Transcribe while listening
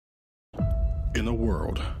In a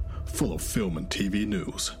world full of film and TV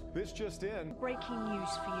news. This just in. Breaking news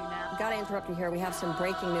for you now. Gotta interrupt you here. We have some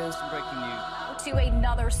breaking news. To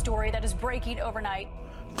another story that is breaking overnight.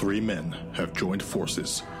 3 men have joined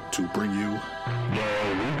forces to bring you the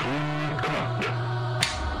Weekly Cut.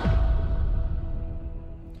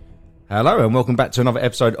 Hello and welcome back to another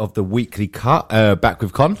episode of the Weekly Cut. Back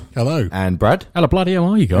with Con. Hello. And Brad. Hello, bloody, how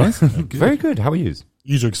are you guys? Very good. How are you?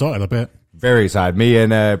 You're excited, I bet. Very excited. Me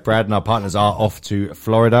and Brad and our partners are off to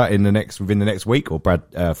Florida within the next week, or Brad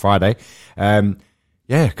Friday. Gonna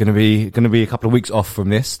be a couple of weeks off from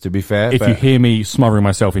this. To be fair, If you hear me smothering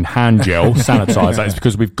myself in hand gel, sanitize, that is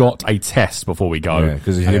because we've got a test before we go.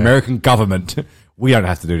 because the American government, we don't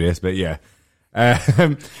have to do this, but yeah.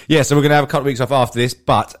 So we're gonna have a couple of weeks off after this,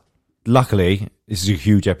 but luckily this is a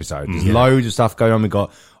huge episode. There's loads of stuff going on. We've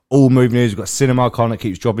got all movie news. We've got CinemaCon that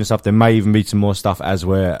keeps dropping stuff. There may even be some more stuff as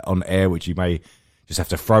we're on air, which you may just have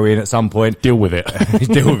to throw in at some point. Deal with it.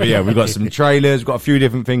 Yeah, we've got some trailers. We've got a few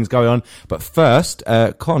different things going on. But first,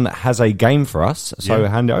 Con has a game for us, so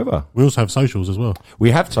hand it over. We also have socials as well.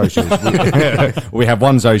 We have socials. We have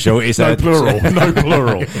one social. It's No plural. No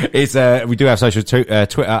plural. It's we do have socials too.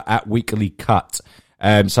 Twitter at Weekly Cut.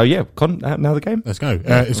 Con, now the game. Let's go.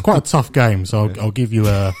 It's quite a tough game, so I'll give you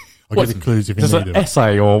I'll give you clues if you Just need an them.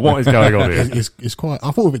 essay or what is going on here? It's quite.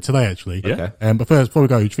 I thought of it today actually. Yeah. But first, before we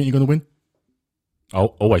go, do you think you're going to win?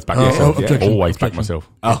 I'll always back myself. objection, Always back objection. myself.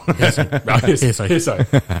 Oh, hearsay. Hearsay.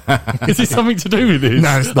 Is this something to do with this?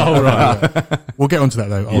 No, it's not. Oh, right. We'll get onto that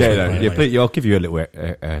though. Please, I'll give you a little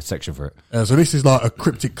section for it. So this is like a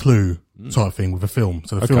cryptic clue type thing with a film.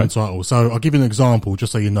 So the film title. So I'll give you an example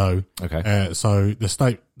just so you know. Okay. So the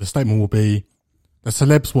statement will be: the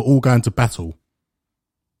celebs were all going to battle,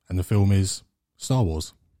 and the film is Star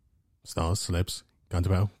Wars. Stars, celebs going to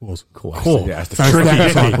battle. Wars. Cool. Yeah, So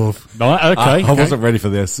that type of. No, okay. I wasn't ready for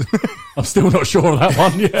this. I'm still not sure of that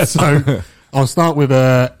one. Yeah. So I'll start with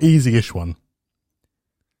a easy-ish one.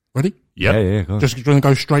 Ready? Yep. Yeah. Go on. Just going to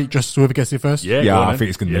go straight. Just whoever gets it first. Yeah. Yeah, go on I then. think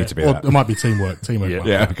it's going to need to be Or that. it might be teamwork. Teamwork. Yeah. one.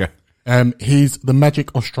 Yeah. Okay. He's the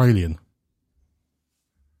Magic Australian.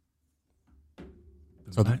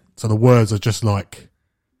 So the words are just like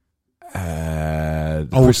The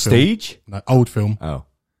Old Prestige. old film.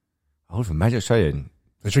 Oh, from Magic Australian.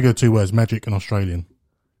 They should go 2 words: Magic and Australian.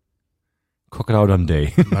 Crocodile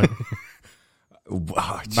Dundee. No.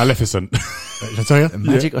 Maleficent. Should I tell you?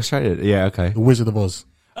 Magic Australian. Yeah. Okay. The Wizard of Oz.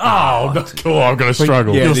 Oh, no. Cool. I'm going to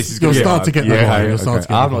struggle. Yeah, You'll, this is you'll good. start to get that right. You'll start Okay. to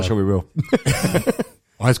get I'm that not right. sure we will.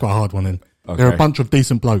 Oh, it's quite a hard one then. Okay. They're a bunch of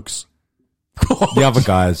decent blokes. The other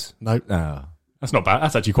guys. No. Oh. That's not bad.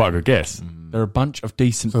 That's actually quite a good guess. They're a bunch of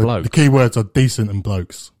decent So blokes. the key words are decent and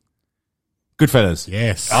blokes. Goodfellas.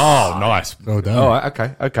 Yes. Oh, nice. Well done. Oh,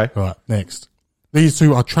 okay. Right, next. These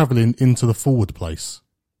two are travelling into the forward place.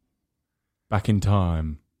 Back in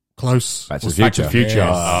time. Close. Back to the Back to future. the future.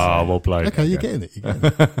 Yes. Oh, well played. Okay, you're getting it. You're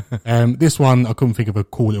getting it. This one, I couldn't think of a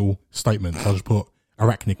cool little statement. So I'll just put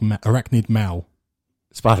arachnid mal.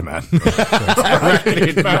 Spider-Man.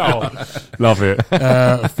 Love it.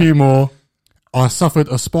 A few more. I suffered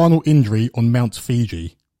a spinal injury on Mount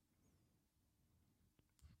Fiji.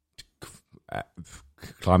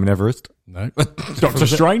 Climbing Everest. No. Doctor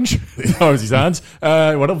Strange. Oh, his hands.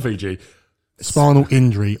 What on Fiji? Spinal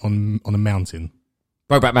injury on a mountain.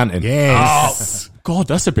 Brokeback Mountain. Yes. Oh, God,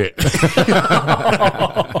 that's a bit. There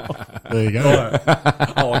you go.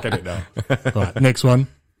 Oh, I get it now. Right, next one.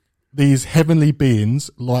 These heavenly beings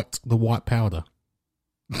liked the white powder.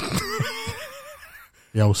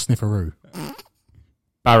 The old snifferoo.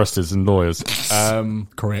 Barristers and lawyers.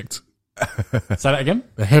 Correct. Say that again.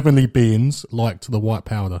 The heavenly beings liked the white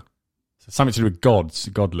powder. Something to do with gods,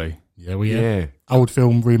 godly. Yeah. Old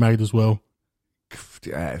film remade as well.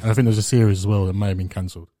 And I think there's a series as well that may have been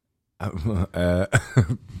cancelled.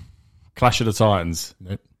 Clash of the Titans.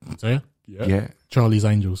 Nope. Tell you? Yeah. Charlie's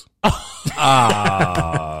Angels. Very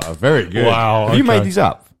good. Wow, Have you okay. made these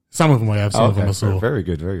up? Some of them I have, some of them I saw. Very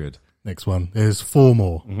good. Next one. There's 4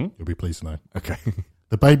 more. You'll be pleased to know. Okay.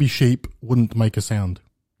 The baby sheep wouldn't make a sound.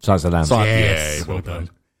 Silence of the Lambs. Yes. Yeah, well done.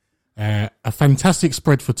 A fantastic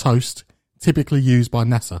spread for toast, typically used by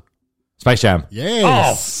NASA. Space Jam.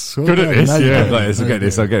 Yes. Oh, good at this, yeah. I'll get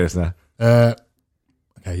this now. Okay,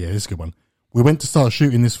 yeah, this is a good one. We went to start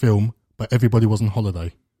shooting this film, but everybody was on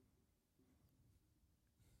holiday.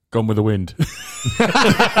 Gone with the Wind.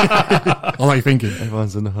 I like you thinking.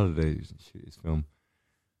 Everyone's on the holidays. Shoot this film.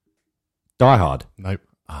 Die Hard. Nope.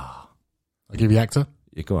 I'll give you actor.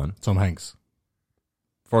 Yeah, go on. Tom Hanks.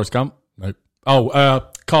 Forrest Gump. Nope. Oh,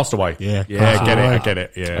 Castaway. Yeah. I get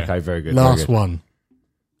it. Yeah. Okay, very good. Last one.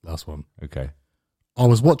 Okay. I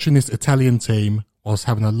was watching this Italian team whilst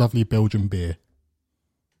having a lovely Belgian beer.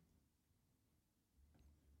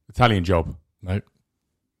 Italian Job. Nope.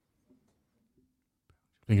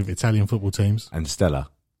 Think of Italian football teams. And Stella.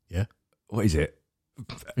 Yeah. What is it?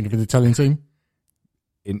 Think of an Italian team.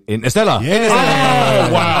 In Stella. Yeah.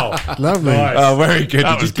 Oh, wow. Lovely. Nice. Oh, very good.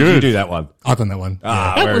 That was Did you good. do that one? I've done that one.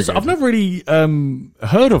 I've never really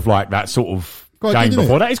heard of like that sort of Quite game good, isn't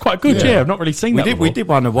before. it? That is quite good. Yeah, I've not really seen that. We did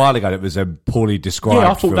one a while ago that was poorly described.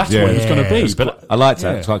 Yeah, I thought that's what it was going to be. But I liked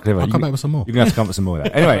that. It's quite clever. I'll come back with some more. You're going to have to come up with some more of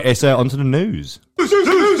that. Anyway, it's on to the news.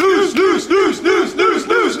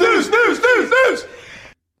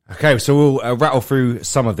 Okay, so we'll rattle through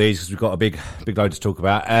some of these because we've got a big load to talk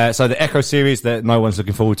about. So the Echo series that no one's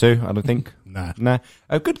looking forward to, I don't think. Nah.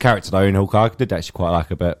 A good character though in Hawkeye. I did actually quite like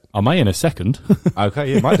her, but I may in a second.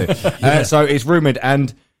 okay, yeah, might do. So it's rumoured,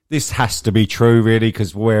 and this has to be true really,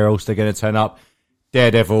 because where else they're going to turn up?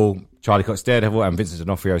 Daredevil, Charlie Cox's Daredevil, and Vincent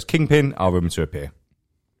D'Onofrio's Kingpin are rumoured to appear.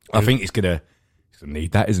 I think it's gonna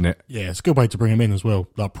need that, isn't it? Yeah, it's a good way to bring him in as well,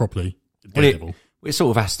 like properly. Well, it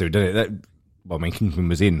sort of has to, doesn't it? Kingpin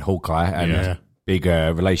was in Hawkeye and big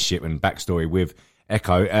relationship and backstory with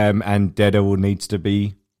Echo, and Daredevil needs to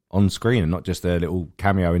be on screen and not just a little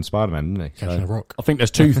cameo in Spider-Man, doesn't he? Catching a rock. I think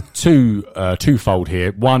there's twofold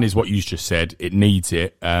here. One is what you just said; it needs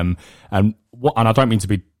it, and I don't mean to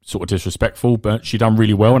be sort of disrespectful, but she done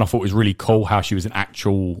really well, and I thought it was really cool how she was an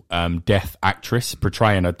actual deaf actress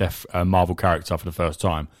portraying a deaf Marvel character for the first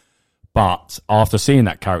time. But after seeing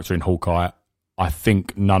that character in Hawkeye, I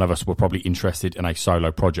think none of us were probably interested in a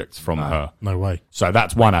solo project from her. No way. So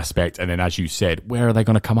that's one aspect. And then, as you said, where are they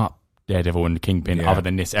going to come up, Daredevil and the Kingpin, other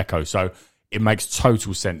than this Echo? So it makes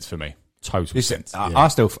total sense for me. Total sense. I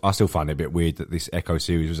still find it a bit weird that this Echo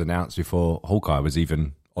series was announced before Hawkeye was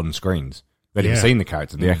even on screens. They'd even seen the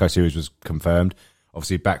character. The Echo series was confirmed,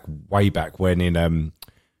 obviously way back when in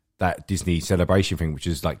that Disney Celebration thing, which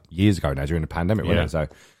is like years ago now during the pandemic. Wasn't it? So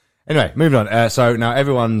anyway, moving on. So now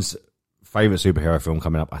everyone's favourite superhero film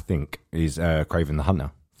coming up, I think, is Kraven the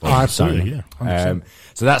Hunter. Absolutely, yeah. 100%.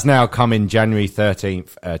 So that's now coming January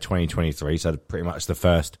 13th, 2023. So pretty much the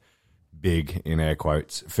first big, in air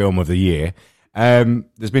quotes, film of the year.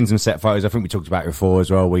 There's been some set photos. I think we talked about it before as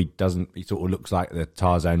well. He sort of looks like the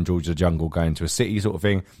Tarzan, George of the Jungle going to a city sort of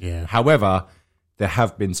thing. Yeah. However, there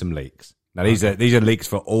have been some leaks. Now these are leaks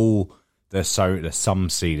for all the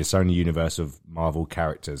Sony universe of Marvel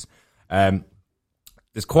characters.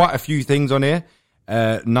 There's quite a few things on here.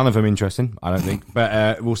 None of them interesting, I don't think.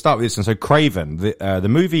 But we'll start with this one. So Kraven, the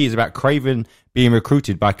movie is about Kraven being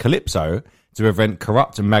recruited by Calypso to prevent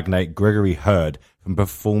corrupt magnate Gregory Hurd from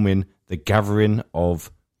performing the Gathering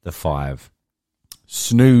of the Five.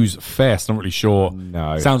 Snooze Fest. I'm not really sure.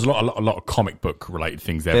 No. Sounds a lot of comic book related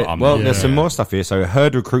things there. There's some more stuff here. So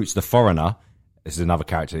Hurd recruits the Foreigner. This is another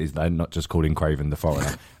character. They're not just calling Kraven the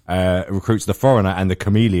Foreigner. Recruits the Foreigner and the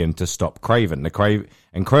Chameleon to stop Kraven.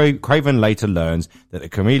 Kraven later learns that the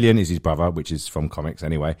Chameleon is his brother, which is from comics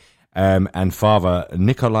anyway, and father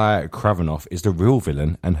Nikolai Kravenov is the real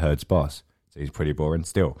villain and Hurd's boss. So he's pretty boring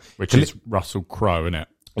still. Which is Russell Crowe, isn't it?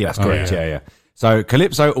 Yeah, that's correct. Yeah. So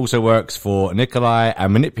Calypso also works for Nikolai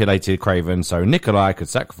and manipulated Kraven so Nikolai could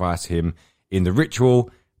sacrifice him in the ritual,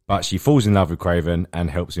 but she falls in love with Kraven and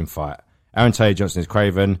helps him fight. Aaron Taylor Johnson is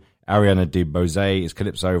Kraven, Ariana DeBose is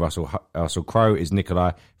Calypso, Russell Crowe is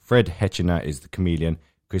Nikolai, Fred Hetchiner is the Chameleon,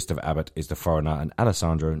 Christopher Abbott is the Foreigner, and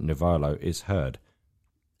Alessandro Nivola is Hurd.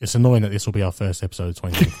 It's annoying that this will be our first episode of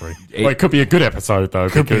 2023. It could be a good episode, though.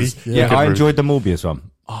 I enjoyed the Morbius one.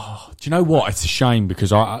 Oh, do you know what? It's a shame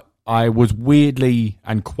because I was weirdly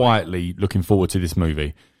and quietly looking forward to this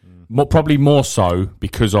movie. Probably more so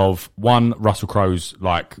because of, one, Russell Crowe's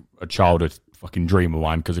like a childhood fucking dream of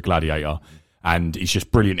mine because of Gladiator, and he's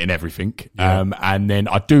just brilliant in everything. Yeah. And then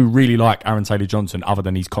I do really like Aaron Taylor Johnson, other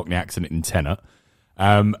than his Cockney accent in Tenet.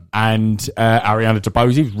 And Ariana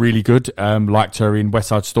DeBose, really good. Liked her in West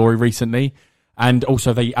Side Story recently. And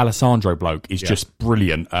also the Alessandro bloke is just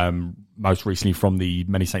brilliant. Most recently from the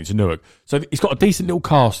Many Saints of Newark. So he's got a decent little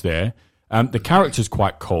cast there. The character's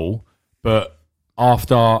quite cool, but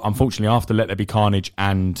unfortunately after Let There Be Carnage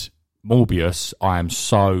and Morbius, I am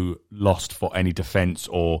so lost for any defense,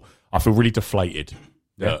 or I feel really deflated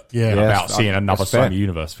about seeing another Sony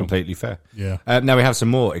universe film. Completely fair. Yeah. Now we have some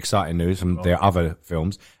more exciting news from their other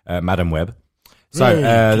films. Madam Web. So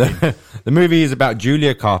the movie is about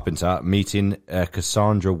Julia Carpenter meeting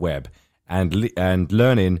Cassandra Webb and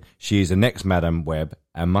learning she is the next Madam Web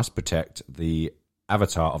and must protect the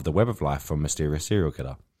avatar of the Web of Life from a mysterious serial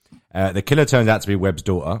killer. The killer turns out to be Webb's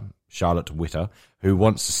daughter, Charlotte Witter, who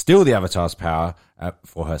wants to steal the avatar's power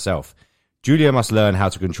for herself. Julia must learn how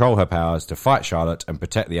to control her powers to fight Charlotte and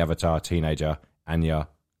protect the avatar teenager Anya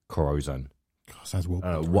Corazon. God, sounds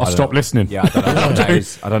well. I stopped listening. Yeah, I don't know what that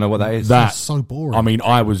is. I don't know what that is. That's so boring. I mean,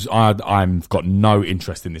 I've got no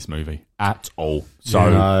interest in this movie at all. So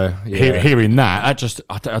No, yeah. hearing that,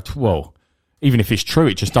 well, even if it's true,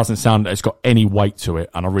 it just doesn't sound. It's got any weight to it,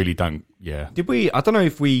 and I really don't. Yeah. Did we? I don't know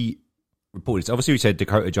if we reported this. Obviously, we said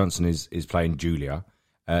Dakota Johnson is playing Julia.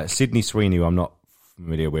 Sydney Sweeney, who I'm not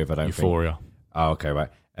familiar with. I don't Euphoria. think. Oh, okay, right.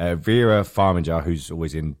 Vera Farmiga, who's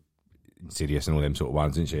always in Insidious and all them sort of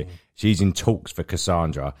ones, isn't she? She's in talks for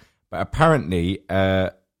Cassandra, but apparently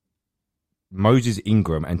Moses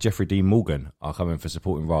Ingram and Jeffrey Dean Morgan are coming for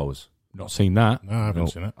supporting roles. Not seen that. No, I haven't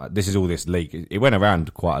seen it. This is all this leak. It went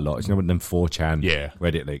around quite a lot. It's one of them 4chan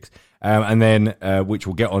Reddit leaks. And then, which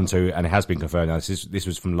we'll get onto, and it has been confirmed now, this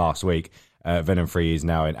was from last week, Venom 3 is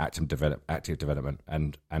now in active development,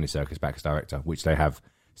 and Andy Serkis back as director, which they have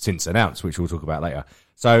since announced, which we'll talk about later.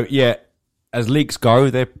 So, yeah, as leaks go,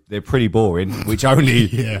 they're pretty boring, which only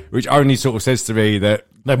sort of says to me that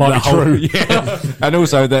They might be true. Yeah. And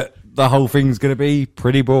also that the whole thing's going to be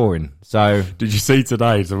pretty boring. So, did you see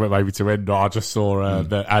today? So maybe to end, I just saw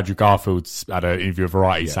that Andrew Garfield's had an interview with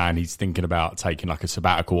Variety saying he's thinking about taking like a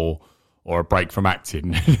sabbatical or a break from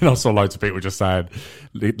acting. And I saw loads of people just saying,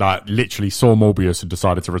 like, literally saw Morbius and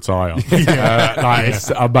decided to retire.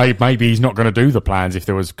 Maybe he's not going to do the plans if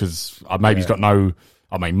there was, because maybe he's got no.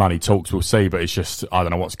 I mean, money talks, we'll see, but it's just, I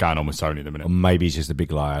don't know what's going on with Sony at the minute. Or maybe he's just a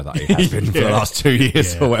big liar that he has been for the last 2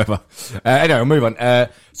 years or whatever. Anyway, we'll move on.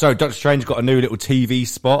 So Doctor Strange got a new little TV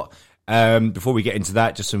spot. Before we get into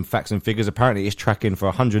that, just some facts and figures. Apparently it's tracking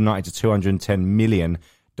for $190 to $210 million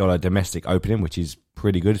domestic opening, which is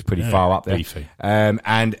pretty good. It's pretty far up there. Beefy.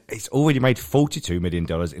 And it's already made $42 million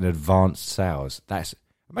in advanced sales.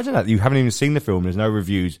 Imagine that. You haven't even seen the film. There's no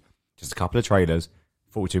reviews, just a couple of trailers,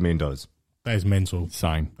 $42 million. That is mental.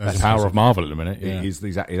 Insane. That's the power of Marvel at the minute. It is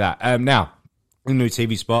exactly that. Now, a new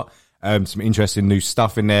TV spot, some interesting new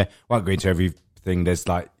stuff in there. Won't go into everything. There's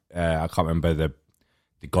like, I can't remember the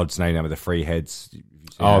god's name now with the three heads.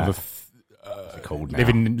 What's it called now?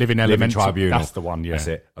 Living Element Tribunal. That's the one, yeah. That's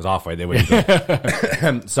it. I was halfway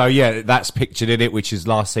there. So, yeah, that's pictured in it, which is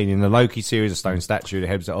last seen in the Loki series, a stone statue that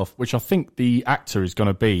heads it off. Which I think the actor is going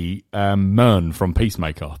to be Myrn from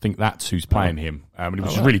Peacemaker. I think that's who's playing him.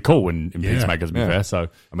 Which is really cool in Peacemaker, to be fair. So,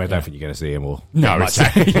 I mean, I don't think you're going to see him or... No,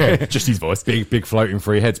 it's just his voice. Big floating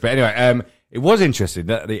three heads. But anyway, it was interesting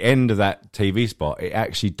that at the end of that TV spot, it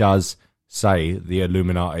actually does say the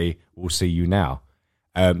Illuminati will see you now.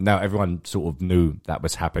 Now everyone sort of knew that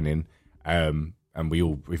was happening, and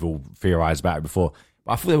we've all theorised about it before.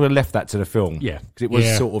 But I thought they would have left that to the film, because it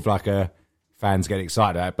was sort of like fans getting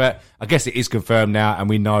excited about it. But I guess it is confirmed now, and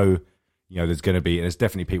we know, there's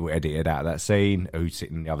definitely people edited out of that scene who's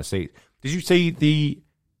sitting in the other seat. Did you see the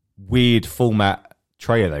weird format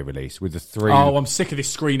trailer they released with the three? Oh, I'm sick of this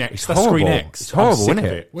Screen X. That's horrible. Screen X. It's horrible, isn't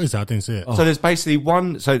it? What is that? I didn't see it. So there's basically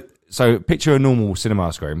one. So picture a normal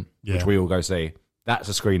cinema screen, which we all go see. That's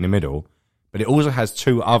a screen in the middle, but it also has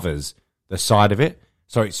two others the side of it.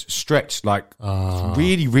 So it's stretched like it's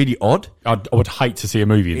really, really odd. I would hate to see a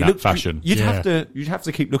movie in that fashion. You'd have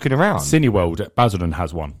to keep looking around. Cineworld at Basildon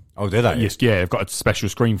has one. Oh, do they? Yes, yeah, they've got a special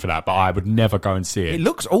screen for that, but I would never go and see it. It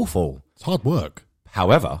looks awful. It's hard work.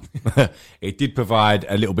 However, it did provide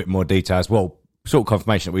a little bit more detail as well. Sort of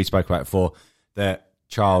confirmation that we spoke about before, that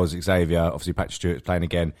Charles Xavier, obviously Patrick Stewart's playing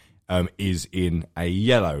again, is in a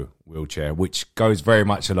yellow wheelchair, which goes very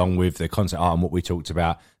much along with the concept art and what we talked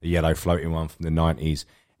about, the yellow floating one from the 90s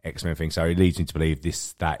X-Men thing. So it leads me to believe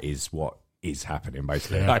that is what is happening,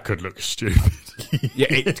 basically. Yeah. That could look stupid. Yeah,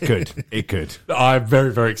 it could. It could. I'm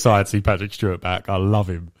very, very excited to see Patrick Stewart back. I love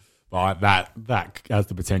him. But that has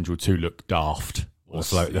the potential to look daft. The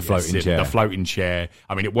floating chair. The floating chair.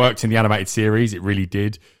 I mean, it worked in the animated series. It really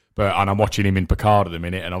did. And I'm watching him in Picard at the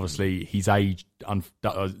minute, and obviously he's aged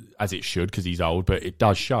as it should because he's old, but it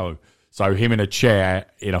does show. So him in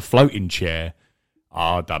a floating chair,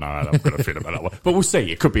 I don't know how I'm going to feel about that one. But we'll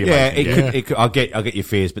see. It could be amazing. It could. I'll get your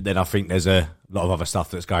fears, but then I think there's a lot of other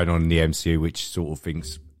stuff that's going on in the MCU which sort of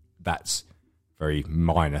thinks that's very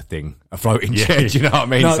minor thing, a floating chair. Do you know what I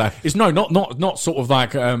mean? No, it's not sort of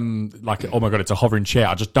like oh my god, it's a hovering chair.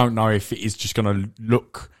 I just don't know if it is just going to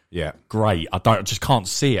look great. I just can't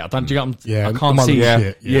see it. I can't see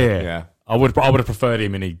it. Yeah. I would have preferred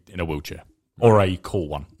him in a wheelchair. Or a cool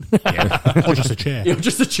one. Or just a chair. Yeah,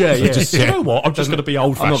 just a chair, yeah. Just you know what? I'm just going to be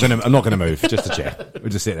old-fashioned. I'm not going to move. Just a chair. We'll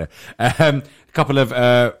just sit there. A couple of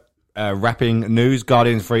wrapping news.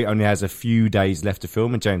 Guardians 3 only has a few days left to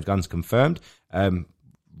film, and James Gunn's confirmed.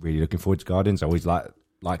 Really looking forward to Guardians. I always like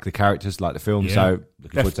like the characters, like the film. Yeah. So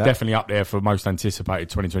looking forward to that. Definitely up there for most anticipated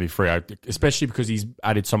 2023, especially because he's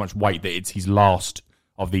added so much weight that it's his last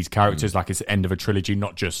of these characters, like it's the end of a trilogy,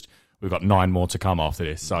 not just we've got 9 more to come after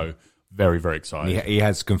this. So very, very excited. He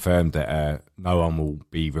has confirmed that no one will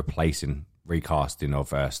be recasting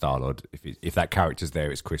of Star-Lord. If that character's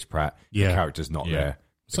there, it's Chris Pratt. Yeah. The character's not there.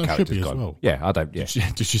 So it should be as well. Yeah, I don't. Yeah.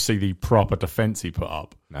 Did you see the proper defence he put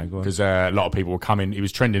up? No, go on. Because a lot of people were coming. He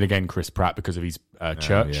was trending again, Chris Pratt, because of his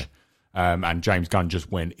church. And James Gunn just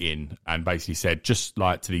went in and basically said, just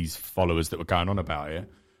like to these followers that were going on about it,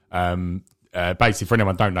 basically, for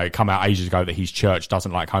anyone who don't know, it came out ages ago that his church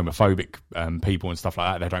doesn't like homophobic people and stuff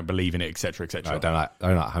like that. They don't believe in it, etc., etc. No, don't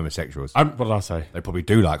like homosexuals. What did I say? They probably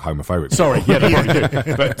do like homophobic. Sorry, yeah, they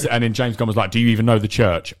probably do. And then James Gunn was like, "Do you even know the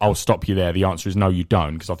church?" I'll stop you there. The answer is no, you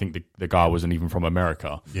don't, because I think the guy wasn't even from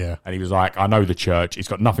America. Yeah. And he was like, "I know the church. It's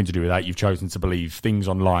got nothing to do with that. You've chosen to believe things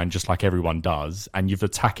online just like everyone does, and you've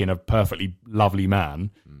attacking a perfectly lovely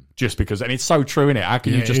man just because." And it's so true, innit? How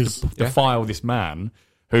can you just defile this man?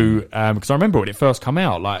 Who, because I remember when it first came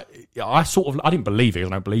out, like, I didn't believe it,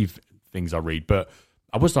 because I don't believe things I read, but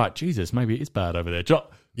I was like, Jesus, maybe it is bad over there.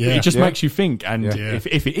 It just makes you think, and if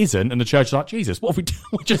it isn't, and the church is like, Jesus, what have we done?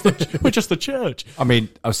 We're just the church. I mean,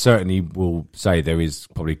 I certainly will say there is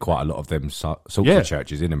probably quite a lot of them sorts of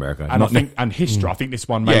churches in America. And and history, I think this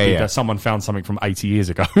one, maybe that someone found something from 80 years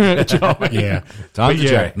ago. Do you know what I mean? Yeah. Times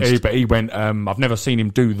have changed. But he went, I've never seen him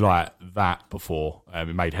do like that before.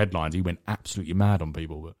 It made headlines. He went absolutely mad on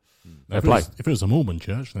people, but... If it was a Mormon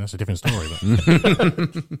church, then that's a different story.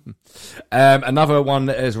 But. Another one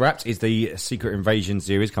that has wrapped is the Secret Invasion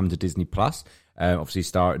series coming to Disney Plus.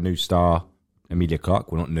 Obviously, new star Emilia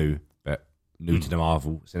Clarke. Well, not new, but new to the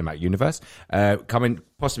Marvel Cinematic Universe. Coming,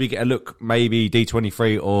 possibly get a look, maybe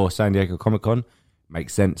D23 or San Diego Comic-Con.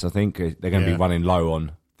 Makes sense, I think. They're going to be running low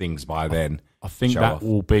on things by then. I think that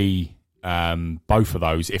will be both of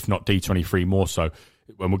those, if not D23 more so.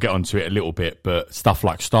 When we'll get onto it a little bit, but stuff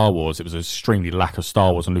like Star Wars, it was an extremely lack of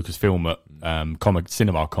Star Wars and Lucasfilm at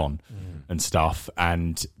CinemaCon and stuff,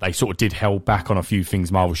 and they sort of did held back on a few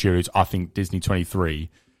things Marvel Studios. I think Disney 23,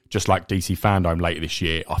 just like DC Fandom later this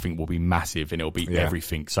year, I think will be massive, and it'll be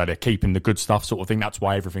everything. So they're keeping the good stuff sort of thing. That's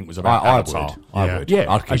why everything was about Avatar. I would.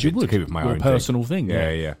 Yeah, I'd keep it my own personal thing.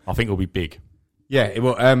 Yeah. I think it'll be big. Yeah, it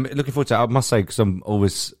will. Looking forward to it. I must say, because I'm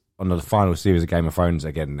always on the final series of Game of Thrones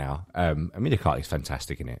again now. Emilia Clarke is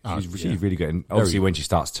fantastic in it. She's really good. And obviously, when she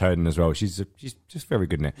starts turning as well, she's just very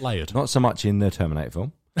good in it. Layered. Not so much in the Terminator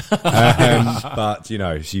film, but she's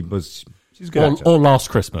a good actor. Or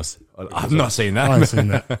Last Christmas. I've not seen that. I haven't seen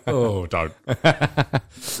that. Oh, don't.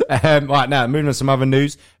 Right, now, moving on to some other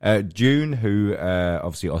news. June, who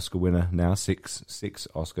obviously Oscar winner now, six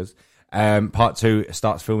Oscars. Part 2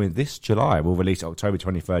 starts filming this July. We'll release October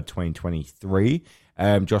 23rd, 2023.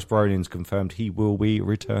 Josh Brolin's confirmed he will be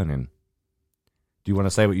returning. Do you want to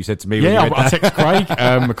say what you said to me? Yeah, I text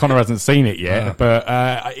Craig. Connor hasn't seen it yet, but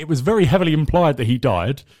it was very heavily implied that he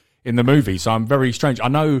died in the movie, so I'm very strange.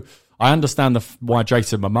 I understand why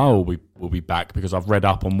Jason Momoa will be back, because I've read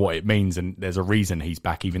up on what it means, and there's a reason he's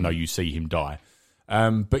back, even though you see him die.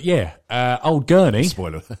 But yeah, old Gurney.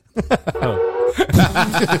 Spoiler.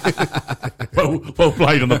 well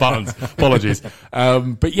played on the buttons. Apologies.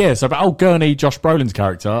 But yeah, so about old Gurney, Josh Brolin's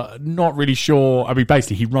character, not really sure. I mean,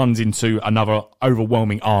 basically, he runs into another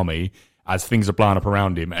overwhelming army as things are blowing up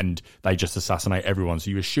around him, and they just assassinate everyone.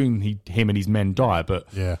 So you assume him and his men die. But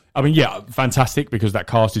yeah, I mean, yeah, fantastic, because that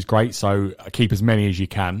cast is great. So keep as many as you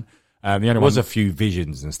can. There was a few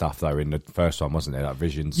visions and stuff though in the first one, wasn't there? Like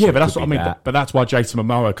visions. Yeah, but that's what I mean. But that's why Jason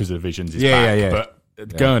Momoa, because of the visions, is back. Yeah. But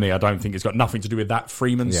Gurney, I don't think it's got nothing to do with that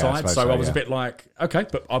Freeman side. So I was a bit like, okay,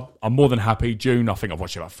 but I'm more than happy. June, I think I've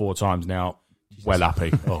watched it about 4 times now. Well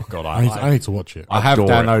happy. Oh God, I need to watch it. I have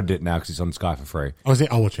downloaded it now because it's on Sky for free. Oh, is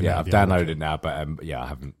it? I'll watch it. Yeah, I've downloaded it now, but I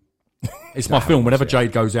haven't. It's my film. Whenever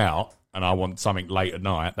Jade goes out and I want something late at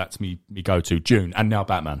night, that's me go-to. June, and now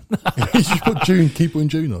Batman. You should put June, keep putting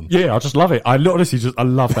June on. Yeah, I just love it. I honestly I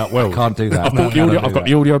love that world. I can't do that. I've got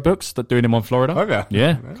the audio books that doing him on Florida. Okay.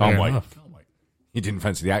 Yeah, can't wait. You didn't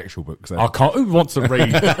fancy the actual books, though. I can't. Who wants to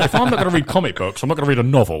read? If I'm not going to read comic books, I'm not going to read a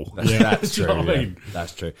novel. That's true. You know what I mean?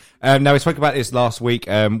 That's true. Now, we spoke about this last week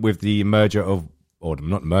with the merger the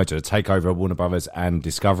takeover of Warner Brothers and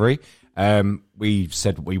Discovery. We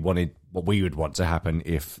said we wanted what we would want to happen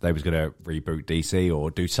if they was going to reboot DC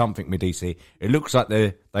or do something with DC. It looks like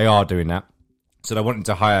they are doing that. So they wanted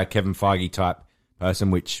to hire a Kevin Feige type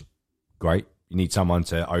person, which, great. You need someone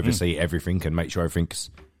to oversee everything and make sure everything's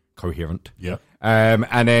coherent. Yeah.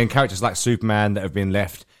 And then characters like Superman that have been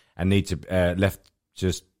left and need to left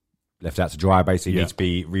out to dry basically need to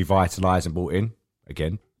be revitalized and brought in.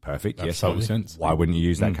 Again, perfect. That yes, total sense. Why wouldn't you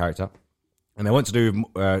use that character? And they want to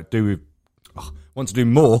do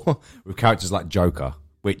more with characters like Joker,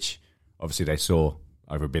 which obviously they saw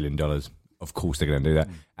over $1 billion. Of course, they're going to do that,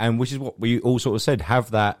 and which is what we all sort of said: have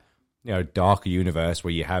that, darker universe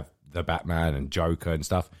where you have the Batman and Joker and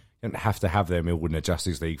stuff. You don't have to have them all in the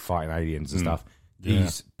Justice League fighting aliens and stuff.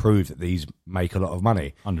 These prove that these make a lot of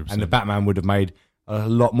money, 100%. and the Batman would have made a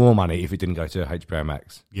lot more money if it didn't go to HBO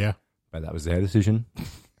Max. Yeah. But that was their decision.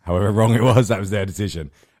 However wrong it was, that was their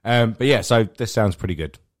decision. But yeah, so this sounds pretty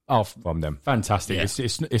good. Oh, from them, fantastic! Yeah.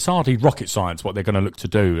 It's hardly rocket science what they're going to look to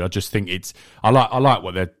do. I just think I like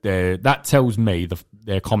what they're. That tells me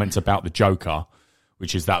their comments about the Joker,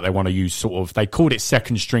 which is that they want to use they called it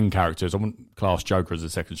second string characters. I wouldn't class Joker as a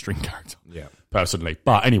second string character, personally.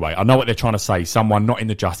 But anyway, I know what they're trying to say. Someone not in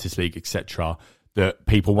the Justice League, etc., that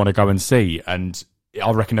people want to go and see, and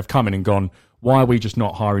I reckon they've come in and gone, why are we just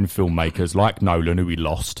not hiring filmmakers like Nolan, who we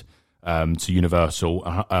lost to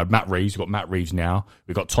Universal? Matt Reeves, we've got Matt Reeves now.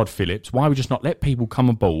 We've got Todd Phillips. Why are we just not let people come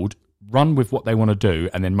aboard, run with what they want to do,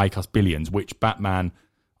 and then make us billions, which Batman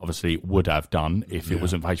obviously would have done if it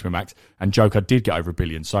wasn't for HBO Max. And Joker did get over $1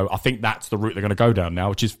 billion. So I think that's the route they're going to go down now,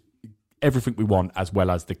 which is everything we want, as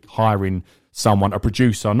well as the hiring someone, a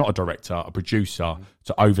producer, not a director, a producer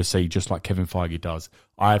to oversee, just like Kevin Feige does.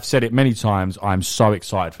 I've said it many times. I'm so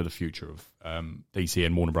excited for the future of DC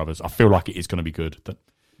and Warner Brothers. I feel like it is going to be good.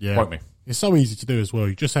 Quote me. It's so easy to do as well.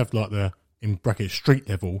 You just have like the, in brackets, street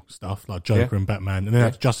level stuff like Joker and Batman, and then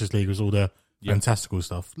have Justice League was all the fantastical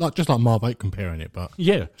stuff. Just like Marvel, ain't comparing it, but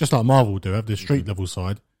just like Marvel do, have the street level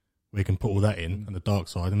side where you can put all that in, and the dark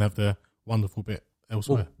side, and have the wonderful bit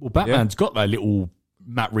elsewhere. Well, Batman's got their little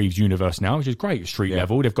Matt Reeves universe now, which is great. Street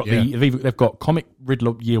level. They've got they've got Comic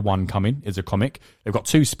Riddler Year 1 coming as a comic. They've got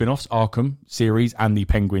 2 spin-offs, Arkham series and the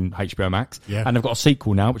Penguin HBO Max. And they've got a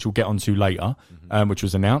sequel now, which we'll get onto later, which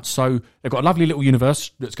was announced. So they've got a lovely little universe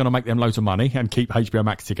that's going to make them loads of money and keep HBO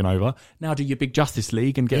Max ticking over. Now do your big Justice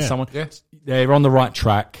League and get someone. They're on the right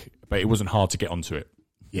track, but it wasn't hard to get onto it.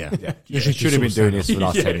 You should have been doing this for the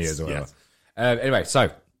last 10 years or whatever. Anyway, so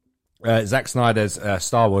Zack Snyder's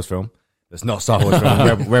Star Wars film, that's not Star Wars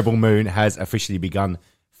film, Rebel Moon, has officially begun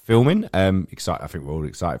filming. Excited. I think we're all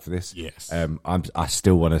excited for this. Yes. I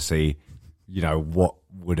still want to see, what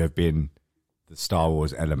would have been the Star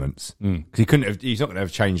Wars elements. Because he's not going to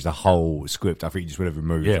have changed the whole script. I think he just would have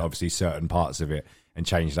removed obviously certain parts of it and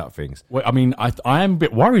changed up things. Well, I mean, I am a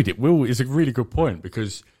bit worried it will, is a really good point,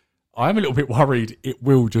 because I'm a little bit worried it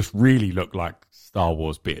will just really look like Star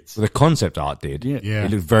Wars bits. Well, the concept art did. Yeah.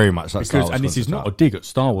 It looked very much like Star Wars. And this is not a dig at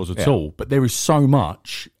Star Wars at all, but there is so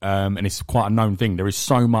much, and it's quite a known thing, there is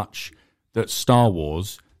so much that Star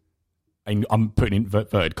Wars, and I'm putting in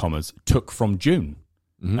inverted commas, took from Dune.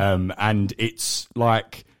 And it's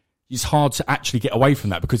like, it's hard to actually get away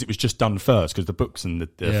from that because it was just done first, because the books and the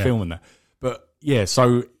film and that. But yeah,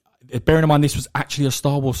 so bearing in mind this was actually a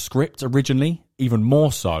Star Wars script originally, even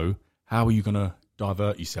more so, how are you going to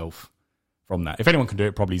divert yourself from that? If anyone can do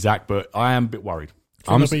it, probably Zach, but I am a bit worried.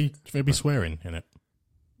 Should there be swearing in it?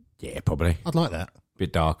 Yeah, probably. I'd like that.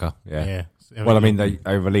 Bit darker, yeah. Well, I mean, they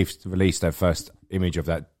released their first image of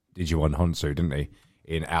that Digimon Honsu, didn't they?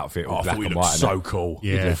 In outfit with black and white. So cool.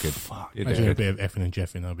 Yeah. Fuck. Imagine a bit of effing and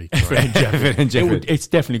jeffing, that'd be great. It's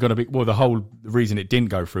definitely going to be. Well, the reason it didn't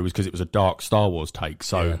go through was because it was a dark Star Wars take.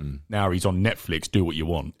 So now he's on Netflix. Do what you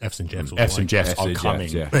want. F's and Jeffs. F's and Jeffs are coming.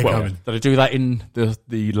 Yeah. They're coming. Did I do that in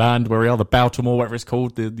the land where we are, the Baltimore, whatever it's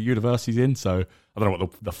called, the university's in? So I don't know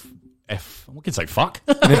what the F. We can say fuck.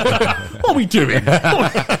 What are we doing? We've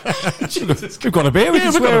got a beer. We've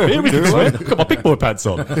got a beer. We can swear. I've got my big boy pants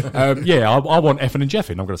on. I want effing and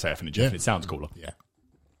jeffing. I'm going to say effing and jeffing. It sounds cooler. Yeah.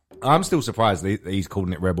 I'm still surprised that he's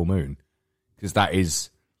calling it Rebel Moon, because that is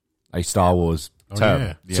a Star Wars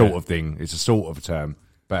term, sort of thing. It's a sort of term,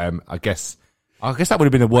 but I guess that would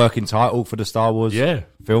have been a working title for the Star Wars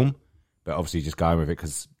film. But obviously, just going with it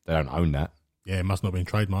because they don't own that. Yeah, it must not have been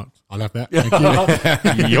trademarked. I'll have that.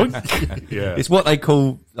 Yeah. It's what they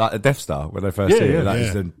call like a Death Star when they first see it. That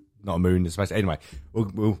is yeah. not a moon, it's space. Anyway, we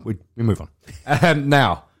move on.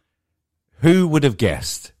 Now, who would have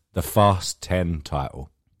guessed the Fast 10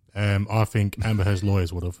 title? I think Amber Heard's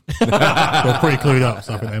lawyers would have. They're pretty clued up,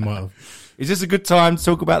 so I think they might have. Is this a good time to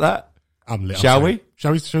talk about that? I'm lit. Shall we?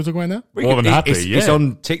 Shall we talk about that? More than happy, It's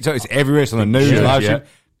on TikTok, it's everywhere, it's on the news. Live yeah. stream.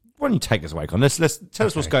 Why don't you take us away, Con? Let's tell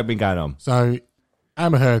us what's been going on. So,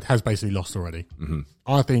 Amber Heard has basically lost already. Mm-hmm.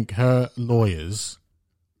 I think her lawyers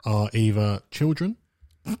are either children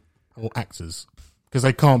or actors, because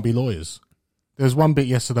they can't be lawyers. There's one bit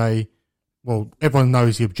yesterday, well, everyone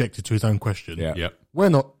knows he objected to his own question. Yeah. Yep.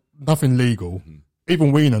 We're nothing legal.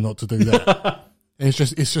 Even we know not to do that.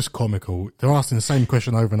 It's just comical. They're asking the same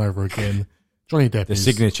question over and over again. Johnny Depp. The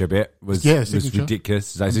signature bit was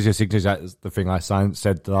ridiculous. Is this your signature? That's the thing I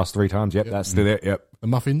said the last 3 times. Yep, that's still it. Yep. The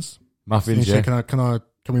muffins. Yeah.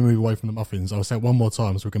 Can we move away from the muffins? I'll say it one more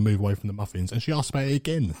time so we can move away from the muffins. And she asked about it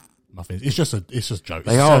again. Muffins. It's just jokes.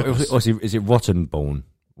 They are. Is it Rottenbum?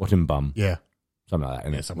 Yeah. Something like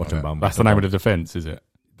that, isn't it? Rottenbum. That's the name of the defence, is it?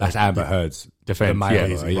 That's Amber Heard's defence.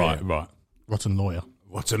 Right. Rotten lawyer.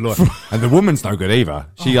 Rotten lawyer. And the woman's no good either.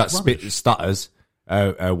 She stutters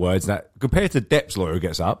words that compared to Depp's lawyer who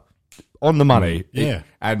gets up on the money. Yeah.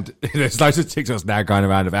 And there's loads of TikToks now going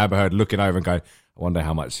around of Amber Heard looking over and going, I wonder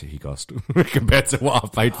how much he cost compared to what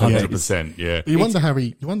I've paid for 100%. Yeah. You wonder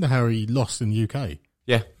how he lost in the UK.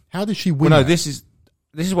 Yeah. How did she win? Well, no, this is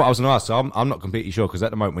what I was going to ask. So I'm not completely sure because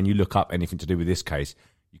at the moment when you look up anything to do with this case,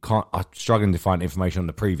 you can't. I'm struggling to find information on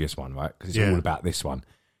the previous one, right? Because it's all about this one.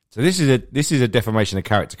 So this is a defamation of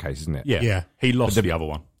character case, isn't it? Yeah. He lost the other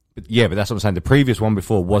one. But that's what I'm saying. The previous one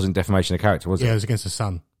before wasn't defamation of character, was it? Yeah, it was against the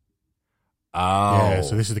son. Oh. Yeah,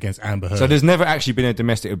 so this is against Amber Heard. So there's never actually been a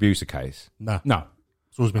domestic abuse case? No.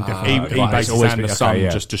 It's always been He basically saying the son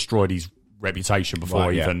just destroyed his reputation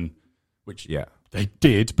before which they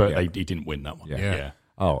did, but he didn't win that one. Yeah.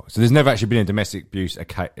 Oh, so there's never actually been a domestic abuse a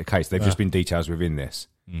case. They've just been details within this.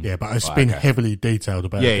 Yeah, but it's been heavily detailed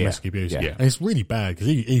about domestic abuse. Yeah. And it's really bad because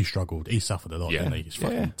he struggled. He suffered a lot, didn't he? It's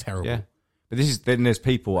fucking terrible. Yeah. But then there's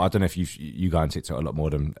people, I don't know if you go on TikTok a lot more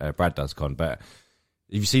than Brad does, Con, but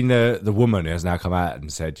have you seen the woman who has now come out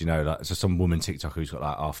and said, so some woman TikTok who's got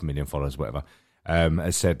like 500,000 followers, whatever,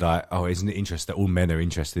 has said like, oh, isn't it interesting that all men are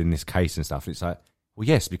interested in this case and stuff? And it's like, well,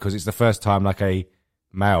 yes, because it's the first time like a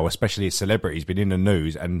male, especially a celebrity, has been in the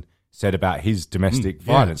news and said about his domestic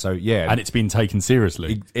violence. So and it's been taken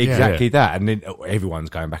seriously. Exactly that. And then everyone's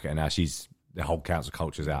going back at it now. The whole council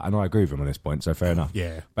culture's out, and I agree with him on this point. So fair enough.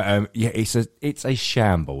 Yeah, but it's a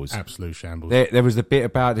shambles, absolute shambles. There was the bit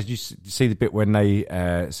about. Did you see the bit when they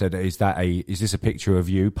said, "Is this a picture of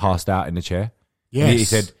you passed out in the chair?" Yes. And he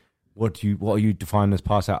said, "What are you defining as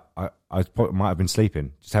passed out?" I might have been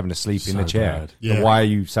sleeping, just having a sleep in the chair. Bad. Yeah. So why are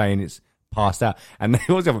you saying it's passed out? And they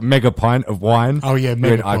also have a mega pint of wine. Oh yeah,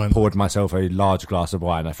 mega pint. I poured myself a large glass of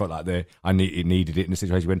wine. I felt like I needed it in the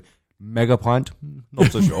situation. When mega pint,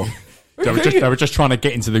 not so sure. They were just trying to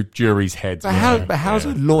get into the jury's heads. But how's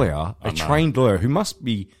a lawyer, trained lawyer, who must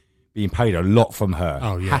be being paid a lot from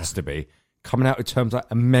her, has to be, coming out with terms like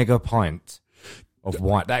a mega pint of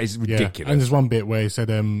wine? That is ridiculous. Yeah. And there's one bit where he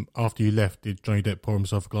said, after you left, did Johnny Depp pour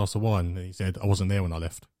himself a glass of wine? And he said, I wasn't there when I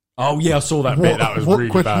left. Oh, yeah, I saw that bit. That was really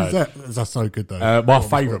bad. What question is that? That's so good, though. My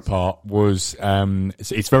favourite part was,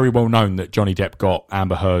 it's very well known that Johnny Depp got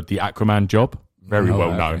Amber Heard the Aquaman job. Very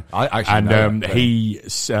well known. I actually know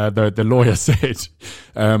that. The lawyer said,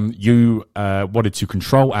 you wanted to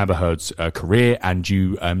control Amber Heard's career, and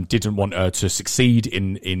you didn't want her to succeed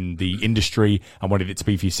in the industry, and wanted it to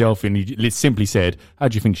be for yourself. And he simply said, "How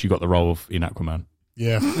do you think she got the role in Aquaman?"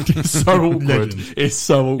 Yeah, it's so awkward. It's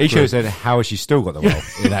so awkward. He should have said, "How has she still got the role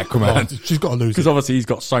in Aquaman?" She's got to lose because obviously he's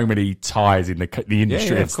got so many ties in the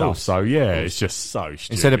industry and stuff. Course. So it's just so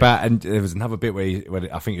stupid. He said about, and there was another bit where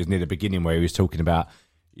I think it was near the beginning where he was talking about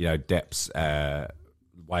Depp's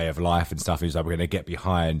way of life and stuff. He was like, "We're going to get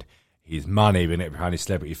behind his money, we're going to get behind his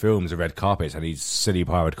celebrity films and red carpets and his silly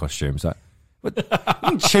pirate costumes." Like, but he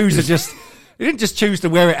didn't choose to just. He didn't just choose to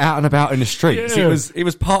wear it out and about in the streets. Yeah. It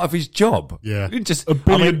was part of his job. Yeah, he didn't just $1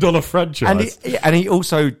 billion franchise. And he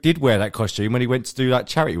also did wear that costume when he went to do like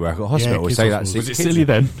charity work at hospital. Was it silly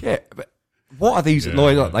then? Yeah, but what are these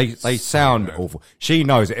lawyers? They sound awful. She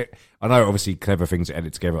knows it. I know, obviously, clever things to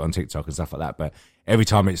edit together on TikTok and stuff like that. But every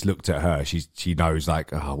time it's looked at her, she knows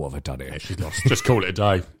like, oh, what have I done here? She's lost. Just call it a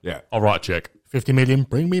day. Yeah, I'll write a check. 50 million,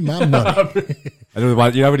 bring me my money. And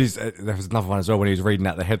when there was another one as well when he was reading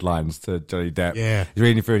out the headlines to Johnny Depp. Yeah. He's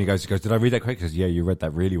reading through and he goes, did I read that correctly? He goes, yeah, you read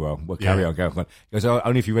that really well. Well, carry on, go on. He goes,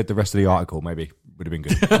 only if you read the rest of the article, maybe would have been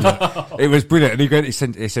good. It was brilliant.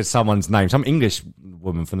 And he said someone's name, some English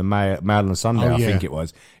woman from the Mail and Sunday, I think it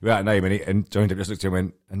was. He read that name and Johnny Depp just looked at him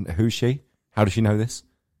and went, and who's she? How does she know this?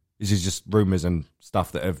 This is just rumours and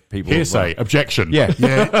stuff that have people... Hearsay, objection. Yeah. He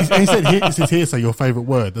said, this is hearsay, your favourite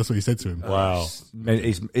word. That's what he said to him. Wow.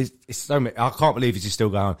 It's so... I can't believe it's still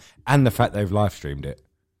going on. And the fact they've live streamed it.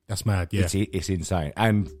 That's mad, yeah. It's insane.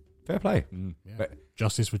 And fair play. Yeah. But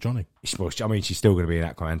justice for Johnny. I mean, she's still going to be in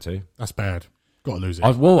Aquaman too. That's bad. Got to lose it.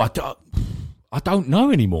 I don't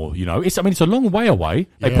know anymore, It's a long way away.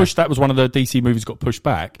 They pushed... That was one of the DC movies got pushed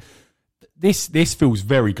back. This feels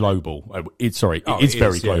very global. It is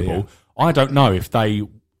very global. Yeah. I don't know if they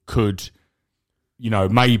could,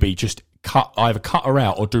 maybe just either cut her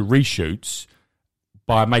out or do reshoots,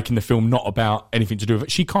 by making the film not about anything to do with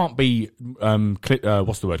it. She can't be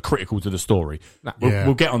critical to the story.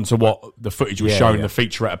 We'll get onto what the footage was showing the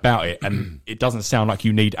featurette about it, and it doesn't sound like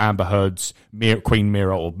you need Amber Heard's Queen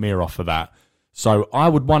Mirror or Mirror for that. So I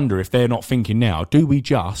would wonder if they're not thinking now, do we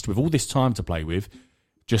just, with all this time to play with,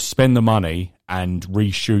 just spend the money and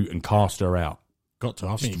reshoot and cast her out? Got to,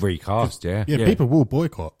 I think. Just recast, yeah. People will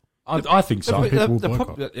boycott. I think so.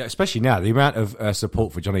 Especially now, the amount of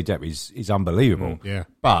support for Johnny Depp is unbelievable. Yeah.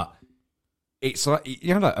 But it's like,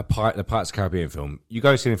 you know, like the Pirates of the Caribbean film. You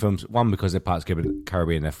go see the films, one, because they're Pirates of the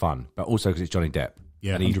Caribbean, they're fun, but also because it's Johnny Depp.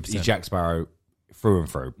 Yeah, and he's Jack Sparrow through and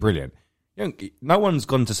through. Brilliant. You know, no one's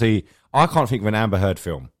gone to see... I can't think of an Amber Heard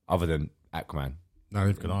film other than Aquaman. No,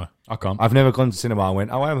 neither can I. I can't. I've never gone to cinema and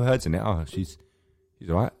went, oh, Amber Heard's in it. Oh, she's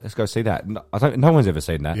all right. Let's go see that. No one's ever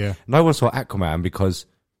seen that. Yeah. No one saw Aquaman because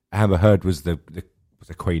Amber Heard was the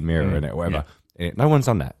Queen Mirror in it or whatever. Yeah. No one's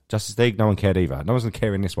done that. Justice League, no one cared either. No one's going to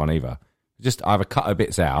care in this one either. Just either cut her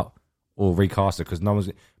bits out or recast her because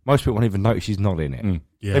most people won't even notice she's not in it.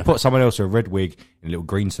 Yeah. They put someone else in a red wig in a little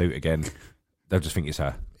green suit again. They'll just think it's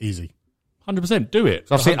her. Easy. 100%. Do it.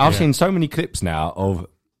 So I've seen so many clips now of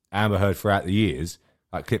Amber Heard throughout the years,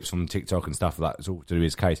 like clips from TikTok and stuff like that. It's all to do with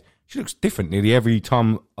his case. She looks different nearly every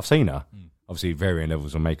time I've seen her. Obviously, varying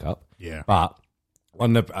levels of makeup. Yeah. But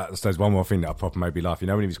there's one more thing that I proper made me laugh. You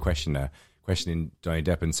know, when he was questioning Johnny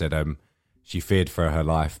Depp and said she feared for her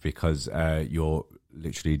life because you're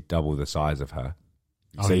literally double the size of her.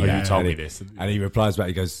 You told me this. And he replies back,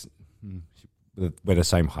 he goes, we're the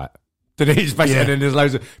same height. And then there's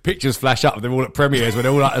loads of pictures flash up. They're all at premieres when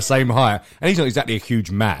they're all like the same height. And he's not exactly a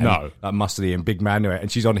huge man. No. Like muscly and big man.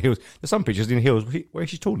 And she's on heels. There's some pictures in heels where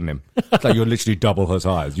she's taller than him. It's like you're literally double her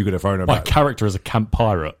size. You could have thrown her My back. character is a camp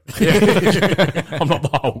pirate. I'm not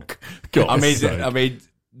the Hulk. God, I mean,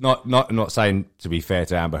 not saying to be fair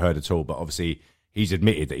to Amber Heard at all, but obviously he's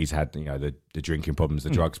admitted that he's had, you know, the drinking problems,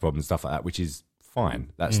 the drugs problems, stuff like that, which is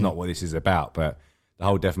fine. That's not what this is about. But the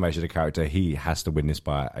whole defamation of the character, he has to win this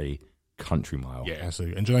by a country mile. Yeah,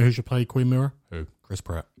 absolutely. And do you know who should play Queen Mirror? Who? Chris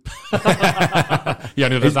Pratt. Yeah,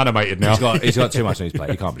 that's animated now. He's got too much on his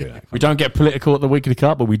plate. He can't do that. We don't get political at the Weekly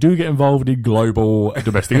Cut, but we do get involved in global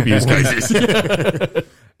domestic abuse cases.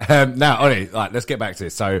 Now, let's get back to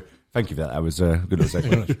this. So, thank you for that. That was a good little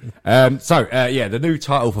segment. The new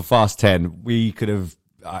title for Fast 10, we could have,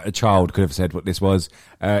 a child could have said what this was.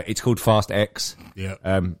 It's called Fast X. Yeah.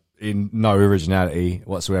 In no originality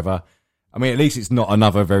whatsoever. I mean, at least it's not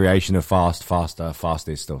another variation of Fast, Faster,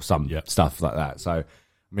 Fastest, or some stuff like that. So, I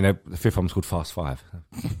mean, the fifth one's called Fast 5.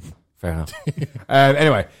 Fair enough.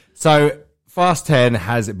 Anyway, so Fast 10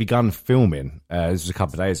 has begun filming. This was a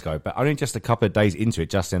couple of days ago, but only just a couple of days into it,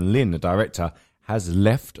 Justin Lin, the director, has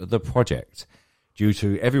left the project due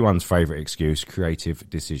to everyone's favourite excuse, creative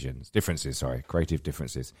differences.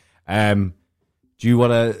 Do you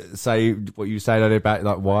want to say what you said earlier about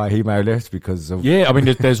like why he may have left? Because of I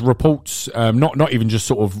mean, there's reports, not even just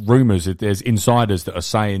sort of rumours. There's insiders that are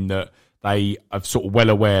saying that they are sort of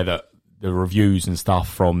well aware that the reviews and stuff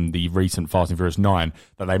from the recent Fast and Furious 9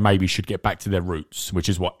 that they maybe should get back to their roots, which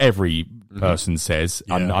is what every person says.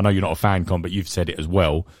 Yeah. I know you're not a fan, Con, but you've said it as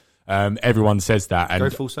well. Everyone says that, and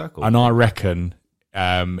go full circle. And I reckon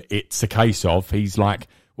it's a case of he's like,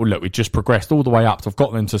 well, look, we've just progressed all the way up. I've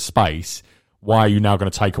got them to space. Why are you now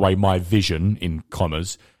going to take away my vision, in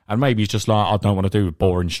commas? And maybe it's just like, I don't want to do a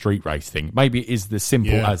boring street race thing. Maybe it is as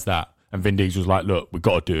simple as that. And Vin Diesel was like, look, we've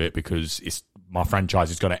got to do it because my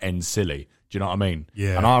franchise is going to end silly. Do you know what I mean?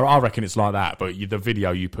 Yeah. And I reckon it's like that. But the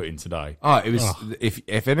video you put in today. Oh, it was.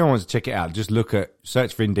 If anyone wants to check it out, just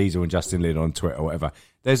search Vin Diesel and Justin Lin on Twitter or whatever.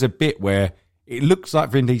 There's a bit where it looks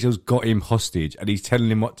like Vin Diesel's got him hostage and he's telling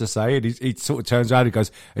him what to say. And he sort of turns around and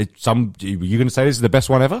goes, are you going to say this is the best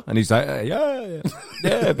one ever? And he's like, yeah,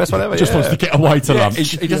 best one ever. Just wants to get away to lunch.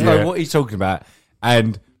 He doesn't know what he's talking about.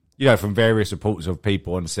 And, you know, from various reports of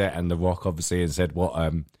people on set and The Rock obviously and said what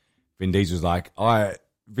Vin Diesel's like,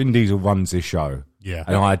 Vin Diesel runs this show. Yeah.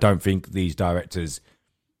 And I don't think these directors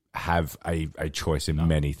have a choice in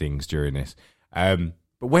many things during this.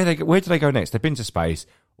 But where do they go next? They've been to space.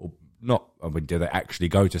 Or not, I mean, do they actually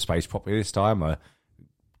go to space properly this time? Or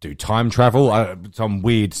do time travel? Some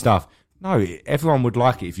weird stuff. No, everyone would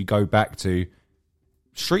like it if you go back to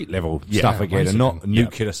street level stuff again and not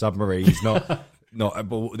nuclear submarines. Not.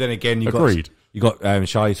 But then again, you got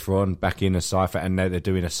Charlize Theron back in as Cypher, and they're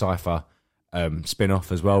doing a Cypher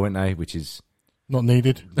spin-off as well, aren't they? Which is not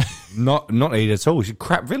needed. not needed at all. She's a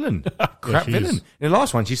crap villain. Is. In the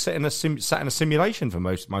last one, she's sat in a simulation for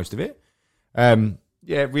most of it.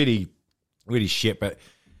 Really, really shit. But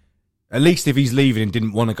at least if he's leaving and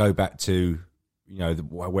didn't want to go back to, you know,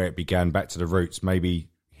 where it began, back to the roots, maybe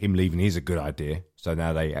him leaving is a good idea. So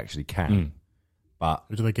now they actually can. But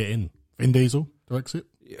who do they get in? Vin Diesel directs it.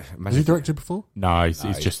 Has he directed before? No,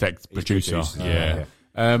 he's just ex-producer.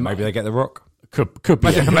 Yeah. Maybe they get The Rock. Could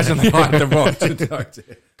be. Imagine they hired The Rock to direct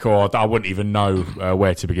it. God, I wouldn't even know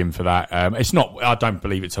where to begin for that. It's not. I don't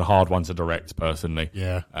believe it's a hard one to direct, personally.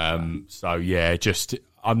 Yeah. So yeah, it's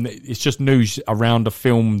just news around a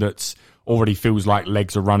film that's already feels like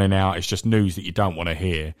legs are running out. It's just news that you don't want to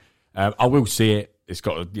hear. I will see it. It's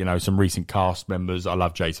got some recent cast members. I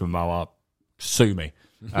love Jason Momoa. Sue me.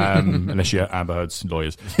 Unless you're Amber Heard's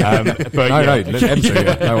lawyers. But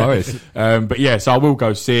no worries. But yeah, so I will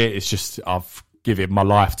go see it. It's just I've given my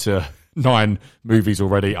life to 9 movies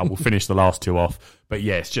already. I will finish the last 2 off. But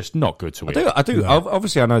yeah, it's just not good to it. I do.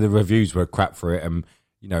 Obviously, I know the reviews were crap for it, and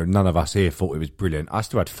none of us here thought it was brilliant. I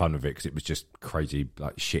still had fun with it because it was just crazy,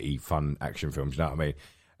 like shitty, fun action films. You know what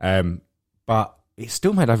I mean? But it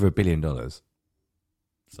still made over $1 billion.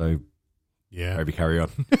 So. Yeah, maybe carry on.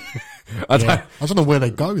 I don't know where they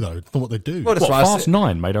go though. For what they do. Well, Fast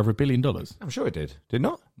 9 made over $1 billion. I'm sure it did. Did it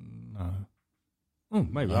not? No. Oh,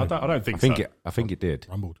 maybe. No. I don't think. I think it did.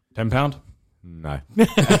 Rumbled. £10. No.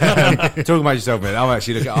 Talking about yourself, man. I'm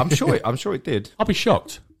actually looking. I'm sure it did. I'll be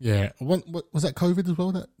shocked. Yeah. What was that? COVID as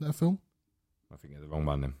well? That film? I think it's the wrong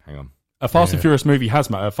one. Then hang on. A Fast and Furious movie has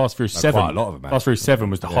Fast and Furious 7. Quite a lot of them. Fast and Furious 7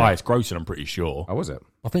 was the highest grossing. I'm pretty sure. Oh, was it?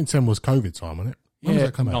 I think 10 was COVID time, wasn't it? When did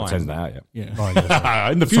that come out? 10's not out yet.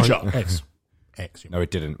 Yeah. In the future. Sorry, X. No,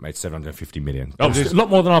 it didn't. It made 750 million. Oh, it's a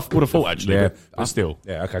lot more than I would have thought, actually. But still.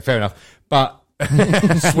 Yeah, okay, fair enough. But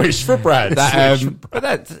Swish for Brad. But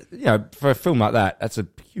that, for a film like that, that's a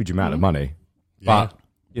huge amount of money. Yeah.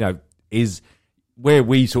 But, is where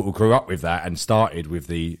we sort of grew up with that and started with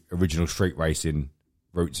the original street racing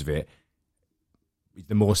roots of it.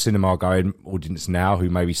 The more cinema going audience now, who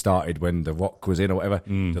maybe started when The Rock was in or whatever,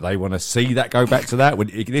 do they want to see that go back to that?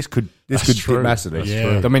 This could be massively.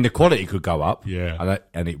 Yeah. I mean, the quality could go up, yeah,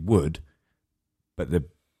 and it would, but the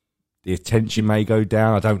attention may go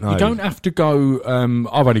down. I don't know. You don't have to go.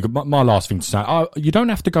 I've only got my last thing to say. You don't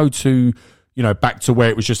have to go to back to where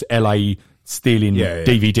it was just LA stealing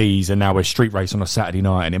DVDs and now we're street race on a Saturday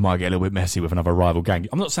night and it might get a little bit messy with another rival gang.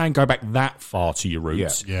 I'm not saying go back that far to your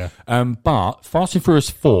roots. Yeah. But Fast and Furious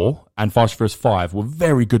 4 and Fast and Furious 5 were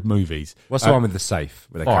very good movies. What's the one with the safe?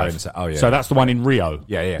 Where they carry in the safe? Oh, yeah. So that's the one in Rio.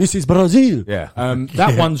 Yeah. This is Brazil. Yeah.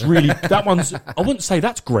 That one's I wouldn't say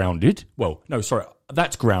that's grounded. Well, no, sorry.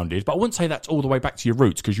 That's grounded, but I wouldn't say that's all the way back to your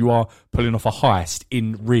roots because you are pulling off a heist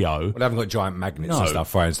in Rio. Well, they haven't got giant magnets and stuff,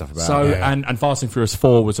 throwing stuff about. So, and Fast and Furious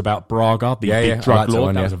 4 was about Braga, the big drug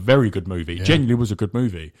lord. That was a very good movie. Yeah. Genuinely was a good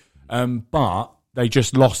movie. But they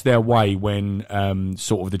just lost their way when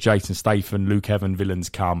sort of the Jason Statham, Luke Evans villains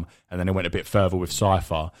come, and then they went a bit further with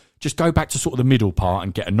Cypher. Just go back to sort of the middle part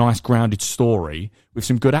and get a nice grounded story with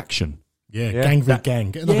some good action. Yeah, gang v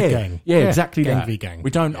gang. Get another gang. Yeah, exactly gang that. V gang.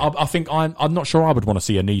 We don't. I think I'm not sure I would want to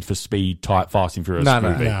see a Need for Speed type Fast and Furious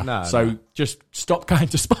movie. No. So just stop going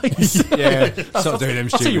to space. Stop doing them I'll stupid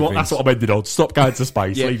tell you what, things. that's what I'm ending on. Stop going to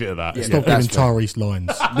space. Leave it at that. Stop giving Tyrese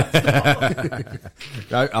lines.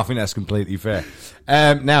 I think that's completely fair.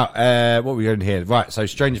 Now, what are we going here? Right, so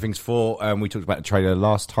Stranger Things 4, we talked about the trailer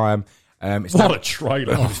last time. What a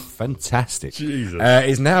trailer. Oh, fantastic. Jesus.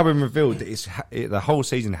 It's now been revealed that the whole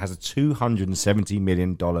season has a $270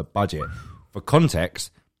 million budget. For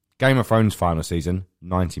context, Game of Thrones final season,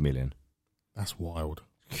 $90 million. That's wild.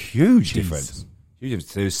 Huge difference.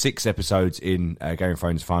 There's 6 episodes in Game of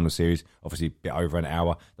Thrones final series, obviously a bit over an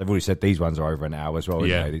hour. They've already said these ones are over an hour as well,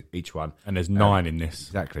 each one. And there's 9 in this.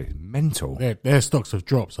 Exactly. Mental. Their stocks have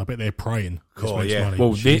dropped, so I bet they're praying. Cool, yeah. Money.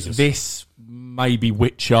 Well, this may be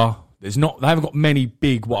Witcher. They haven't got many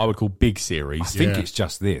big, what I would call big series. I think it's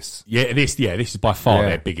just this. Yeah, this is by far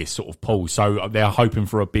their biggest sort of pull. So they're hoping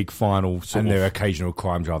for a big final sort their occasional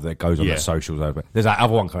crime drama that goes on the socials over. There's that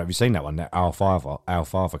other one coming. Have you seen that one? That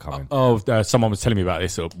Alfalfa coming. Someone was telling me about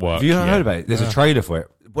this at work. Have you heard about it? There's a trailer for it.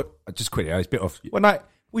 Just quickly, it's a bit off. Well,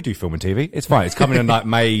 we do film and TV. It's fine. It's coming on like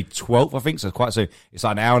May 12th, I think, so quite soon. It's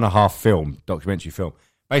like an hour and a half documentary film.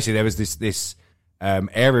 Basically, there was this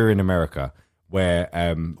area in America where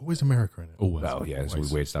always America in it. Always. Oh yeah, there's all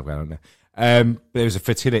weird stuff going on there. But there was a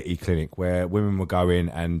fertility clinic where women were going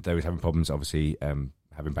and they were having problems, obviously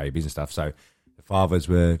having babies and stuff. So the fathers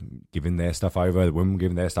were giving their stuff over, the women were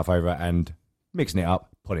giving their stuff over, and mixing it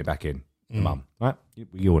up, putting it back in. The mum, right?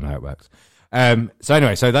 You all know how it works.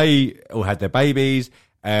 So they all had their babies.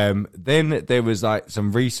 Then there was like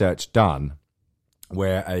some research done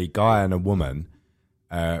where a guy and a woman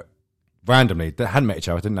randomly that hadn't met each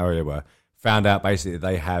other, didn't know who they were, found out basically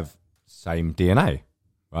they have same DNA,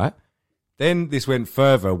 right? Then this went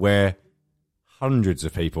further where hundreds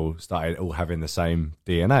of people started all having the same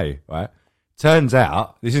DNA, right? Turns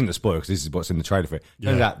out, this isn't a spoiler because this is what's in the trailer for it.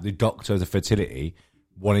 Turns out the doctor of the fertility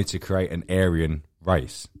wanted to create an Aryan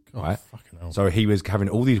race, right? Fucking hell. So he was having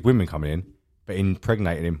all these women coming in, but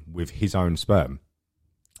impregnating him with his own sperm.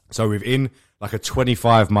 So within like a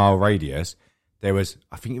 25-mile radius, there was,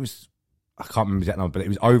 I think it was, I can't remember the exact number, but it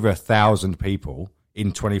was over 1,000 people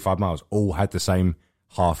in 25 miles all had the same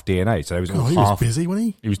half DNA. So there was Oh, he was busy, wasn't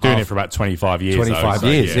he? He was doing it for about 25 years. 25 though,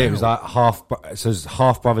 years, so, yeah. It was like half, so there's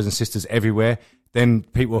half brothers and sisters everywhere. Then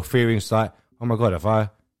people were fearing, it's like, oh my God, if I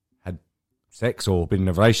had sex or been in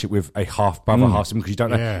a relationship with a half brother, half sibling, because you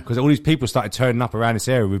don't know. Because all these people started turning up around this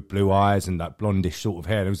area with blue eyes and like blondish sort of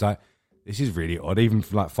hair. And it was like, this is really odd. Even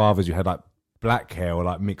for like fathers who had like black hair or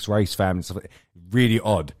like mixed race families, stuff like, really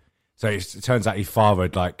odd. So it turns out he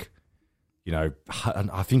fathered like, you know,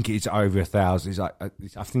 I think it's over 1,000. It's like,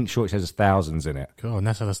 I think sure it says thousands in it. God, and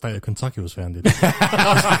that's how the state of Kentucky was founded.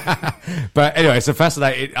 But anyway, so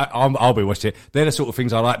fascinating. I'll be watching it. They're the sort of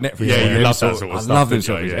things I like. Netflix. Yeah, you love that sort of I stuff, love them don't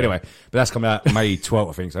sort of you? things. Yeah. Anyway, but that's coming out May 12th,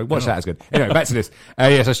 I think. So watch that. It's good. Anyway, back to this.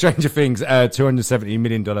 Yeah, so Stranger Things, $270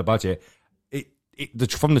 million budget.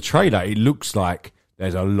 From the trailer, it looks like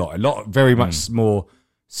there's a lot, very much more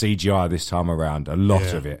CGI this time around. A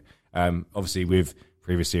lot of it. Obviously, with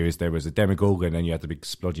previous series, there was a Demogorgon, and then you had the big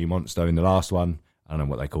splodgy monster in the last one. I don't know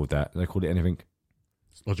what they called that. They called it anything?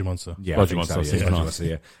 Splodgy Monster. Yeah, Splodgy Monster. So, yeah, Splodgy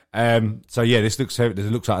Monster, yeah. So yeah, this looks like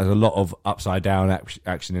there's a lot of upside down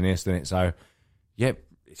action in this, doesn't it? So yeah,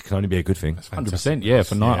 it can only be a good thing. 100%, yeah.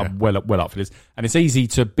 For night, I'm well up for this, and it's easy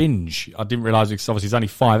to binge. I didn't realise it's obviously only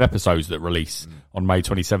 5 episodes that release on May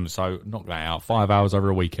 27th, so knock that out. 5 hours over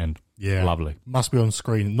a weekend. Yeah, lovely. Must be on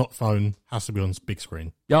screen, not phone. Has to be on big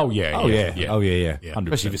screen. Oh yeah. Especially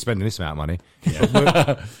if you're spending this amount of money.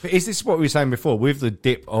 Yeah. But is this what we were saying before? With the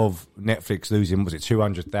dip of Netflix losing, was it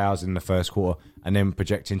 200,000 in the first quarter, and then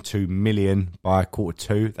projecting 2 million by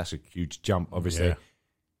Q2? That's a huge jump, obviously. Yeah.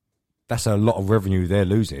 That's a lot of revenue they're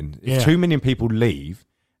losing. If 2 million people leave,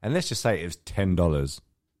 and let's just say it was $10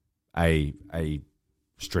 a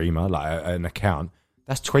streamer, like an account,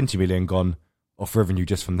 that's 20 million gone off revenue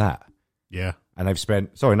just from that. Yeah. And they've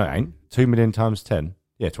spent, sorry, no, it ain't. 2 million times 10.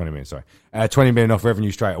 Yeah, 20 million, sorry. 20 million off revenue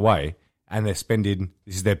straight away. And they're spending,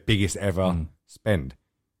 this is their biggest ever spend.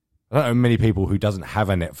 I don't know many people who doesn't have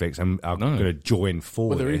a Netflix and are going to join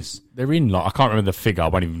for this. They're in, like, I can't remember the figure. I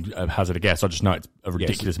won't even hazard a guess. I just know it's a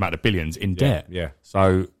ridiculous amount of billions in debt. Yeah.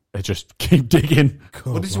 So they just keep digging.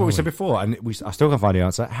 Well, this is what we said before, and I still can't find the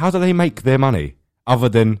answer. How do they make their money other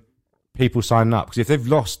than people signing up? Because if they've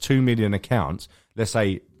lost 2 million accounts, let's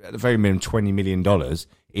say at the very minimum $20 million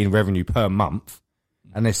in revenue per month,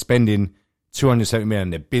 and they're spending 270 million,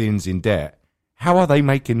 they're billions in debt, how are they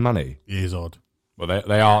making money? It is odd. Well,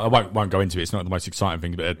 they are. I won't go into it. It's not the most exciting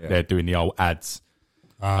thing, but they're doing the old ads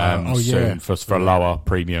soon for a lower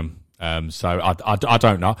premium. So I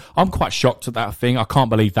don't know. I'm quite shocked at that thing. I can't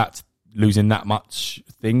believe that's losing that much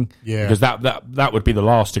thing. Yeah, because that would be the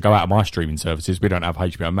last to go out of my streaming services. We don't have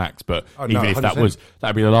HBO Max, but even if 100%.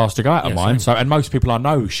 That'd be the last to go out of mine. So, and most people I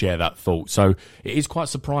know share that thought. So it is quite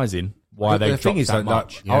surprising why they dropped that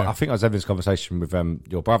much. I think I was having this conversation with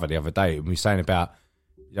your brother the other day, and we were saying about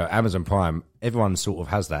Amazon Prime. Everyone sort of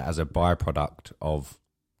has that as a byproduct of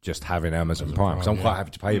just having Amazon Prime. Because I'm quite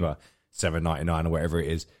happy to pay about $7.99 or whatever it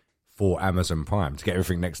is for Amazon Prime to get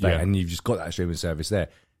everything next day, and you've just got that streaming service there.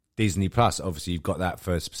 Disney Plus, obviously, you've got that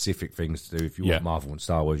for specific things to do. If you want Marvel and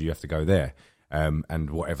Star Wars, you have to go there. And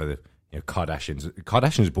whatever the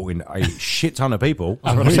Kardashians brought in a shit ton of people.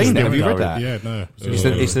 I've seen that. Have you read that? Yeah,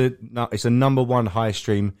 no. It's a number one high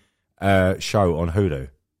stream show on Hulu.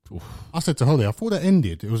 I said to Holly, I thought that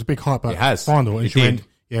ended. It was a big hype about it has. Final, and it she did. went,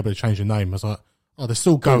 yeah, but they changed the name. I was like, oh, they're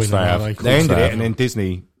still going. They ended it, and then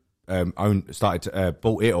Disney bought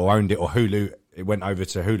it or owned it, or Hulu. It went over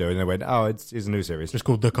to Hulu, and they went, oh, it's a new series. It's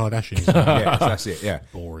called The Kardashians. Yeah, that's it, yeah.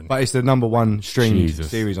 Boring. But it's the number one streamed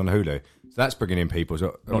series on Hulu. So that's bringing in people.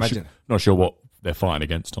 So not sure what they're fighting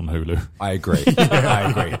against on Hulu. I agree. I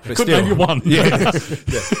agree. But couldn't name you one. Yeah.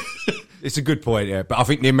 It's a good point, yeah. But I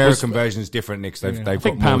think the American version is different, Nick. They've I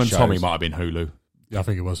think got Pam more and shows. Tommy might have been Hulu. Yeah, I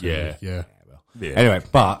think it was. Yeah. Yeah. Anyway,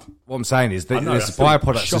 but what I'm saying is that there's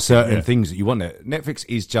byproducts to certain things that you want. Netflix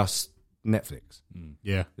is just Netflix.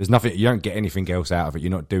 Yeah. There's nothing, you don't get anything else out of it.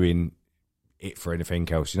 You're not doing it for anything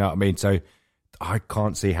else. You know what I mean? So I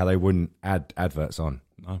can't see how they wouldn't add adverts on.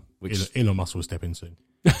 No. Elon Musk will step in soon.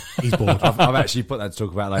 He's bored. I've actually put that to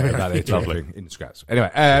talk about later about it. Lovely. In the scraps.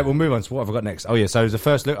 Anyway, we'll move on to what have I got next. Oh, yeah. So the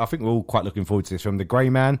first look, I think we're all quite looking forward to this film, The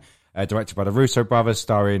Grey Man, directed by the Russo brothers,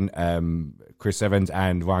 starring Chris Evans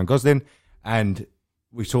and Ryan Gosling. And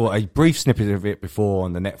we saw a brief snippet of it before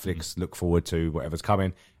on the Netflix look forward to whatever's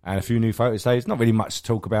coming, and a few new photos. So it's not really much to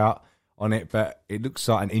talk about on it, but it looks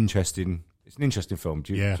like an interesting film.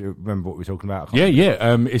 Do you remember what we were talking about?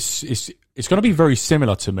 It's going to be very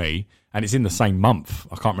similar to me, and it's in the same month.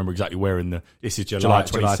 I can't remember exactly where this is July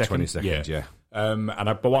 22nd. Yeah.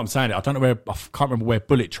 But what I'm saying, I don't know I can't remember where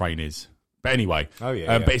Bullet Train is. But anyway, but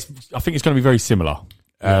I think it's going to be very similar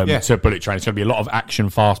to Bullet Train. It's going to be a lot of action,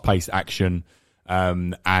 fast-paced action,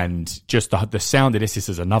 and just the sound of this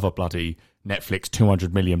is another bloody Netflix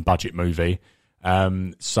 200 million budget movie.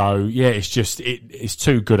 It's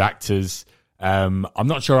two good actors. I'm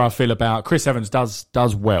not sure how I feel about Chris Evans.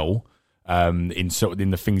 Does well in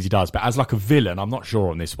the things he does, but as like a villain, I'm not sure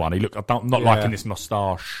on this one. I'm not liking this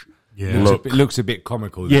moustache. Yeah, it looks a bit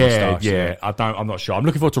comical. I'm not sure. I'm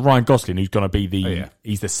looking forward to Ryan Gosling, who's going to be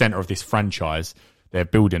he's the center of this franchise. They're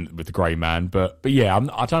building with the Grey Man, but yeah, I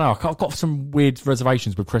don't know. I've got some weird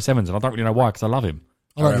reservations with Chris Evans, and I don't really know why because I love him.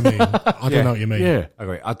 I know what you mean. I don't know what you mean. Yeah,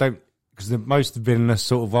 okay. I don't. Because the most villainous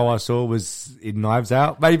sort of role I saw was in Knives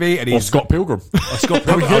Out, maybe. And or Scott Pilgrim. Scott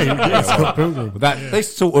Pilgrim. Scott Pilgrim.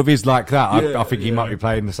 This sort of is like that. I think he might be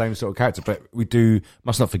playing the same sort of character. But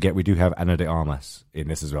must not forget, we do have Ana de Armas in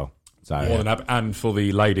this as well. So, and for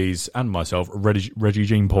the ladies and myself, Reggie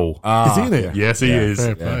Jean Paul. Is he in it? Yes, he is.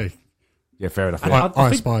 Fair play. Yeah, fair enough. I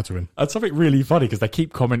aspire to him. That's something really funny because they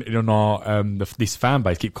keep commenting on our this fan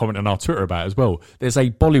base keep commenting on our Twitter about it as well. There's a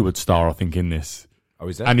Bollywood star, I think, in this. Oh,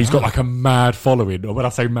 is that? And he's got like a mad following. Or when I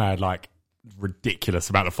say mad, like ridiculous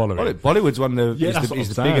amount of following. Bollywood's one of the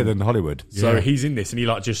is bigger than Hollywood. So he's in this, and he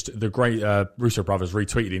like just the great Russo brothers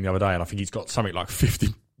retweeted him the other day, and I think he's got something like 50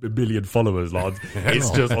 million followers. Like it's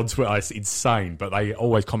just on Twitter, it's insane. But they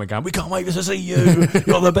always comment going, "We can't wait to see you.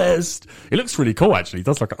 You're the best." It looks really cool, actually. He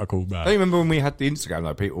does look like a cool man. I remember when we had the Instagram,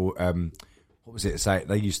 like people, what was it? Say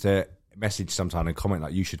they used to message sometime and comment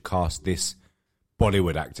like, "You should cast this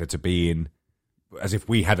Bollywood actor to be in." As if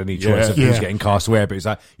we had any choice of who's getting cast where, but it's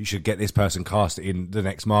like, you should get this person cast in the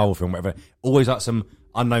next Marvel film, whatever. Always like some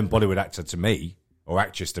unknown Bollywood actor to me, or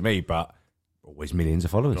actress to me, but always millions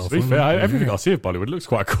of followers. To be fair, everything I see of Bollywood looks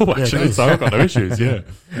quite cool, actually, so I've got no issues,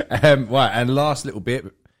 Right, and last little bit,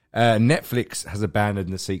 Netflix has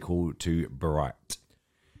abandoned the sequel to Bright.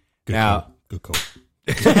 Good call.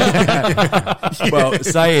 Well,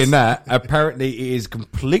 saying that, apparently it is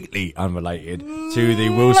completely unrelated to the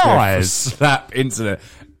Will Smith slap incident.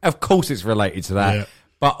 Of course it's related to that,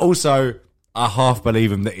 but also I half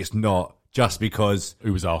believe him that it's not, just because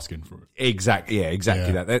who was asking for it. Exactly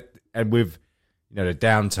that. And with the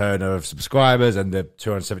downturn of subscribers and the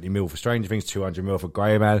 270 mil for Stranger Things, 200 mil for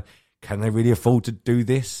Grey Man, can they really afford to do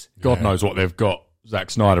this? God knows what they've got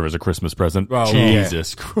Zack Snyder as a Christmas present. Well,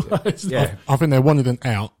 Jesus Christ. Yeah. I think they wanted an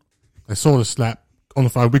out. They saw the slap on the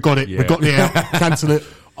phone. We got it. We got the out. Cancel it.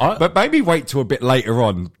 But maybe wait till a bit later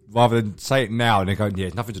on rather than say it now and they're going,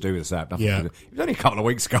 it's nothing to do with the slap. It was only a couple of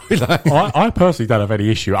weeks ago. I personally don't have any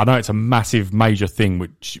issue. I know it's a massive, major thing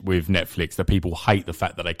with Netflix that people hate the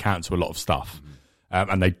fact that they cancel a lot of stuff.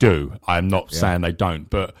 And they do. I'm not saying they don't.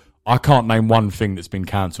 But I can't name one thing that's been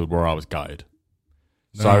cancelled where I was gutted.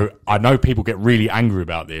 No. So I know people get really angry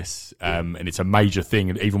about this, and it's a major thing.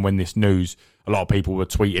 And even when this news, a lot of people were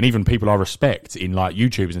tweeting, even people I respect in like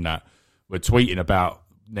YouTubers and that, were tweeting about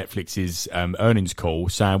Netflix's earnings call,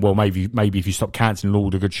 saying, "Well, maybe if you stop cancelling all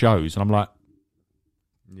the good shows," and I'm like,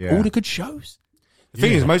 all the good shows. The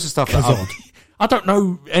thing is, most of the stuff that I don't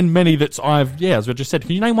know, and many that as I just said,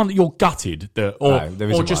 can you name one that you're gutted or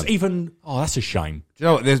just one. Even? Oh, that's a shame. Do you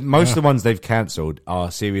know what? There's most of the ones they've cancelled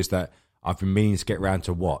are series that I've been meaning to get around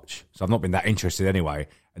to watch, so I've not been that interested anyway.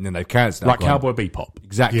 And then they've cancelled, like Cowboy Bebop,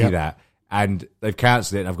 exactly that. And they've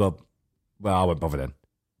cancelled it, and I've got, I won't bother then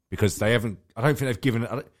because they haven't. I don't think they've given,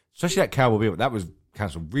 especially that Cowboy Bebop. That was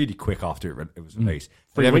cancelled really quick after it was released.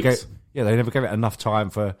 3 weeks. They never gave it enough time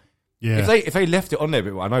for. Yeah. If they left it on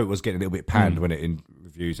there, I know it was getting a little bit panned when it in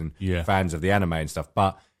reviews and fans of the anime and stuff,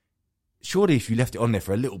 but. Surely if you left it on there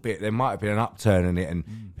for a little bit, there might have been an upturn in it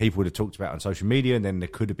and people would have talked about it on social media and then there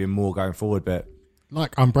could have been more going forward. But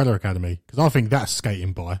like Umbrella Academy, because I think that's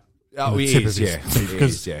skating by. Oh, it is,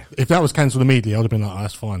 Because if that was cancelled immediately, I would have been like,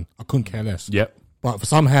 that's fine. I couldn't care less. Yep. But for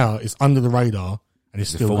somehow, it's under the radar and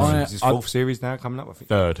it's still going. Is this fourth series now coming up? I think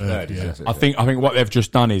third. Yeah. I think what they've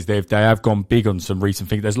just done is they have gone big on some recent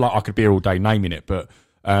things. There's I could be here all day naming it, but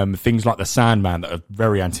things like the Sandman that are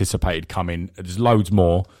very anticipated coming. There's loads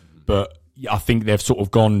more. But I think they've sort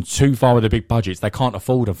of gone too far with the big budgets. They can't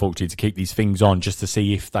afford, unfortunately, to keep these things on just to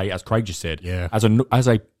see if they, as Craig just said, as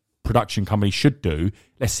a production company should do,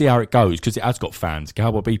 let's see how it goes because it has got fans.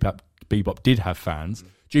 Cowboy Bebop did have fans.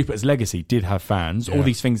 Jupiter's Legacy did have fans. All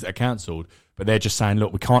these things that are cancelled. but they're just saying,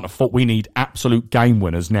 look, we can't afford. We need absolute game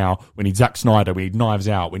winners now. We need Zack Snyder. We need Knives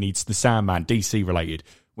Out. We need the Sandman, DC related.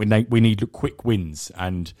 We need quick wins.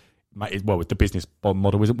 And well, the business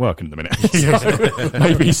model isn't working at the minute. So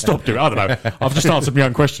maybe he stopped doing it. I don't know. I've just answered my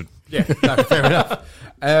own question. Yeah, no, fair enough.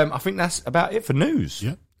 I think that's about it for news.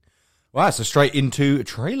 Yeah. Right, so straight into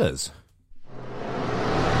trailers.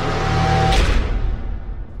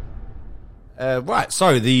 Right,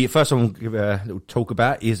 so the first one we'll give a little talk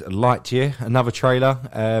about is Lightyear, another trailer.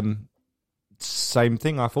 Same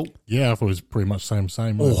thing, I thought. Yeah, I thought it was pretty much same.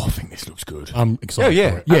 Oh, I think this looks good. I'm excited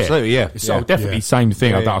for it. Absolutely, yeah. So definitely same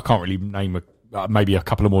thing. I can't really name maybe a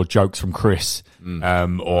couple of more jokes from Chris,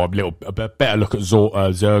 or a better look at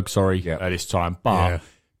Zurg, this time. But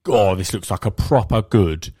God, this looks like a proper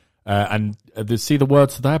good. And see the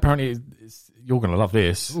words today. Apparently, you're going to love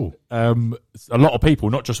this. A lot of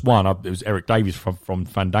people, not just one. It was Eric Davies from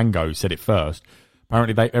Fandango who said it first.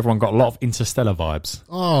 Apparently, everyone got a lot of Interstellar vibes.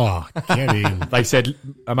 Oh, get in. They said,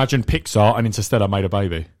 imagine Pixar and Interstellar made a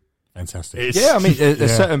baby. Fantastic. I mean,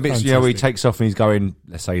 there's certain bits, where he takes off and he's going,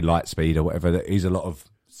 let's say, light speed or whatever. That is a lot of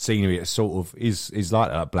scenery. It sort of is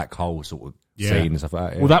like a black hole sort of scene and stuff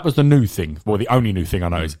like that. Well, that was the new thing. Well, the only new thing I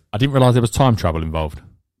noticed. I didn't realise there was time travel involved.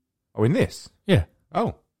 Oh, in this? Yeah.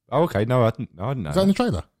 Oh, okay. No, I didn't know. Is that in the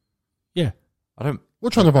trailer? Yeah. I don't.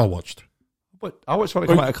 What trailer have I watched? But I watched one that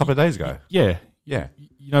came out a couple of days ago. Yeah. Yeah.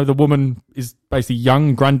 You know, the woman is basically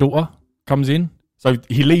young granddaughter comes in. So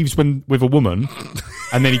he leaves with a woman,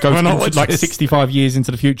 and then he goes into, like 65 years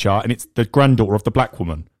into the future, and it's the granddaughter of the black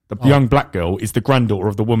woman. The young black girl is the granddaughter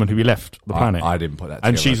of the woman who he left the planet. I didn't put that together.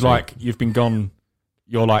 And she's like, you've been gone,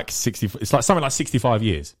 you're like 60, it's like something like 65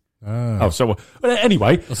 years. So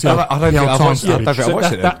anyway, I don't think I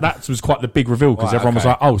watched it. That was quite the big reveal because everyone was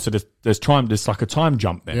like, "Oh, so there's like a time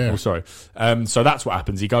jump then." Yeah. Oh, sorry. So that's what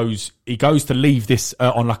happens. He goes to leave this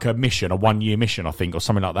on like a mission, a 1-year mission, I think, or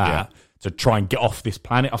something like that, to try and get off this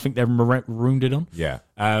planet. I think they're marooned on. Yeah.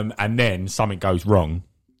 And then something goes wrong,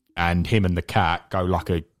 and him and the cat go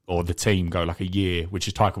the team go like a year, which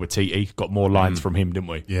is Taika Waititi. Got more lines from him, didn't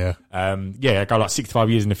we? Yeah. Go like 65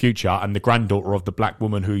 years in the future, and the granddaughter of the black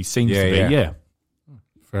woman who he seems to be. Yeah.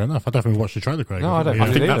 Fair enough. I definitely watched the trailer, Craig. No, I don't.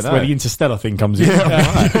 I think that's where the Interstellar thing comes in.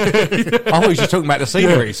 I thought you were just talking about the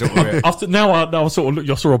scenery sort of bit. After now I sort of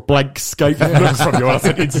you saw a blank scape looks from you. I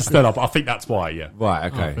said Interstellar, but I think that's why. Yeah.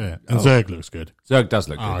 Right. Okay. And Zurg looks good. Zurg does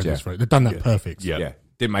look good. Yeah. They've done that perfect. Yeah.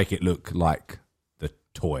 Didn't make it look like the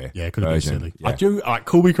toy. Yeah, it could have been silly. Yeah. I do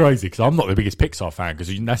call me crazy because I'm not the biggest Pixar fan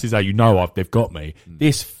because that is how you know they've got me.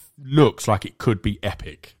 This looks like it could be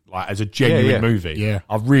epic, like as a genuine movie. Yeah.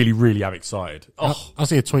 I really, really am excited. I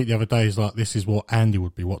see a tweet the other day. Is like, this is what Andy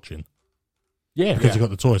would be watching. Yeah, because you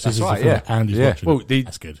got the toys. This is right, the film that Andy's watching. Well,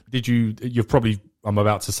 that's good. You've probably. I'm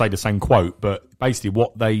about to say the same quote, but basically,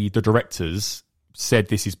 what the directors said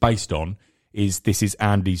this is based on is this is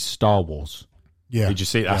Andy's Star Wars. Yeah. Did you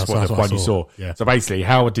see? That's what the one you saw. Yeah. So basically,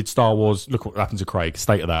 how did Star Wars look? What happened to Craig?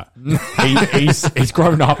 State of that. he's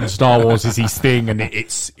grown up, and Star Wars is his thing, and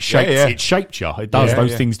it's shaped. It shaped you. It does.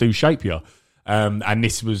 Those things do shape you. And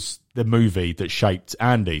this was the movie that shaped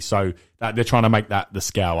Andy. So that they're trying to make that the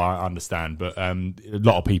scale. I understand, but a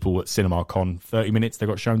lot of people at CinemaCon, 30 minutes they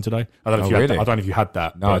got shown today. I don't know if you had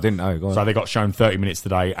that. No, I didn't know. Go on. So they got shown 30 minutes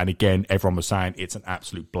today, and again, everyone was saying it's an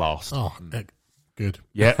absolute blast. Oh, good.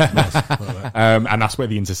 Yeah. And that's where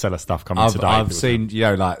the Interstellar stuff comes in today. I've seen,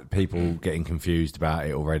 like people getting confused about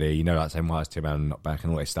it already, like saying, why is Tim Allen not back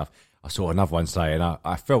and all this stuff. I saw another one say, and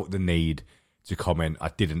I felt the need to comment. I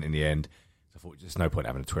didn't in the end. I thought there's no point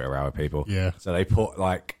having a Twitter hour, people. Yeah. So they put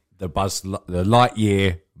like the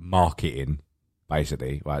Lightyear marketing,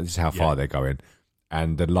 basically, right? This is how far they're going.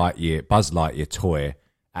 And the Buzz Lightyear toy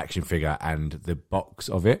action figure and the box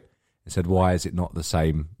of it. And said, why is it not the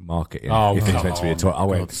same marketing? If it's meant to be a toy. I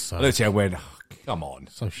looked at it and went, come on.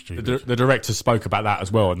 So stupid. The director spoke about that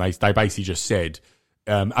as well, and they basically just said,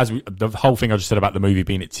 the whole thing I just said about the movie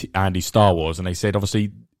being Andy's Star Wars, and they said,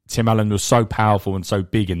 obviously, Tim Allen was so powerful and so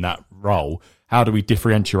big in that role. How do we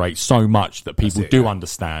differentiate so much that people do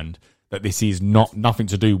understand that this is nothing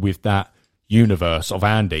to do with that universe of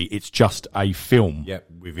Andy? It's just a film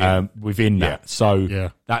within that.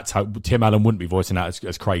 So that's how Tim Allen wouldn't be voicing that,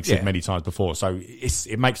 as Craig said many times before. So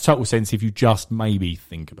it makes total sense if you just maybe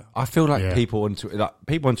think about it. I feel like people on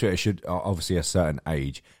Twitter should are obviously a certain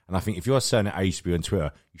age, and I think if you're a certain age to be on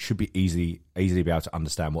Twitter, you should be easily be able to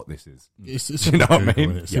understand what this is. It's you know what I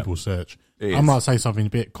mean? It's simple search. I might say something a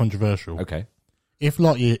bit controversial. Okay. If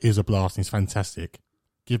Lightyear is a blast and it's fantastic,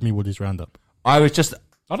 give me Woody's Roundup. I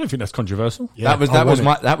don't think that's controversial. Yeah,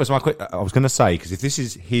 that was my quick. I was going to say, because if this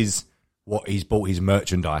is what he's bought his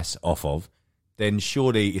merchandise off of, then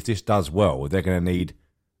surely if this does well, they're going to need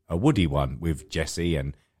a Woody one with Jesse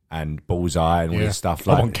and Bullseye and all this stuff.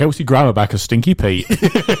 I want Kelsey Grammer back as Stinky Pete.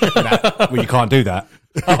 Well, you can't do that.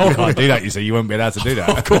 You can't do that. You see, you won't be allowed to do that.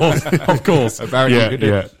 Of course. Apparently, you could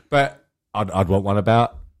do it. But I'd want one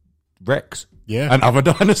about Rex. Yeah. And other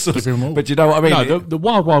dinosaurs. But you know what I mean? No, the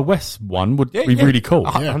Wild Wild West one would be really cool.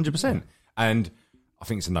 100%. And I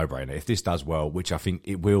think it's a no-brainer. If this does well, which I think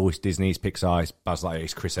it will, it's Disney's, Pixar's, Buzz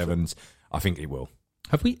Lightyear's, Chris Evans, I think it will.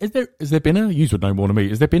 Have we? Has there been you would know more than me.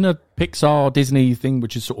 Has there been a Pixar Disney thing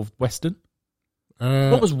which is sort of Western?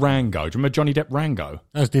 What was Rango? Do you remember Johnny Depp Rango?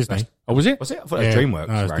 That was Disney. Was it? Was it? I thought it was DreamWorks.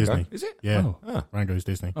 No, it's Rango. Disney. Is it? Yeah. Oh. Rango's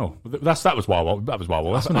Disney. Oh, that was Wild. That was Wild.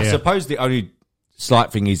 Wasn't I it? suppose the only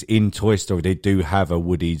slight thing is in Toy Story they do have a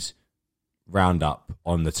Woody's Roundup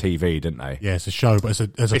on the TV, don't they? Yeah, it's a show, but it's a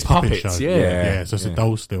puppet puppets, show. yeah. So it's a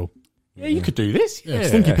doll still. Yeah, you could do this. Yeah.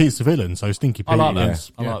 Stinky Pete's the villain, so Stinky Pete. I like that.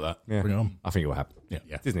 is- I like that. Yeah. Bring it on. I think it will happen.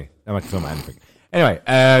 Yeah. Disney. They might film anything. Anyway,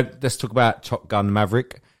 let's talk about Top Gun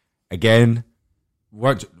Maverick. Again,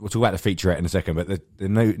 we'll talk about the featurette in a second, but the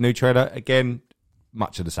new trailer, again,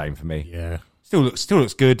 much of the same for me. Yeah. Still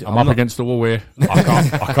looks good. I'm up against the wall here.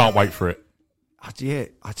 I can't wait for it. I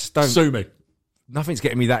just don't. Sue me. Nothing's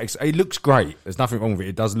getting me that excited. It looks great. There's nothing wrong with it.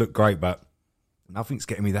 It does look great, but nothing's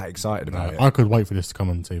getting me that excited about it. I could wait for this to come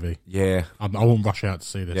on TV. Yeah. I won't rush out to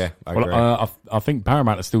see this. Yeah, I agree. I think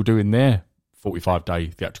Paramount are still doing their 45-day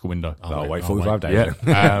theatrical window. I'll wait 45 days.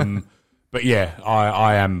 Yeah. But yeah,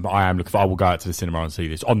 I am looking for. I will go out to the cinema and see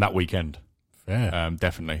this on that weekend. Fair.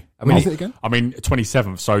 Definitely. When's it again?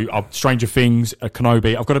 27th. So Stranger Things,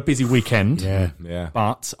 Kenobi. I've got a busy weekend. Yeah.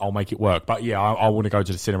 But I'll make it work. But yeah, I want to go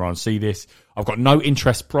to the cinema and see this. I've got no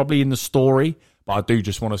interest probably in the story, but I do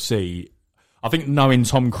just want to see. I think knowing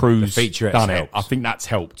Tom Cruise done it, I think that's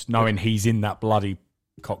helped. Knowing he's in that bloody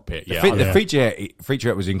cockpit. The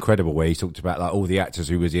featurette was incredible, where he talked about like all the actors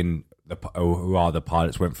who was in who are the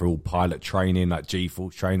pilots, went through all pilot training, like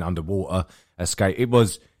G-force training, underwater escape. It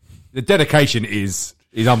was the dedication is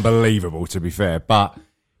unbelievable, to be fair. But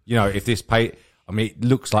you know, if this it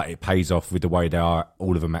looks like it pays off with the way they are,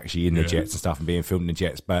 all of them actually in the jets and stuff and being filmed in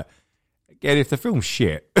jets. But again, if the film's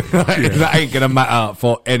shit, that ain't gonna matter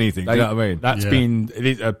for anything. You know what I mean? That's been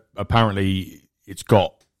apparently it's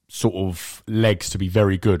got sort of legs to be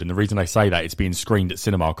very good, and the reason they say that, it's being screened at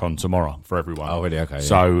CinemaCon tomorrow for everyone. Oh, really? Okay.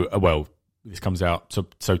 So, this comes out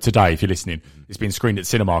so today. If you're listening, it's been screened at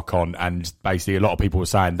CinemaCon, and basically a lot of people were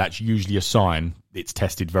saying that's usually a sign it's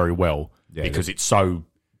tested very well because it's so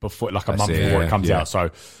before, like a month before it comes out. So,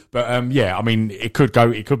 but I mean, it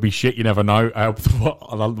could be shit. You never know.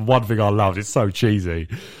 One thing I loved, it's so cheesy,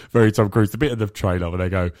 very Tom Cruise. The bit of the trailer where they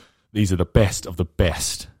go, "These are the best of the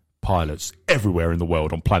best pilots everywhere in the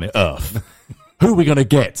world on planet Earth. Who are we going to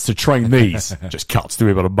get to train these?" Just cuts to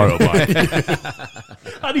him on a motorbike.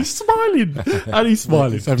 And he's smiling.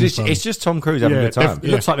 It's just Tom Cruise having a good time. It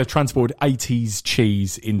looks like they've transported 80s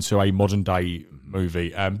cheese into a modern day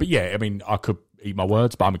movie. But yeah, I mean, I could eat my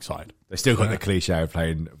words, but I'm excited. They still got the cliche of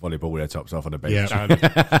playing volleyball with their tops off on the bench.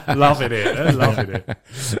 Yeah. Loving it.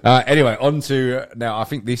 Anyway, on to now. I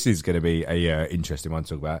think this is going to be a interesting one to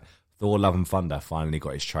talk about. Thor: Love and Thunder finally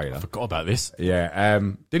got his trailer. I forgot about this. Yeah,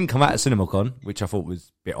 didn't come out at CinemaCon, which I thought was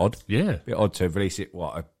a bit odd. Yeah. A bit odd to release it,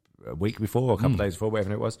 a week before or a couple of days before,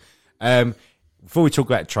 whatever it was. Before we talk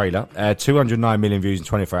about the trailer, 209 million views in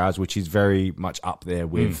 24 hours, which is very much up there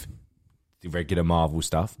with the regular Marvel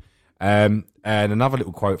stuff. And another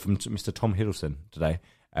little quote from Mr. Tom Hiddleston today,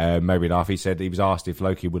 maybe laugh. He said he was asked if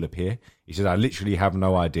Loki will appear. He said, "I literally have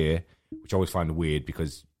no idea," which I always find weird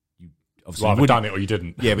because obviously Well, I've done it or you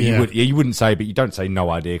didn't. Yeah, but you wouldn't say, but you don't say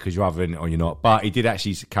no idea because you're either in it or you're not. But he did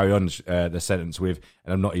actually carry on the sentence with,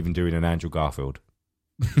 "and I'm not even doing an Andrew Garfield."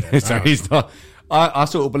 So he's not. I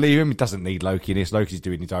sort of believe him. He doesn't need Loki in this. Loki's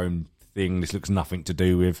doing his own thing. This looks nothing to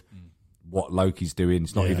do with what Loki's doing.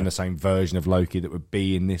 It's not even the same version of Loki that would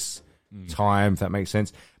be in this time, if that makes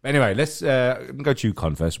sense. But anyway, let's go to you,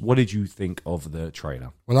 Con, first. What did you think of the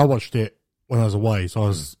trailer? Well, I watched it when I was away, so I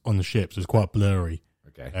was on the ship, so it was quite blurry.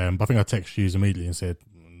 Okay. But I think I texted you immediately and said,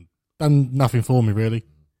 done nothing for me, really.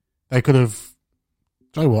 They could have...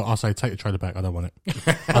 Do you know what? I'll say, take the trailer back. I don't want it.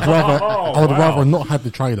 I would rather not have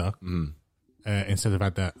the trailer instead of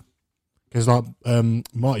had that. Because like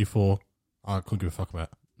Marty 4, I couldn't give a fuck about.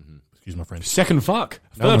 Excuse my French. Second fuck.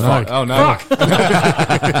 Third fuck. Oh, no. Fuck.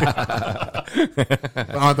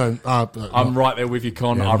 I don't. I'm right there with you,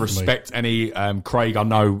 Con. Yeah, I respect any Craig. I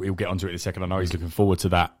know he'll get onto it in a second. I know he's looking forward to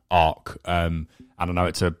that arc, and I know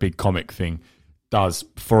it's a big comic thing. Does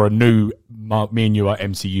for a new me and you are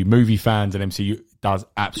MCU movie fans, and MCU does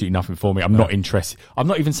absolutely nothing for me. I'm not interested. I'm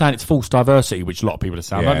not even saying it's false diversity, which a lot of people are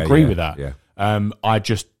saying. I don't agree with that. Yeah. I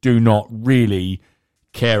just do not really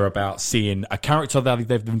care about seeing a character that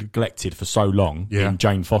they've neglected for so long in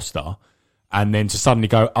Jane Foster, and then to suddenly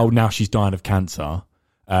go, oh, now she's dying of cancer,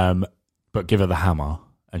 but give her the hammer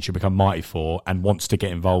and she'll become Mighty Thor and wants to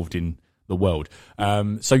get involved in the world. I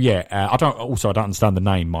don't understand the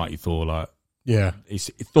name Mighty Thor. Like, it's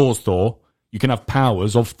Thor's Thor. You can have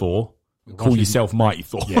powers of Thor. Call yourself Mighty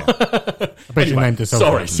Thor. Yeah. I bet you named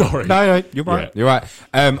yourself. Sorry. No, you're right. Yeah. You're right.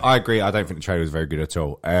 I agree. I don't think the trailer was very good at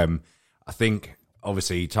all. I think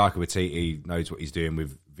obviously Taika Waititi knows what he's doing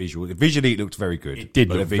with visual. Visually, it looked very good. It did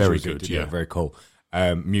look very good. Look very cool.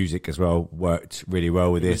 Music as well worked really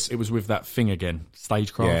well with this. It was with that thing again,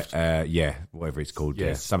 Stagecraft. Yeah, whatever it's called.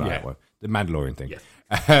 Yeah, something like that. The Mandalorian thing.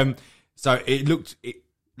 Yeah. So it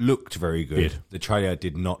looked very good. The trailer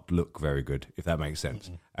did not look very good, if that makes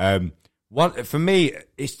sense. For me,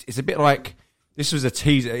 it's a bit like this was a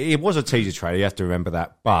teaser. It was a teaser trailer. You have to remember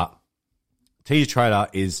that, but teaser trailer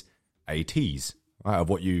is a tease, right, of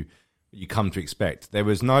what you come to expect. There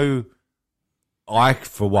was no. I,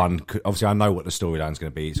 for one, obviously I know what the storyline is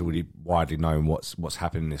going to be. It's already widely known what's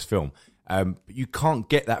happening in this film. But you can't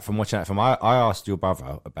get that from watching that film. I asked your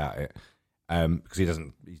brother about it because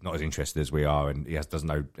he's not as interested as we are, and he doesn't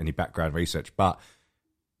know any background research. But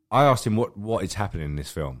I asked him what is happening in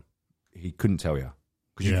this film. He couldn't tell you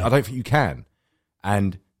because I don't think you can.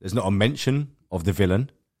 And there's not a mention of the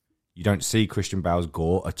villain. You don't see Christian Bale's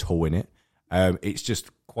gore at all in it. It's just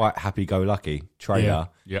quite happy-go-lucky trailer,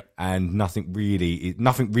 and nothing really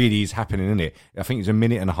is happening in it. I think it's a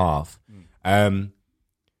minute and a half. I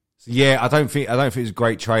don't think it's a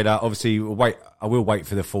great trailer. Obviously, I will wait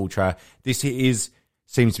for the full trailer. This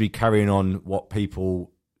seems to be carrying on what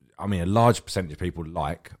people, a large percentage of people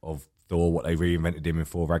like of Thor, what they reinvented him in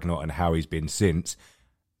Thor Ragnarok and how he's been since.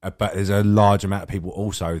 But there's a large amount of people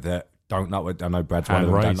also that don't know. I know Brad's one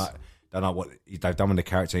of them. Don't know what they've done with the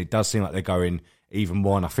character. It does seem like they're going even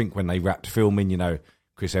more. And I think when they wrapped filming,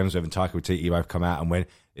 Chris Hemsworth and Taika Waititi both come out and when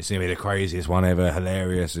it's going to be the craziest one ever,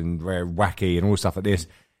 hilarious and very wacky and all stuff like this.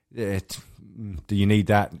 Do you need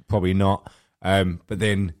that? Probably not. But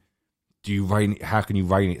then do you rein it? How can you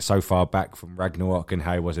rein it so far back from Ragnarok and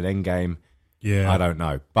how it was an Endgame? Yeah, I don't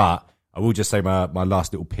know. But I will just say my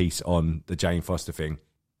last little piece on the Jane Foster thing.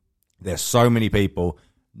 There's so many people,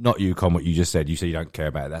 not you, Con, what you just said. You say you don't care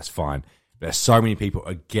about it. That's fine. But there's so many people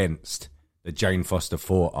against the Jane Foster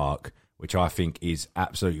 4 arc, which I think is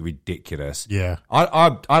absolutely ridiculous. Yeah,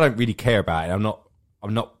 I don't really care about it.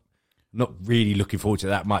 I'm not really looking forward to it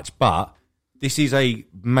that much. But this is a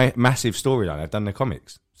massive storyline. I've done the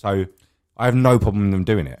comics, so I have no problem with them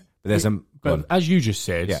doing it. But there's But as you just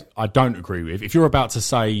said, I don't agree with. If you're about to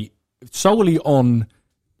say solely on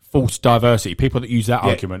false diversity, people that use that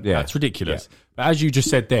argument, that's ridiculous. Yeah. But as you just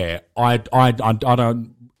said there, I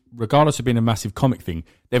don't, regardless of being a massive comic thing,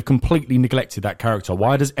 they've completely neglected that character.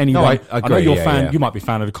 Why does anyone? No, I agree, know you're a fan. You might be a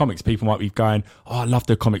fan of the comics. People might be going, "Oh, I love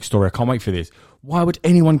the comic story. I can't wait for this." Why would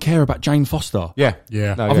anyone care about Jane Foster? Yeah. No,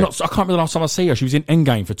 I can't remember the last time I see her. She was in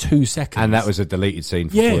Endgame for 2 seconds, and that was a deleted scene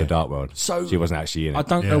for the Dark World. So she wasn't actually in it. I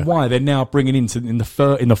don't know why they're now bringing in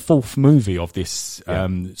the fourth movie of this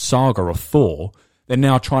saga of Thor. They're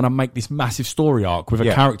now trying to make this massive story arc with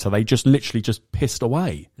a character they just literally just pissed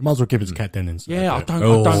away. You might as well give it to Kat Dennings. Yeah, I don't.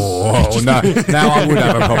 No, now I would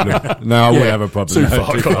have a problem. No, I would have a problem. Too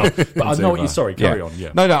far. But I know what you're. Sorry, carry on.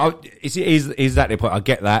 Yeah. No. It's exactly the point. I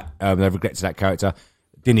get that. They've neglected that character.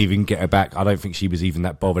 Didn't even get her back. I don't think she was even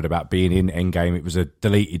that bothered about being in Endgame. It was a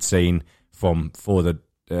deleted scene for the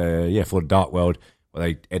Dark World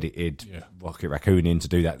where they edited Rocket Raccoon in to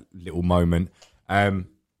do that little moment.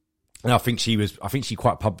 And I think she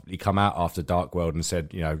quite publicly come out after Dark World and said,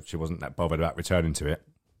 she wasn't that bothered about returning to it.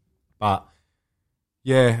 But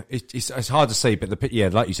it's hard to see. But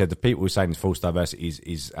like you said, the people who are saying it's false diversity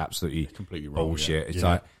is absolutely completely wrong. Bullshit. It's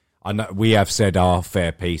like, I know we have said our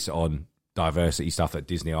fair piece on diversity stuff that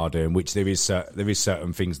Disney are doing, which there is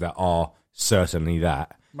certain things that are certainly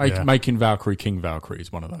that. Making Valkyrie King Valkyrie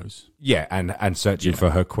is one of those. Yeah, and searching for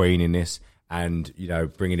her queen in this, and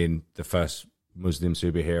bringing in the first Muslim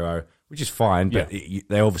superhero, which is fine, but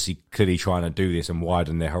they're obviously clearly trying to do this and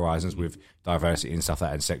widen their horizons with diversity and stuff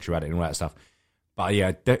like that, and sexuality and all that stuff.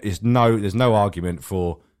 But there's no argument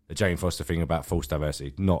for the Jane Foster thing about false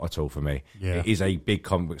diversity, not at all for me. It is a big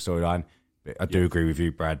comic book storyline. But I do agree with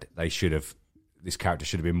you, Brad. This character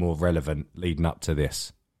should have been more relevant leading up to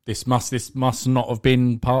this. This must not have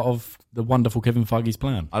been part of the wonderful Kevin Feige's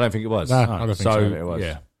plan. I don't think it was. No, I don't think so. It was.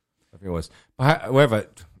 Yeah, I think it was. But however,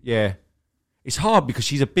 it's hard because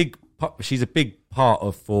she's a big part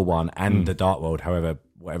of 4-1 and the Dark World. However,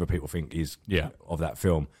 whatever people think is of that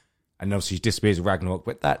film, and obviously she disappears in Ragnarok.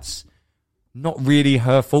 But that's not really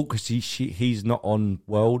her fault because he's not on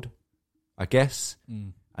world, I guess.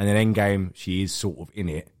 And then Endgame, she is sort of in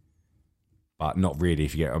it, but not really,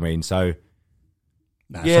 if you get what I mean. So,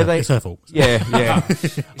 it's her fault. Yeah.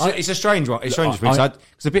 It's a strange one. It's strange because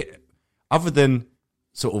it's a bit, other than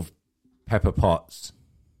sort of Pepper Potts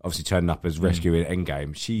obviously turning up as rescue in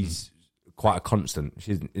Endgame, she's quite a constant,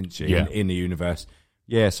 isn't she, in the universe.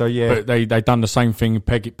 Yeah, so But they done the same thing.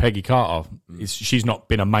 Peggy Carter. She's not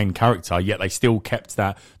been a main character yet. They still kept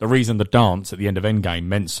that. The reason the dance at the end of Endgame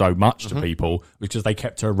meant so much to people was because they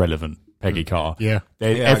kept her relevant. Peggy Carter. Yeah.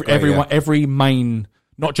 Every main,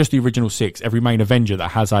 not just the original 6, every main Avenger that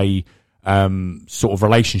has a sort of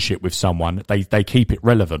relationship with someone, they keep it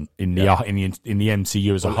relevant in the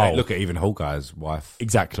MCU as a whole. Look at even Hawkeye's wife.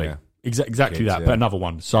 Exactly. Yeah. Exactly Kids, that. But another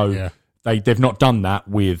one. So they've not done that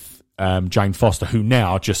with Jane Foster, who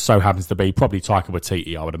now just so happens to be probably Taika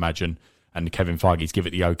Waititi, I would imagine, and Kevin Feige's give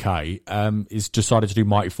it the okay, is decided to do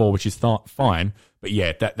Mighty Thor, which is fine. But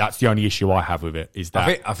yeah, that's the only issue I have with it. Is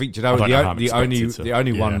that I think the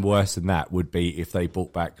only one worse than that would be if they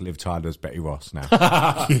brought back Liv Tyler's Betty Ross now.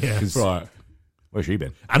 Right. Where's she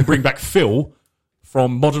been? And bring back Phil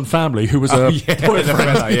from Modern Family, who was a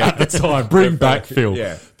boyfriend at the time. Bring back Phil.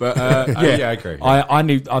 Yeah, but I agree.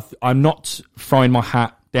 I'm not throwing my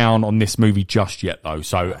hat down on this movie just yet, though.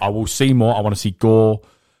 So I will see more. I want to see gore.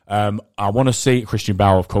 I want to see Christian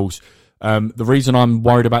Bale, of course. The reason I'm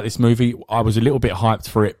worried about this movie, I was a little bit hyped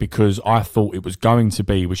for it because I thought it was going to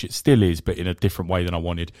be, which it still is, but in a different way than I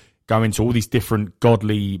wanted, go into all these different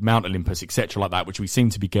godly Mount Olympus, etc., like that, which we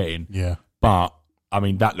seem to be getting. Yeah. But I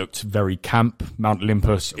mean, that looked very camp, Mount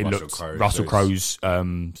Olympus. It looked Russell Crowe's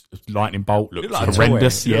lightning bolt looked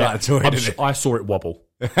horrendous. I saw it wobble.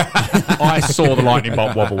 I saw the lightning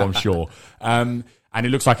bolt wobble, I'm sure. And it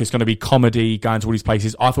looks like it's going to be comedy, going to all these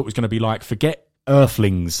places. I thought it was going to be like, forget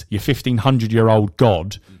Earthlings, your 1,500-year-old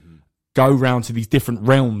god, go round to these different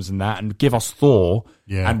realms and that, and give us Thor.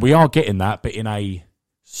 Yeah. And we are getting that, but in a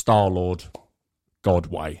Star-Lord god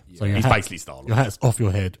way. So he's basically Star-Lord. Your hat's off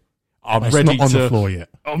your head. I'm it's ready not on the floor yet.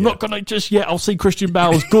 I'm not going to just yet. I'll see Christian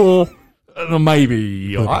Bale's gore.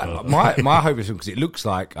 Maybe. My hope is because it looks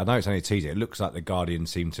like, I know it's only a teaser, it looks like the Guardians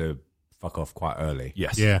seem to fuck off quite early.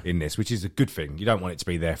 Yes. In this, which is a good thing. You don't want it to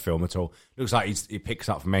be their film at all. Looks like he picks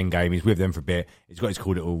up from Endgame. He's with them for a bit. He's got his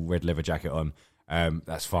cool little red leather jacket on.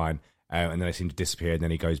 That's fine. And then they seem to disappear, and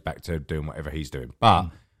then he goes back to doing whatever he's doing. But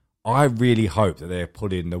I really hope that they're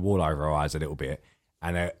pulling the wool over our eyes a little bit,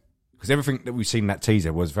 and because everything that we've seen in that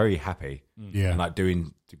teaser was very happy. Yeah. And like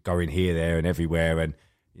going here, there, and everywhere, and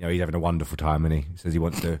you know he's having a wonderful time, and he says he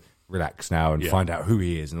wants to relax now and find out who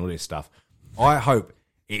he is and all this stuff. I hope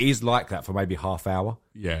it is like that for maybe half hour.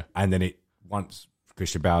 Yeah. And then once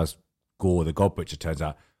Christian Bale's Gore the God Butcher turns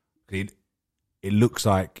out, it looks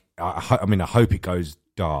like, I hope it goes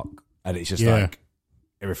dark and it's just like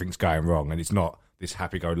everything's going wrong and it's not this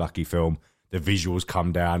happy-go-lucky film. The visuals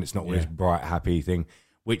come down. It's not this bright, happy thing,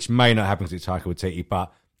 which may not happen to Taika Waititi,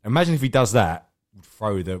 but imagine if he does that,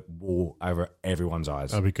 throw the wall over everyone's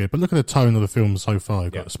eyes. That'd be good. But look at the tone of the film so far.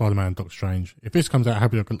 You've got Spider-Man, Doctor Strange. If this comes out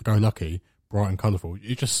happy-go-lucky, bright and colourful,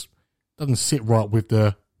 it just doesn't sit right with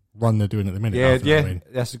the run they're doing at the minute.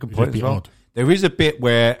 That's a good point as well. Odd. There is a bit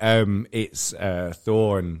where it's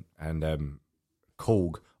Thor and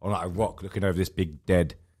Korg on like a rock looking over this big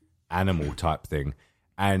dead animal type thing,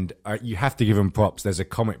 and you have to give them props. There's a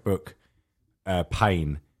comic book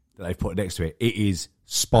pane that they've put next to it. It is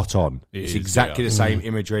spot on. It's exactly the same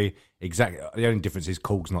imagery. Exactly. The only difference is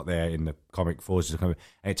Korg's not there in the comic forces, and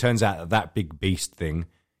it turns out that big beast thing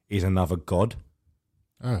is another god.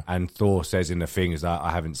 Oh. And Thor says in the thing is that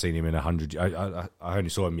I haven't seen him in 100. I only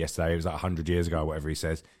saw him yesterday. It was like 100 years ago, or whatever he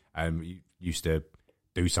says. You used to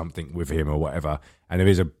do something with him or whatever. And there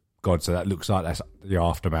is a god, so that looks like that's the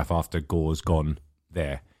aftermath after Gore's gone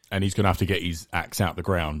there. And he's going to have to get his axe out the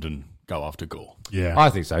ground and go after Gore. Yeah, I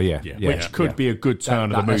think so. Yeah. Which could be a good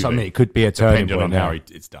turn of the movie. I mean, it could be a turning point on how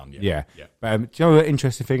it's done. Yeah. But do you know the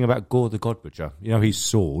interesting thing about Gore the God Butcher? You know his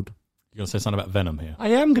sword. You're going to say something about Venom here? I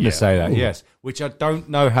am going to say that, yes. Which I don't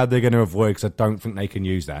know how they're going to avoid because I don't think they can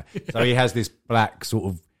use that. So he has this black sort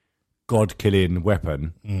of god-killing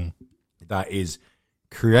weapon that is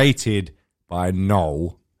created by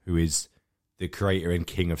Noel, who is the creator and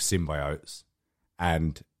king of symbiotes.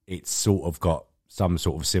 And it's sort of got some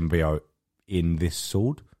sort of symbiote in this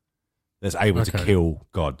sword that's able to kill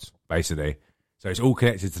gods, basically. So it's all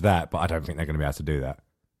connected to that, but I don't think they're going to be able to do that.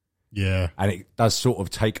 Yeah. And it does sort of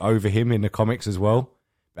take over him in the comics as well.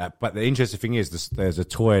 But the interesting thing is there's the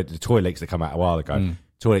toy leaks that come out a while ago.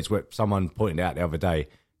 Toy leaks where someone pointed out the other day.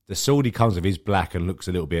 The sword he comes with is black and looks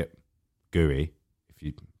a little bit gooey. If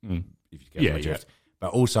you if you get my drift.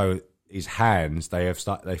 But also his hands, they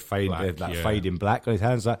fade in black on his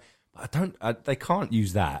hands. Like, they can't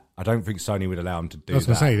use that. I don't think Sony would allow them to do that. I was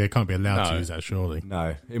going to say, they can't be allowed to use that, surely.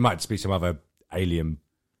 No, it might just be some other alien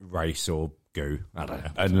race or goo. I don't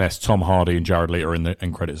know. Unless Tom Hardy and Jared Leto are in the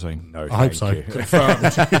end credit scene. No, I hope so.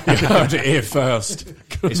 Confirmed. You heard it here first.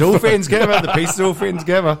 It's all fitting together. The pieces are all fitting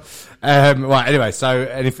together. Right, anyway, so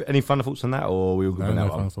any final thoughts on that, or are we all good on that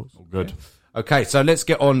one? Thoughts. All good. Okay, so let's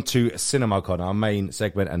get on to CinemaCon, our main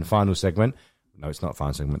segment and final segment. No, it's not a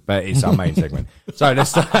final segment, but it's our main segment. So let's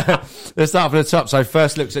start from the top. So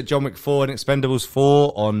first looks at John Wick 4 and Expendables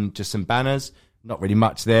 4 on just some banners. Not really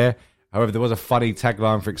much there. However, there was a funny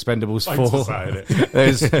tagline for Expendables 4.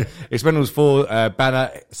 There's Expendables 4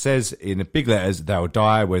 banner says in big letters, "They'll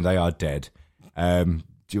die when they are dead."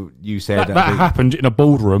 You said that happened in a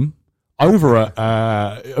boardroom over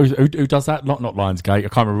at who does that? Not Lionsgate. I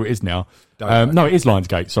can't remember who it is now. No, it is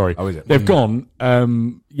Lionsgate. Sorry. Oh, is it? They've gone.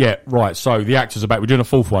 Yeah, right. So the actors are back. We're doing a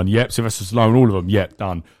fourth one. Yep. Sylvester Stallone, all of them. Yep,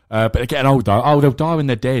 done. But they're getting old though. Oh, they'll die when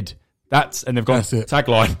they're dead. And they've gone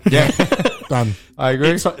tagline. Yeah. Done. I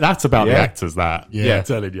agree. That's about the actors. That. Yeah.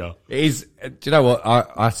 Telling you. It is. Do you know what?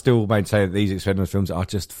 I still maintain that these Expendables films are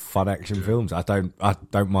just fun action films. I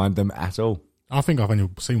don't mind them at all. I think I've only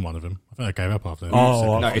seen one of them. I think I gave up after that.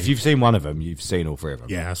 No, if you've seen one of them, you've seen all three of them.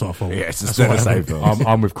 Yeah, that's what I thought. Yeah, it's just the same film.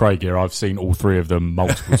 I'm with Craig here. I've seen all three of them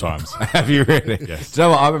multiple times. Have you really? Yes. Do you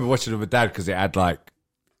know what? I remember watching it with Dad because it had like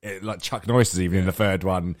Chuck Norris even in the third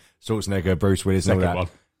one, Schwarzenegger, Bruce Willis, and all that. One.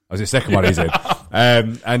 Oh, was it the second one he's in?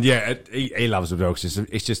 And yeah, he loves them.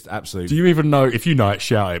 It's just absolute. Do you even know, if you know it,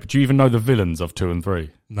 shout it, but do you even know the villains of 2 and 3?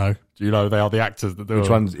 No. Do you know they are the actors that do Which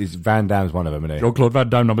one is Van Damme's one of them, isn't he? Jean-Claude Van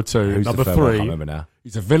Damme, number 2. Who's number the third one? I 3. can't remember now.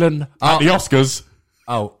 He's a villain at the Oscars.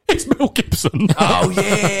 Oh. It's Mel Gibson. Oh, yeah,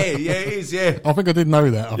 it is, yeah. I think I did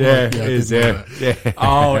know that. It is, yeah.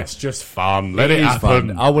 Oh, it's just fun. Let it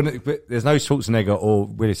happen. Fun. But there's no Schwarzenegger or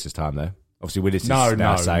Willis this time, though. Obviously, Willis is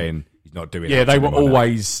now saying he's not doing it. Yeah, they were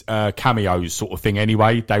always cameos sort of thing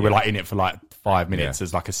anyway. They were like in it for like 5 minutes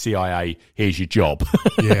as like a CIA, here's your job.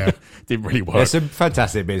 Yeah. Didn't really work. There's some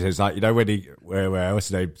fantastic bits. It's like, you know, when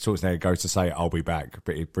Schwarzenegger goes to say, "I'll be back,"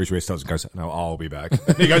 but Bruce Willis doesn't go, "No, I'll be back."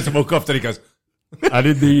 He goes to walk off, then he goes... And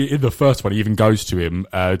in the first one, he even goes to him,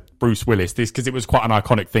 Bruce Willis, because it was quite an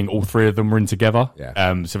iconic thing. All three of them were in together. Yeah.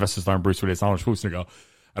 Sylvester Stallone, Bruce Willis, Arnold Schwarzenegger.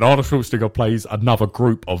 And Arnold Schwarzenegger plays another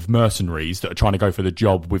group of mercenaries that are trying to go for the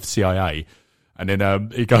job with CIA. And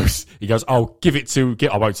then he goes, "Oh, give it to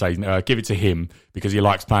him because he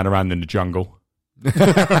likes playing around in the jungle."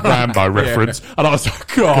 Rambo reference. And I was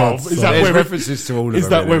like, "God, is that where references to all of them? Is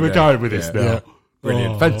that where we're going with this now?" Yeah.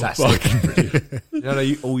 Brilliant, fantastic. Brilliant. You know,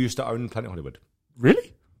 you all used to own Planet Hollywood.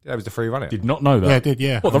 Really? Yeah, it was the free run. Did not know that. Yeah, I did.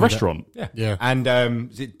 Yeah. What, the restaurant? Yeah. And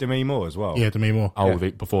is it Demi Moore as well? Yeah, Demi Moore. Oh,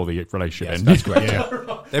 before the relationship ended. That's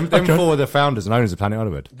correct. Them four are the founders and owners of Planet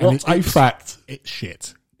Hollywood. What a fact! It's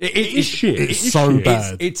shit. It is shit. It's so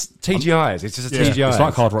bad. It's TGI's. It's just a TGI. It's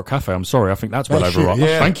like Hard Rock Cafe. I'm sorry. I think that's well overrun.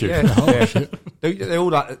 Yeah, thank you. Yeah. They're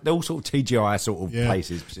all sort of TGI sort of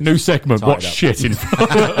places. New segment. What shit?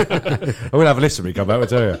 I will have a listen when we come back. I'll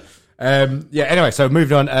tell you. Anyway, so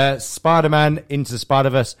moving on. Spider-Man Into the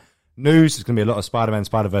Spider-Verse news. There's going to be a lot of Spider-Man,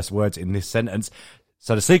 Spider-Verse words in this sentence.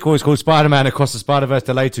 So the sequel is called Spider-Man Across the Spider-Verse,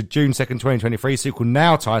 delayed to June 2nd, 2023. Sequel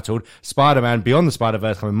now titled Spider-Man Beyond the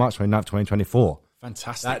Spider-Verse, coming March 29th, 2024.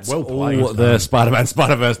 Fantastic. That's well played. all the Spider-Man,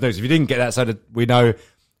 Spider-Verse news. If you didn't get that, so that we know,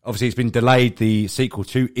 obviously it's been delayed. The sequel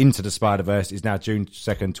to Into the Spider-Verse is now June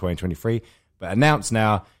 2nd, 2023. But announced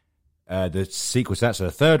now, the sequel to that, so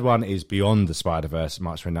the third one is Beyond the Spider-Verse,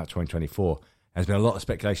 March 29th, 2024. There's been a lot of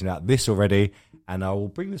speculation about this already, and I will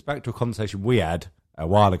bring this back to a conversation we had a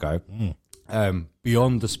while ago.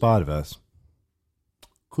 Beyond the Spider-Verse.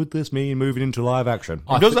 Could this mean moving into live action?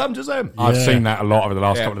 I'm just saying. I've seen that a lot over the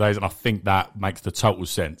last couple of days, and I think that makes the total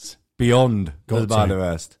sense. Beyond the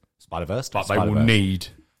Spider-Verse. Spider-Verse? But they will need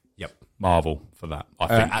Marvel for that. I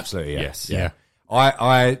think. Absolutely, yes. Yeah.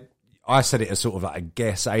 I said it as sort of like a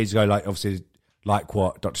guess ages ago, like obviously like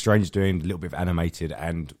what Doctor Strange is doing, a little bit of animated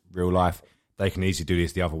and real life. They can easily do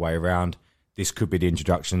this the other way around. This could be the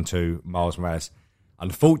introduction to Miles Morales.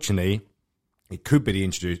 Unfortunately, it could be the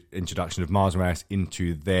introduction of Miles Morales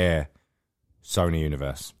into their Sony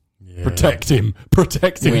universe. Yeah. Protect him.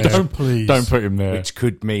 Yeah. Don't put him there. Which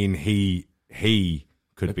could mean he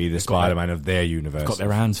could be the Spider-Man of their universe. Got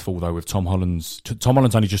their hands full though with Tom Holland's. Tom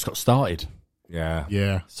Holland's only just got started.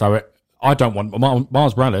 Yeah. So I don't want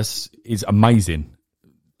Miles Morales is amazing.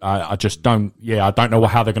 I just don't. Yeah, I don't know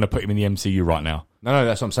how they're going to put him in the MCU right now. No,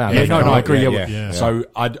 that's what I'm saying. No, I agree. Yeah. So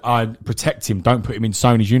I'd protect him. Don't put him in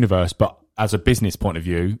Sony's universe. But as a business point of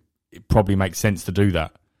view, it probably makes sense to do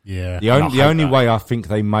that. Yeah. The only way I think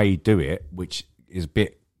they may do it, which is a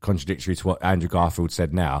bit contradictory to what Andrew Garfield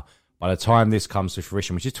said now, by the time this comes to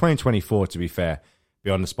fruition, which is 2024 to be fair,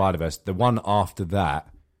 Beyond the Spider-Verse, the one after that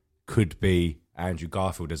could be Andrew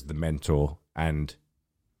Garfield as the mentor and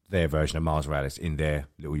their version of Miles Morales in their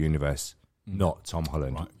little universe, not Tom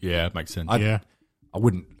Holland. Right. Yeah, it makes sense. I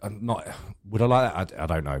wouldn't, would I like that? I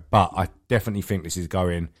don't know. But I definitely think this is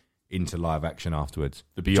going into live action afterwards.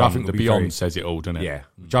 The Beyond says it all, doesn't it? Yeah.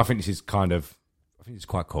 Which I think this is I think it's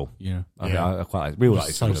quite cool. Yeah. I quite we all like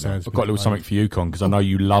this. So sad. I've got a little something for you, Con, because I know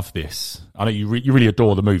you love this. I know you really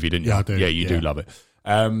adore the movie, didn't you? Yeah, I do. Yeah, you do love it.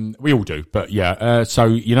 We all do. But yeah, so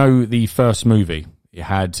you know the first movie, it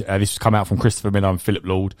had, this come out from Christopher Miller and Philip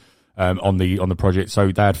Lord on the project.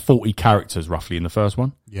 So they had 40 characters roughly in the first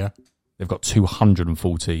one. Yeah. They've got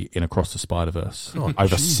 240 in Across the Spider-Verse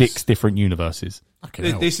over 6 different universes.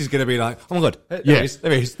 This is going to be like, oh my god, Yeah.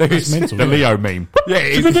 there is. mental, The Leo meme. Yeah,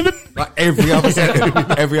 it is. Like every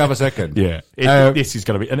other second. Yeah. This is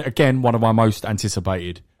going to be, and again, one of my most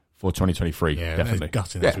anticipated for 2023. Yeah, definitely.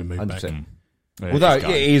 Gutting as we move back. 100%. Yeah, Although it's it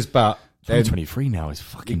going. is, but then 2023 now is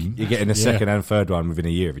fucking. you're getting the second and third one within a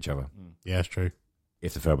year of each other. Yeah, that's true.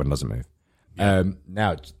 If the third one doesn't move.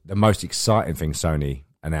 Now, the most exciting thing Sony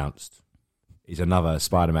announced is another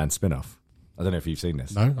Spider-Man spin-off. I don't know if you've seen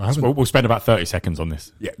this. No, I haven't. We'll spend about 30 seconds on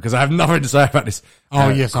this. Yeah, because I have nothing to say about this. Oh,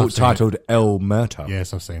 yes, I've seen titled El Muerto.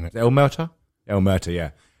 Yes, I've seen it. El Muerto? El Muerto,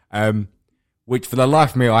 yeah. Which, for the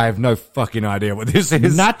life of me, I have no fucking idea what this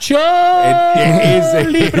is. Nacho!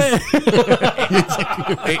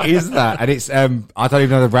 It is that. And it's, I don't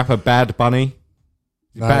even know the rapper Bad Bunny.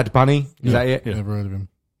 No. Bad Bunny? Is that it? Never heard of him.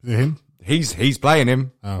 Is it him? He's playing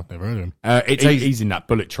him. Oh, never heard of him. He's He's in that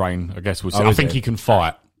bullet train, I guess we'll see. Oh, I is think it? he can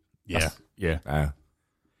fight. Yeah. Yeah.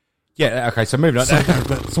 yeah, okay, so moving on.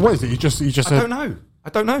 So what is it? You just I said...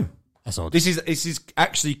 don't know. That's odd. This is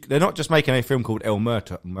actually, they're not just making a film called El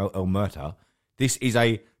Muerto. This is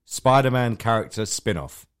a Spider-Man character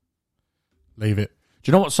spin-off. Leave it.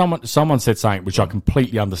 Do you know what someone said something which I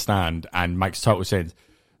completely understand and makes total sense?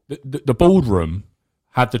 The ballroom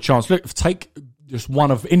had the chance. Look, take just one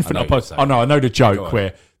of infinite. I know the joke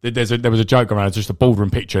where there was a joke around. It's just a ballroom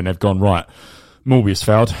picture, and they've gone right. Morbius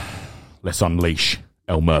failed. Let's unleash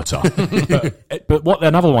El Muerto. but what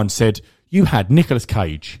another one said, you had Nicolas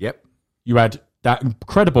Cage. Yep. You had that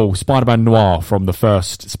incredible Spider-Man noir from the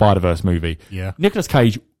first Spider-Verse movie. Yeah. Nicolas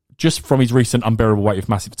Cage, just from his recent Unbearable Weight of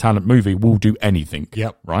Massive Talent movie, will do anything.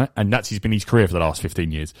 Yep. Right? And that's been his career for the last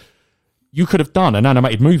 15 years. You could have done an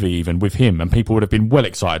animated movie even with him, and people would have been well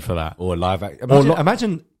excited for that. Or live action.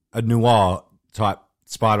 Imagine a noir type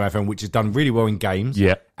Spider-Man film, which is done really well in games.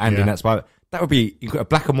 Yeah. And in that Spider-Man. That would be a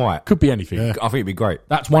black and white. Could be anything. I think it'd be great.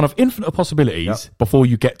 That's one of infinite possibilities before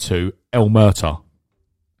you get to El Muerto.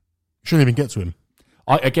 Shouldn't even get to him.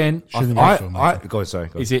 Go on, sorry.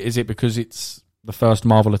 Go on. Is it because it's the first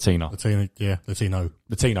Marvel Latino?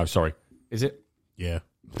 Latino. Sorry. Is it? Yeah.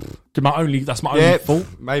 That's my only fault.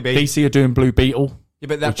 Maybe. DC are doing Blue Beetle. Yeah,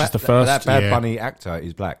 but which is the first. that Bad Bunny actor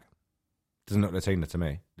is black. Doesn't look Latino to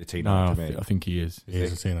me. No, I think he is. He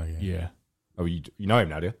is Latino, Yeah. Oh, you know him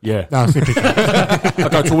now, do you? Yeah. No, it's a picture. I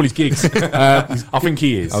go to all his gigs. I think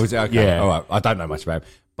he is. Oh, is it? Okay. Yeah. All right. I don't know much about him.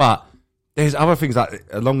 But there's other things like,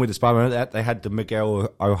 along with the Spider-Man, they had the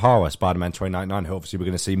Miguel O'Hara Spider-Man 2099, who obviously we're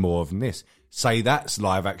going to see more of in this. Say that's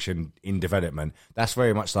live action in development. That's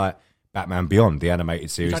very much like Batman Beyond, the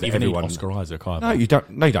animated series. You don't even need Oscar Isaac either. No, you don't.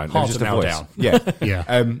 No, you don't. Hard Just to a nail voice. down. Yeah.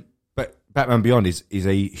 Yeah. But Batman Beyond is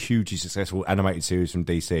a hugely successful animated series from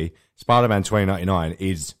DC. Spider-Man 2099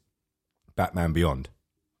 is Batman Beyond,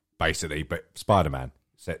 basically, but Spider-Man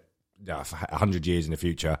set 100 years in the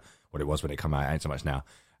future. What it was when it came out, ain't so much now.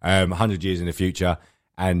 100 years in the future,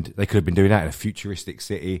 and they could have been doing that in a futuristic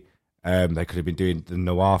city. They could have been doing the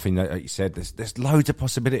noir thing that you said. There's loads of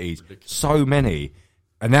possibilities. So many.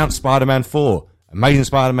 Announced Spider-Man 4, Amazing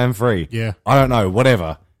Spider-Man 3. Yeah. I don't know,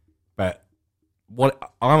 whatever. But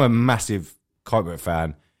I'm a massive comic book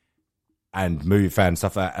fan and movie fan and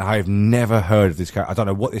stuff like that. And I have never heard of this character. I don't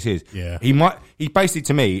know what this is. Yeah. He basically,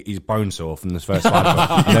 to me, he's Bonesaw from this first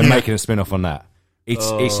Spider-Man. And they're making a spin-off on that.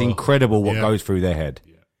 It's incredible what goes through their head.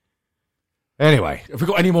 Anyway, have we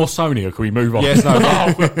got any more Sony, or can we move on? yes, no,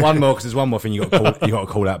 one more, because there's one more thing you got to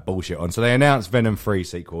call that bullshit on. So they announced Venom 3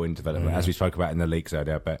 sequel in development, as we spoke about in the leaks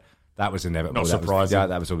earlier, but that was inevitable. Not surprising.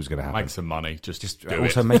 That was always going to happen. Make some money. Just do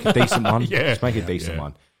also it. make a decent one. Yeah. Just make a decent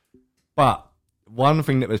one. But one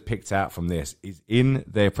thing that was picked out from this is in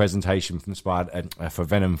their presentation from for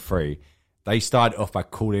Venom 3, they started off by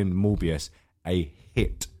calling Morbius a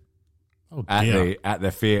hit at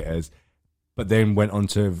the theatres, but then went on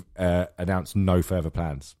to announce no further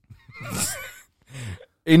plans.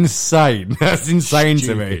 insane. That's insane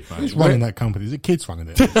to me. Who's running that company? Is it kids running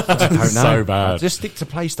it? I don't know. So bad. Just stick to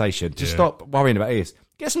PlayStation. Just stop worrying about this.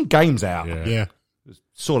 Get some games out. Yeah.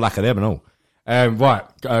 Saw lack of them and all. Right.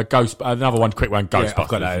 Another one, quick one. Ghostbusters. I've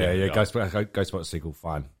got that. Yeah. Ghostbusters sequel.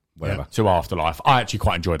 Fine. Whatever. To Afterlife. I actually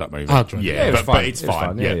quite enjoyed that movie. But it's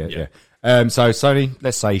fine. Yeah. So Sony,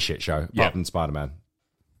 let's say shit show. Apart from Spider-Man.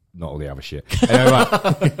 Not all the other shit. Anyway,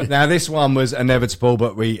 right. Now, this one was inevitable,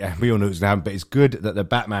 but we all knew it was now. But it's good that the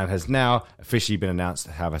Batman has now officially been announced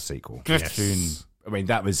to have a sequel. Yes. I mean,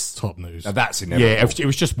 that was top news. That's inevitable. Yeah, it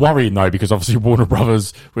was just worrying though, because obviously Warner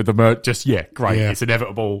Brothers with the merch. Great. Yeah. It's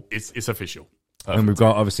inevitable. It's official. And we've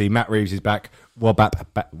got obviously Matt Reeves is back. Wobbat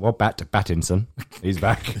Pattinson is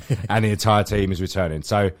back, and the entire team is returning.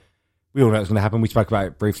 So we all know what's going to happen. We spoke about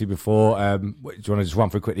it briefly before. Do you want to just run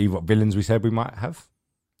through quickly what villains we said we might have?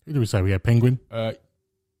 Who do we say? We had Penguin. I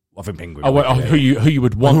think Penguin. Who you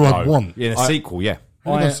would want? Who though? I'd want? Yeah, the sequel. Yeah.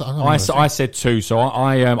 I said two, so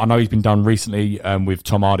I know he's been done recently with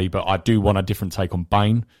Tom Hardy, but I do want a different take on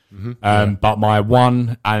Bane. But my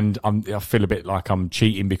one, and I feel a bit like I'm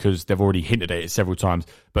cheating because they've already hinted at it several times,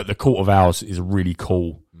 but the Court of Owls is a really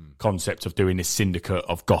cool concept of doing this syndicate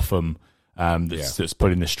of Gotham that's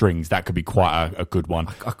pulling the strings. That could be quite a good one.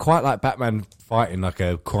 I quite like Batman fighting like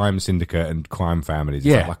a crime syndicate and crime families.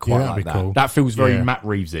 Yeah. I quite that'd like be that. cool. That feels very Matt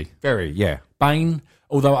Reevesy. Very, yeah. Bane,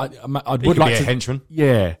 although I would like be to a henchman.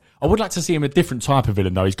 Yeah, I would like to see him a different type of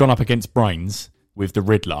villain though. He's gone up against Brains with the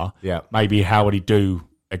Riddler. Yeah, maybe how would he do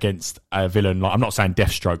against a villain like, I'm not saying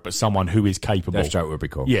Deathstroke, but someone who is capable. Deathstroke would be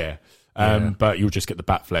cool. Yeah. But you'll just get the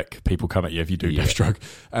Batfleck. People come at you if you do Deathstroke.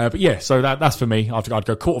 But yeah, so that's for me. I'd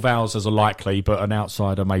go Court of Owls as a likely, but an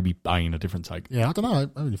outsider, maybe Bane, a different take. Yeah, I don't know. I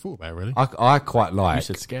haven't really thought about it, really. I quite like. You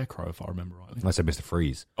said Scarecrow, if I remember rightly. I said Mr.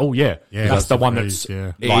 Freeze. Oh, yeah. that's That's the one Freeze,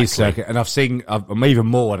 that's It is circuit, and I'm even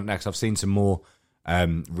more than that because I've seen some more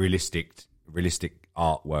realistic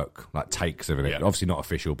artwork, like takes of it. Yeah. Obviously not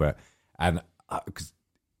official, but because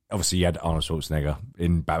obviously you had Arnold Schwarzenegger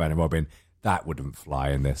in Batman and Robin. That wouldn't fly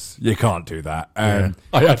in this. You can't do that. I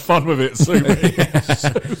had fun with it.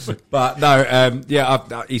 So but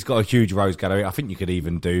no, he's got a huge rose gallery. I think you could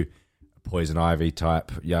even do a Poison Ivy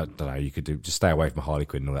type. Yeah, I don't know. You could just stay away from Harley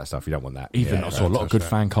Quinn and all that stuff. You don't want that. I saw a lot of good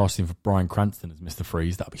fan casting for Bryan Cranston as Mr.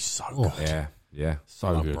 Freeze. That'd be so good. Yeah.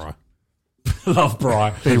 So good. Bri. Love Bri.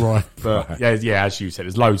 Be right. But yeah, as you said,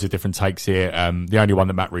 there's loads of different takes here. The only one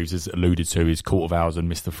that Matt Reeves has alluded to is Court of Owls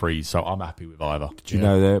and Mr. Freeze, so I'm happy with either. Do you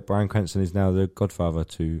know that Bryan Cranston is now the godfather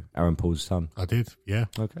to Aaron Paul's son? I did, yeah.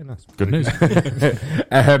 Okay, nice. Good news.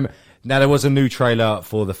 Now, there was a new trailer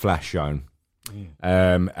for The Flash shown,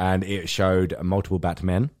 and it showed multiple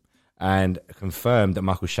Batmen and confirmed that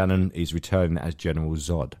Michael Shannon is returning as General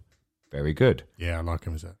Zod. Very good. Yeah, I like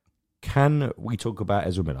him as that. Can we talk about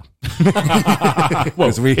Ezra Miller? Well,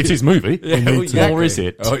 it's his movie. Or is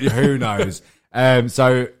it? Oh, who knows?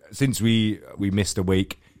 So since we missed a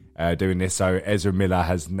week doing this, so Ezra Miller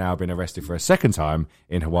has now been arrested for a second time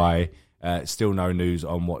in Hawaii. Still no news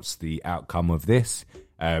on what's the outcome of this.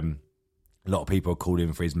 A lot of people are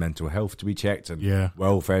calling for his mental health to be checked and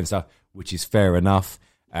welfare and stuff, which is fair enough.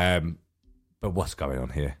 But what's going on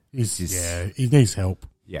here? He needs help.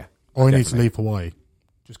 Yeah. Or he needs to leave Hawaii.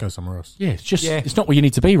 Just go somewhere else. Yeah, it's not where you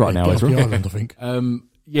need to be right now, Get Ezra. off the island, I think.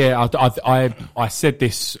 I said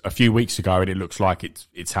this a few weeks ago, and it looks like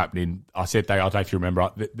it's happening. I said I don't know if you remember,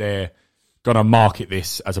 they're going to market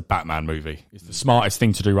this as a Batman movie. It's the smartest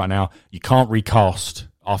thing to do right now. You can't recast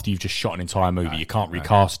after you've just shot an entire movie. You can't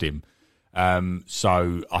recast him.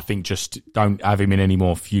 So I think just don't have him in any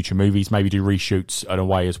more future movies. Maybe do reshoots in a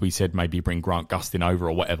way, as we said, maybe bring Grant Gustin over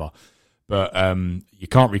or whatever. But you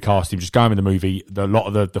can't recast him. Just go him in the movie. A lot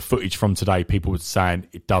of the footage from today, people were saying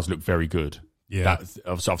it does look very good. Yeah.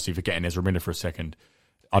 Obviously, forgetting Ezra Miller for a second,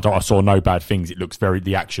 I saw no bad things. It looks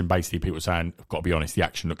the action, basically, people were saying, I've got to be honest, the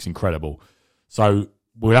action looks incredible. So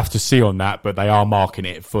we'll have to see on that, but they are marking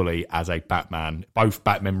it fully as a Batman. Both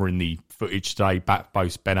Batmen were in the footage today,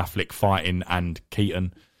 both Ben Affleck fighting and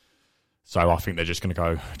Keaton. So I think they're just going to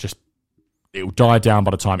go, it'll die down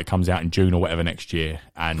by the time it comes out in June or whatever next year.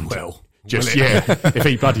 And if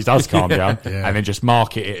he bloody does calm down, and then just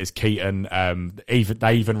market it as Keaton.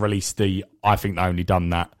 They even released I think they only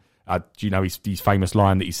done that. Do you know his famous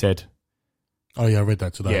line that he said? Oh yeah, I read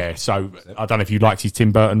that today. Yeah, so I don't know if you liked his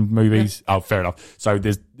Tim Burton movies. Yeah. Oh, fair enough. So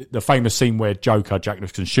there's the famous scene where Jack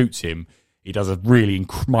Nicholson shoots him. He does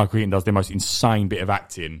Michael Keaton does the most insane bit of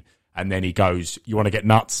acting, and then he goes, "You want to get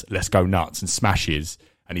nuts? Let's go nuts," and smashes.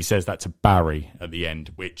 And he says that to Barry at the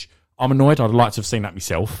end, which I'm annoyed. I'd like to have seen that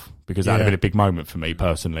myself because that would have been a big moment for me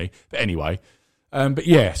personally. But anyway, But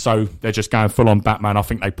yeah, so they're just going full on Batman. I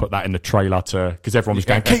think they put that in the trailer because everyone was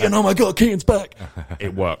going, Keaton, oh my God, Keaton's back.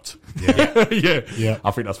 It worked. Yeah.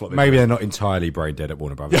 I think that's what maybe they're not entirely brain dead at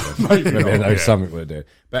Warner Brothers. Maybe they know something will do.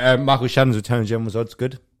 But Michael Shannon's return as General Zod's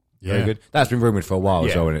good. Very good. That's been rumoured for a while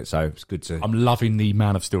as well, isn't it? So it's good to... I'm loving the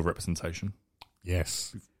Man of Steel representation.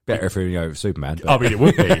 Yes. Better if Superman. But... I mean, it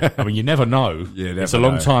would be. I mean, you never know. It's a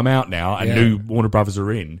long time out now, and new Warner Brothers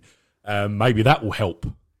are in. Maybe that will help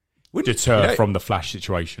deter from the Flash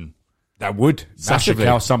situation. That would. Sasha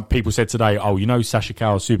Cal, some people said today, Sasha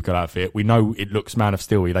Cal's Supergirl outfit, we know it looks Man of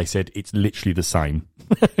Steel. They said it's literally the same.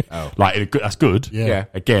 That's good. Yeah.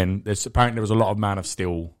 Again, apparently there was a lot of Man of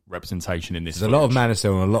Steel representation in this. There's a lot of Man of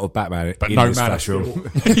Steel and a lot of Batman but in no this Man Flash of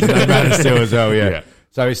film. No Man of Steel as well, yeah.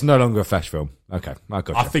 So it's no longer a Flash film. Okay, I got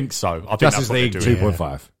you. I think so. I think Justice League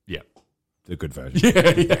 2.5. Yeah. The good version.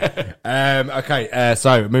 Okay,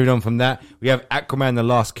 so moving on from that, we have Aquaman: The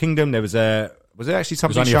Last Kingdom. There was it actually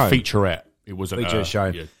something only shown? A featurette. It wasn't feature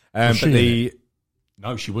shown. Yeah.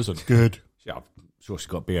 No, she wasn't. Good. Yeah, I'm sure she's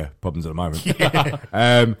got bigger problems at the moment. So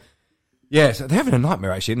they're having a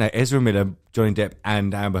nightmare actually, isn't they? Ezra Miller, Johnny Depp,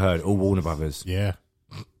 and Amber Heard, all Warner Brothers. Yeah.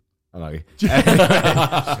 I know.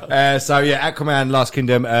 Aquaman: Last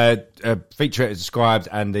Kingdom, featurette is described,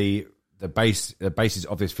 and the basis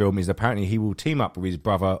of this film is apparently he will team up with his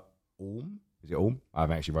brother Orm. Is it Orm? I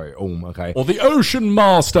haven't actually wrote it. Orm, okay. Or the Ocean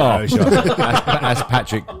Master. That's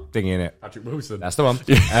Patrick thingy in it. Patrick Wilson. That's the one.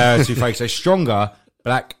 To face a stronger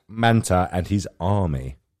Black Manta and his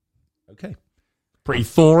army. Okay. Pretty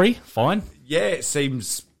Thory. Fine. Yeah, it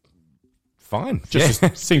seems fine.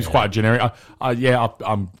 Seems quite generic.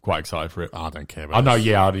 I'm quite excited for it. I don't care about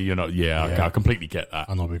it. I completely get that.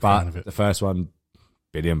 I'm not a big fan of it. The first one,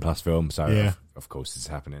 billion plus film, so of course it's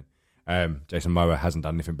happening. Jason Momoa hasn't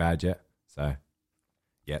done anything bad yet, so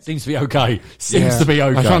seems to be okay. To be okay. I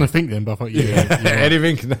was trying to think then, but I thought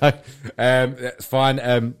anything. No, that's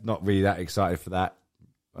fine. Not really that excited for that.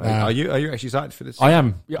 Are you actually excited for this? I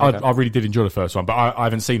am. I really did enjoy the first one, but I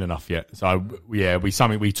haven't seen enough yet. So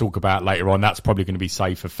something we talk about later on. That's probably going to be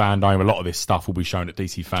safe for Fandom. A lot of this stuff will be shown at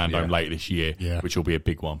DC Fandom later this year, which will be a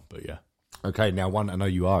big one. But okay, now one I know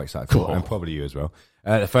you are excited for, and probably you as well.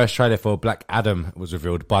 The first trailer for Black Adam was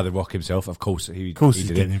revealed by The Rock himself. Of course, he he's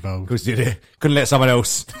did getting it. involved. Of course, he did it. Couldn't let someone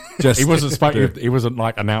else. He wasn't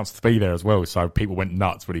like announced to be there as well, so people went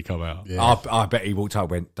nuts when he come out. Yeah. I bet he walked out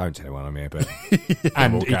and went, "Don't tell anyone I'm here." But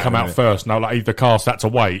and he come out first. No, like the cast had to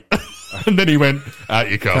wait, and then he went, "Out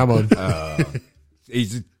you come." Come on.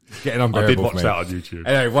 He's getting unbearable. I did watch for me. that on YouTube.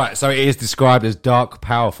 Anyway, right. So it is described as dark,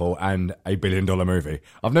 powerful, and a $1 billion movie.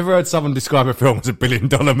 I've never heard someone describe a film as a $1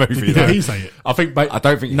 billion movie. Did he say it? I think. I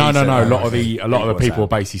don't think. No. A lot of the people are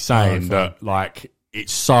basically saying that like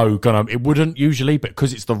it's so gonna. It wouldn't usually, but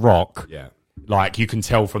because it's The Rock. Yeah. Like you can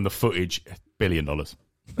tell from the footage, $1 billion.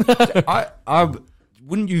 I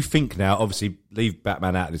wouldn't you think now? Obviously, leave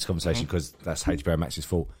Batman out of this conversation because that's HBO Max's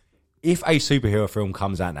fault. If a superhero film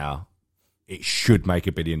comes out now, it should make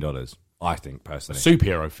 $1 billion. I think personally,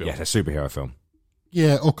 superhero film. Yeah, it's a superhero film.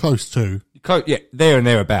 Yeah, or close to. Yeah, there and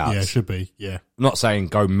thereabouts. Yeah, it should be. Yeah, I'm not saying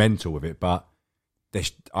go mental with it, but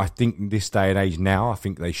I think this day and age now, I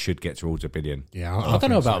think they should get towards $1 billion. Yeah, I don't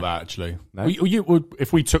know about that actually. No?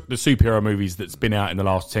 If we took the superhero movies that's been out in the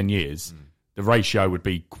last 10 years, the ratio would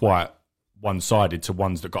be quite one-sided to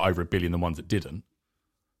ones that got over $1 billion than ones that didn't.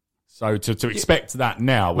 So to expect that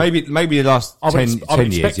now... Maybe the last 10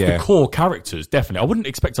 years, the core characters, definitely. I wouldn't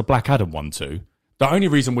expect a Black Adam one to. The only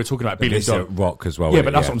reason we're talking about $1 billion... Rock as well. Yeah,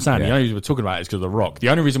 but that's what I'm saying. Yeah. The only reason we're talking about it is because of The Rock. The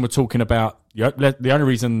only reason we're talking about... The only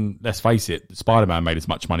reason, let's face it, Spider-Man made as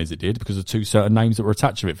much money as it did because of two certain names that were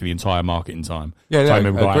attached to it for the entire marketing time. Yeah,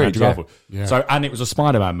 So, and it was a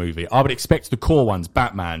Spider-Man movie. I would expect the core ones,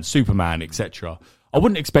 Batman, Superman, etc. I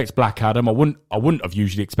wouldn't expect Black Adam. I wouldn't have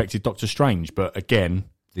usually expected Doctor Strange. But again...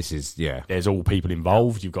 This is, there's all people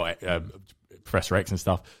involved. You've got Professor X and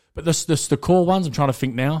stuff. But the core ones, I'm trying to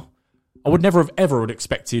think now. I would never have ever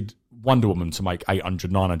expected Wonder Woman to make 800,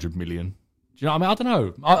 900 million. Do you know what I mean? I don't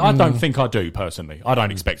know. I don't think I do, personally. I don't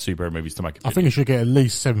expect superhero movies to make $1 billion. I think it should get at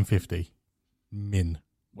least 750 min.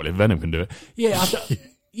 Well, if Venom can do it. Yeah,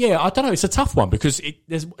 I don't know. It's a tough one because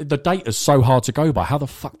the data's so hard to go by. How the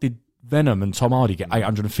fuck did Venom and Tom Hardy get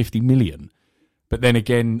 850 million? But then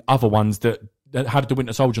again, other ones that how did The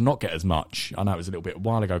Winter Soldier not get as much? I know it was a little bit a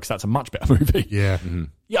while ago because that's a much better movie. Yeah,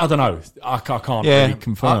 yeah. I don't know. I can't really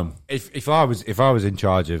confirm. If I was in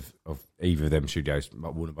charge of either of them studios,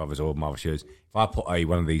 Warner Brothers or Marvel Studios, if I put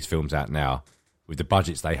one of these films out now with the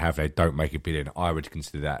budgets they have, they don't make $1 billion. I would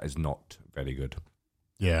consider that as not very good.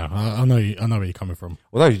 Yeah, I know where you're coming from.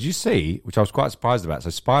 Although, did you see, which I was quite surprised about? So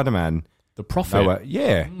Spider-Man, the profit,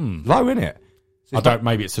 low in it.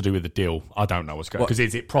 Maybe it's to do with the deal. I don't know what's going on. Because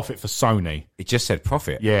is it profit for Sony? It just said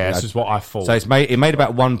profit. Yeah, this is what I thought. So it made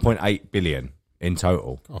about 1.8 billion in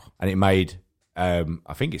total. And it made, I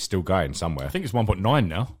think it's still going somewhere. I think it's 1.9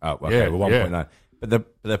 now. Oh, okay, well, 1.9. But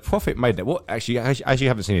the profit made that. What actually, as you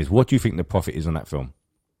haven't seen this, what do you think the profit is on that film?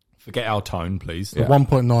 Forget our tone, please. The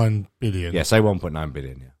 1.9 billion. Yeah, say 1.9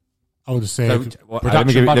 billion. Yeah. I would have said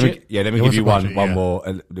production budget. Let me give you one more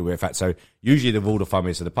little bit of fact. So usually the rule of thumb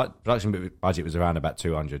is the production budget was around about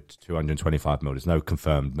 200 to 225 mil. There's no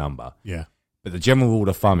confirmed number. Yeah. But the general rule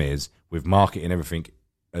of thumb is with marketing and everything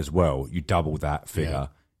as well, you double that figure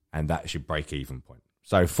and that should break even point.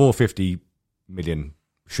 So 450 million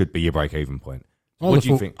should be your break even point. What do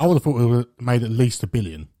you think? I would have thought it would have made at least $1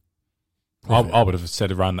 billion. I would have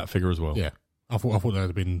said around that figure as well. Yeah. I thought that would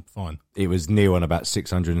have been fine. It was near on about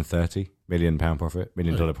 £630 million profit, $1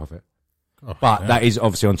 million profit. Oh, but that is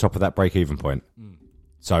obviously on top of that break-even point.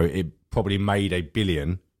 So it probably made $1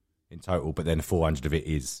 billion in total, but then 400 of it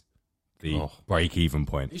is the break-even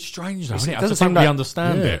point. It's strange, though, isn't it? It I doesn't just don't seem really like-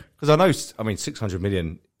 understand it. Because I know, 600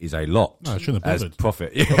 million is a lot No, I shouldn't have as bothered.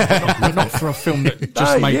 profit. But not for a film that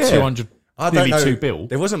just made 200, nearly $2 billion.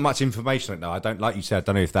 There wasn't much information on it, though. I don't, like you said, I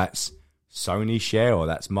don't know if that's Sony share or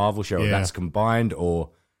that's Marvel share or that's combined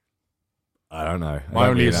or I don't know. My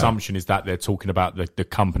only assumption is that they're talking about the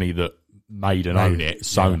company that made and own it,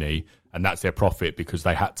 Sony, and that's their profit because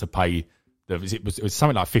they had to pay. It was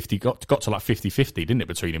something like 50, got to like 50-50, didn't it,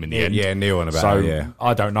 between them in the end? Yeah, near on about so, it,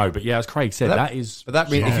 I don't know. But yeah, as Craig said, that is. But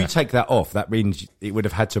that means if you take that off, that means it would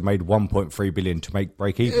have had to have made 1.3 billion to make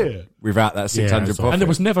break even without that 600 profit. And there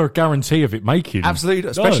was never a guarantee of it making. Absolutely,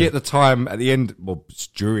 especially at the time, at the end, well,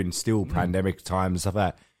 during still pandemic times and stuff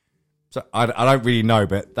like that. So I don't really know,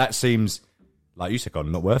 but that seems, like you said, God,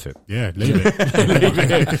 not worth it. Yeah, leave it.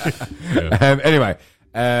 Anyway,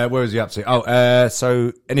 where was he up to?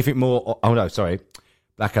 So anything more? Oh no, sorry.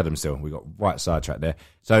 Black Adam still. We got right sidetracked there.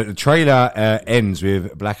 So the trailer ends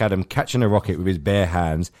with Black Adam catching a rocket with his bare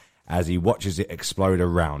hands as he watches it explode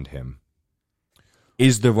around him.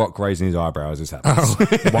 Is The Rock raising his eyebrows as this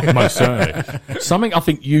happens? Most certainly. Something I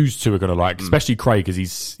think you two are going to like, especially Craig,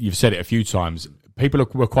 because you've said it a few times. People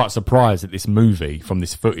were quite surprised at this movie from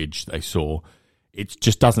this footage they saw. It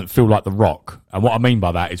just doesn't feel like The Rock. And what I mean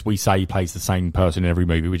by that is we say he plays the same person in every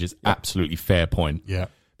movie, which is absolutely fair point. Yeah.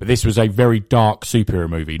 But this was a very dark superhero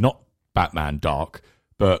movie, not Batman dark,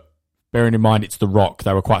 but bearing in mind it's The Rock,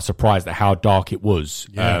 they were quite surprised at how dark it was.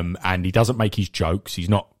 Yeah. And he doesn't make his jokes. He's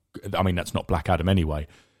not, I mean, that's not Black Adam anyway.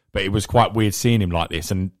 But it was quite weird seeing him like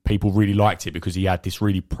this, and people really liked it because he had this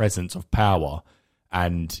really presence of power.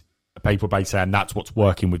 And people basically saying that's what's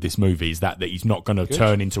working with this movie, is that he's not going to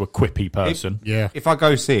turn into a quippy person. If I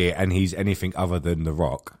go see it and he's anything other than The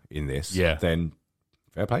Rock in this, then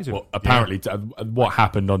fair play to him. Well, apparently, what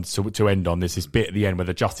happened on to end on this bit at the end where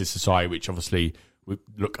the Justice Society, which obviously would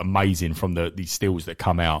look amazing from these stills that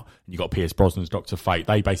come out, and you got Pierce Brosnan's Dr. Fate,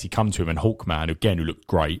 they basically come to him, and Hawkman, who looked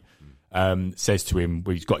great, says to him,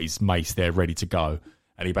 well, he's got his mace there ready to go,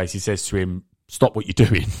 and he basically says to him, stop what you're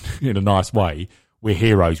doing in a nice way. We're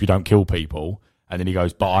heroes, we don't kill people. And then he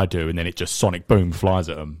goes, but I do. And then it just sonic boom flies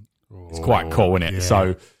at him. It's quite cool, isn't it? Yeah.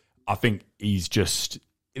 So I think he's just,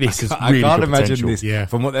 this is I really can't good imagine potential. this. Yeah.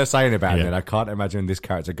 From what they're saying about him, I can't imagine this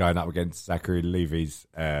character going up against Zachary Levi's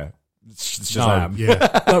Shazam.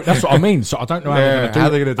 No, that's what I mean. So I don't know how they're going to do how it.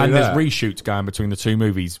 they're gonna do and that. there's reshoots going between the two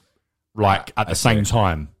movies, like at the same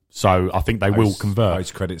time. So I think they will convert.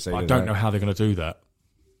 Post-credit scene, I don't know how they're going to do that.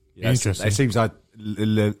 Interesting. It seems like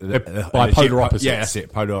bipolar opposites. Yeah, that's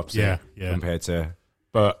it. Polar opposite. Yeah. Compared to.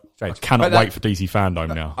 But I cannot wait for DC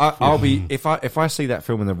fandom now. I'll be if I see that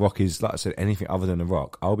film and The Rock is, like I said, anything other than The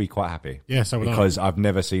Rock, I'll be quite happy. Yeah, so will I. because I've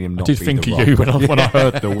never seen him. I Not did be think The of Rock. you when I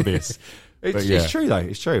heard all this. It's true though.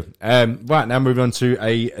 It's true. Right now, moving on to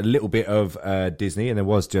a little bit of Disney, and there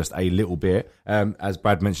was just a little bit. As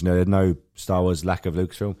Brad mentioned, there no Star Wars, lack of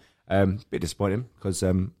Lucasfilm. Bit disappointing because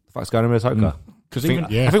the fuck's going on with Ahsoka? Because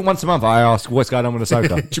I think once a month I ask what's going on with Ahsoka.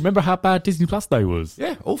 do you remember how bad Disney Plus Day was?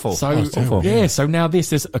 Yeah, awful. So awful. yeah, so now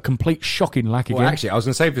this is a complete shocking lack again. Well, actually, I was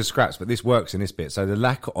going to save the scraps, but this works in this bit. So the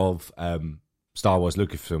lack of Star Wars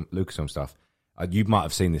Lucasfilm stuff, you might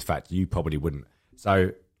have seen this fact. You probably wouldn't.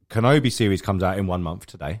 So Kenobi series comes out in 1 month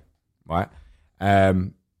today, right?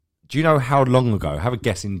 Do you know how long ago? Have a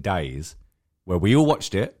guess in days where we all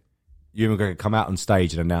watched it. You were going to come out on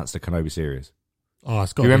stage and announce the Kenobi series. Oh,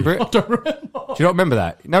 it's got. Do you remember it? I don't remember. Do you not remember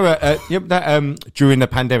that? No, that during the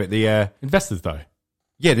pandemic, the Investors Day.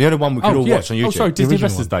 yeah, the other one we could all watch on YouTube. Oh, sorry, Disney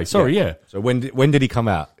original Investors one. Day. Sorry, yeah. So when did he come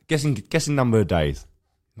out? Guessing number of days.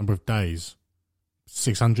 Number of days.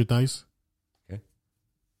 600 days.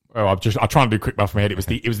 Oh, I'm trying to do quick math in my head.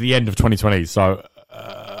 It was the end of 2020. So,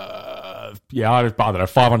 I don't know,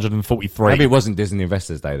 543. Maybe it wasn't Disney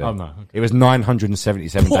Investors Day then. Oh, no. Okay. It was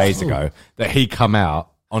 977 days ago that he come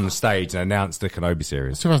out on the stage and announced the Kenobi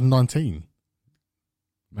series. 2019.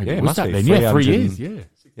 Maybe Yeah, it was must that be. then? Yeah, 3 years. 300.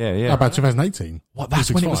 Yeah. How about 2018? What?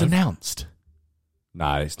 That's when it was 265? announced.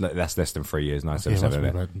 No, that's less than 3 years, Yeah, 977. must be isn't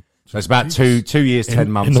it? about- So it's about 2 years, 10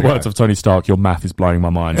 months In the ago. words of Tony Stark, your math is blowing my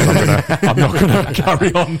mind. So I'm not going to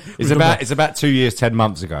carry on. It's about 2 years, 10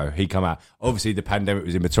 months ago he come out. Obviously, the pandemic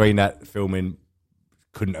was in between that. Filming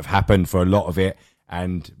couldn't have happened for a lot of it,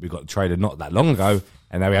 and we got the trailer not that long ago,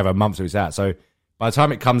 and now we have a month so it's out. So by the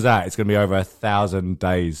time it comes out, it's going to be over 1,000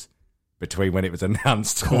 days between when it was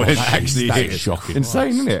announced and when it actually that hit. is shocking. Insane,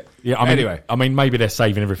 isn't it? Yeah, I mean, anyway. I mean, maybe they're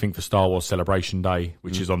saving everything for Star Wars Celebration Day,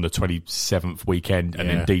 which is on the 27th weekend, and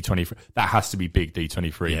then D23. That has to be big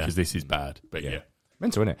D23 because this is bad. But yeah.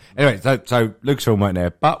 Mental, isn't it? Anyway, so Lucasfilm weren't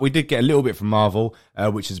there, but we did get a little bit from Marvel,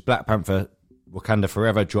 which is Black Panther Wakanda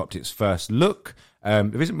Forever dropped its first look.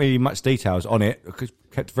 There isn't really much details on it, because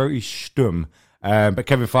kept very stum. But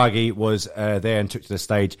Kevin Feige was there and took to the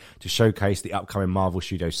stage to showcase the upcoming Marvel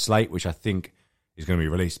Studios slate, which I think is going to be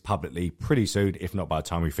released publicly pretty soon, if not by the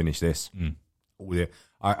time we finish this.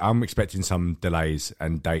 I'm expecting some delays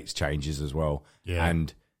and dates changes as well. Yeah.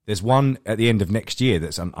 And there's one at the end of next year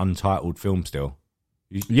that's an untitled film still.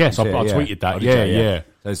 Yes, I You see it? tweeted that. Oh, did you? Yeah.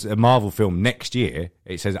 So it's a Marvel film next year.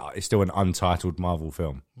 It says it's still an untitled Marvel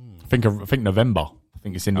film. I think November. I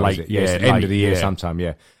think it's in Oh, is late. it? Yeah, It's the end of the year sometime,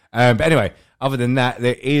 yeah. But anyway, other than that,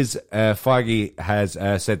 there is Feige has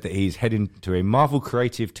said that he's heading to a Marvel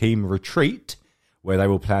creative team retreat where they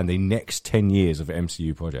will plan the next 10 years of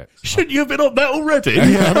MCU projects. Shouldn't you have been on that already?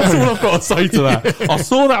 That's all I've got to say to that. I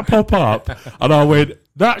saw that pop up and I went,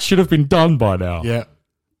 that should have been done by now. Yeah.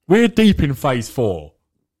 We're deep in phase 4.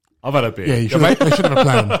 I've had a bit. Yeah, they should have a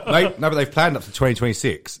plan. No, but they've planned up to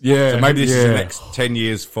 2026. Yeah, So maybe this is the yeah. next 10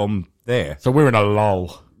 years from there. So we're in a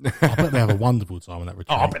lull. I bet they have a wonderful time on that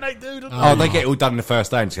retreat. Oh, I bet they do. Don't Oh, they get it all done in the first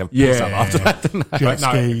day and just have Yeah. some after that, don't they? Jet no,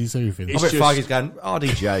 skis, everything. I it's bet just- Feige's going,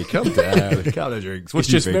 RDJ, calm down, a couple of drinks. What It's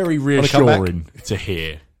do you just think? very Wanna come back? reassuring to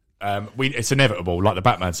hear. It's inevitable, like the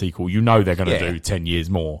Batman sequel. You know they're going to Yeah. do 10 years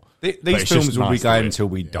more. But These it's films just will be nice to going hear. until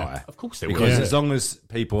we die. Of course they will. Because Yeah. as long as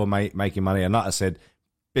people are making money, and like I said,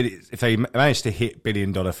 if they manage to hit $1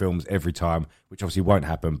 billion films every time, which obviously won't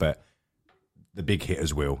happen, but the big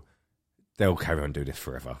hitters will, they'll carry on doing this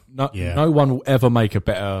forever. No one will ever make a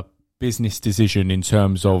better business decision in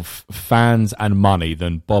terms of fans and money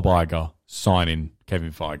than Bob Iger signing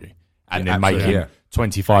Kevin Feige and then absolutely, making yeah.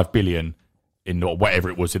 25 billion in or whatever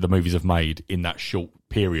it was that the movies have made in that short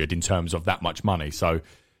period in terms of that much money. So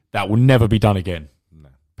that will never be done again. No.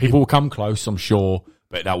 People will come close, I'm sure,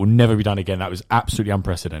 but that will never be done again. That was absolutely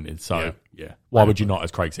unprecedented. So, yeah. Why would you not,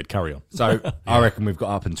 as Craig said, carry on? So I reckon we've got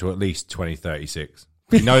up until at least 2036.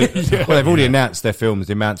 You know, well, they've already announced their films.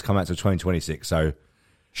 The amount's come out to 2026. So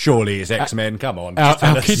surely it's X-Men. Come on. Our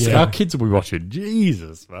Tell us. kids will be watching.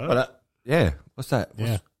 Jesus, man. Well, yeah. What's that?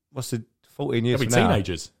 Yeah. What's the 14 years They'll be from now?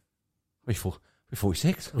 teenagers. We're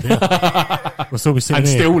 46. We'll still be sitting And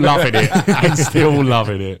here. still loving it. And still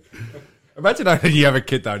loving it. Imagine when you have a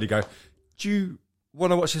kid though and you go, do you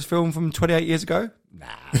want to watch this film from 28 years ago? Nah.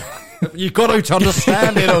 You've got to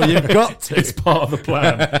understand it, or you've got to. It's part of the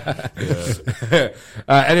plan.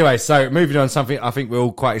 Anyway, so moving on, something I think we're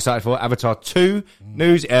all quite excited for. Avatar 2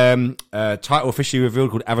 news. Title officially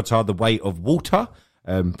revealed, called Avatar: The Way of Water.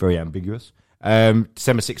 Very ambiguous.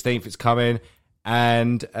 December 16th it's coming.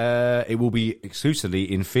 And it will be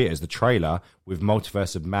exclusively in theaters, the trailer, with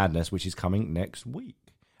Multiverse of Madness, which is coming next week.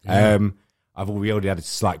 Yeah. We already had a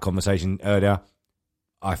slight conversation earlier.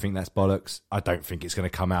 I think that's bollocks. I don't think it's going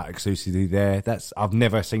to come out exclusively there. I've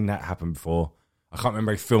never seen that happen before. I can't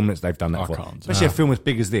remember a film that they've done that for. Especially a film as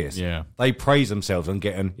big as this. Yeah. They praise themselves on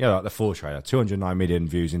getting, like the Thor trailer, 209 million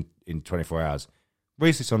views in 24 hours.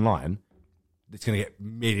 Release this online, it's going to get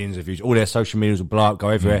millions of views. All their social medias will blow up, go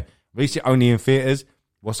everywhere. Release it only in theaters.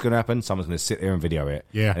 What's going to happen? Someone's going to sit there and video it.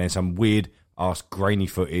 Yeah. And then some weird ass grainy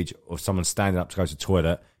footage of someone standing up to go to the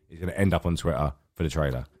toilet is going to end up on Twitter for the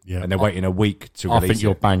trailer. Yeah. And they're waiting a week to I release think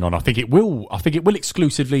you're it. bang on. I think it will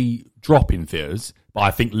exclusively drop in theaters, but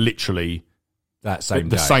I think literally That same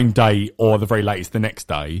the day. same day or the very latest the next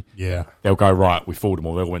day, Yeah. they'll go, right, we fooled them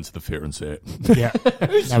all. They all went to the theatre and see it. Yeah.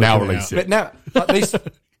 now release it. But now, at least,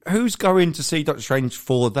 who's going to see Doctor Strange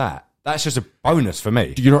for that? That's just a bonus for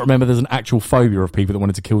me. Do you not remember there's an actual phobia of people that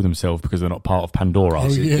wanted to kill themselves because they're not part of Pandora? Oh,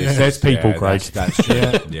 yeah. There's people, Yeah, Craig.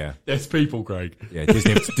 Yeah. There's people, Craig. Yeah,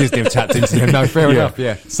 Disney have tapped into them. No, fair enough,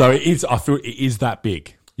 yeah. So it is, I feel it is that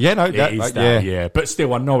big. Yeah, no, It is that, yeah. But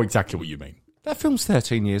still, I know exactly what you mean. That film's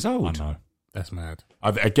 13 years old. I know. That's mad.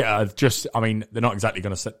 I mean, they're not exactly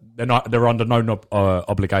going to say they're under no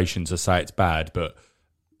obligation to say it's bad, but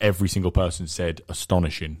every single person said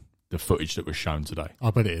astonishing the footage that was shown today.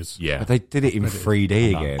 I bet it is. Yeah, But they did it in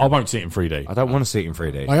 3D again. I won't see it in 3D. I don't want to see it in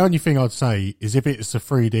 3D. My only thing I'd say is if it's a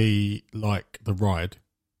 3D like the ride,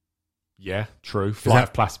 Yeah, true. Flight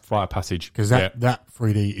of Passage. because that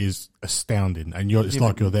 3D is astounding, and it's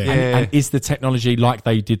like you're there. Yeah. And is the technology like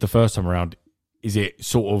they did the first time around? Is it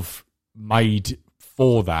sort of made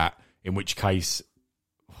for that? In which case,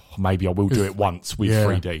 maybe I will do it once with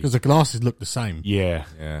 3D. because the glasses look the same. Yeah,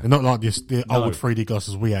 They're not like the old 3D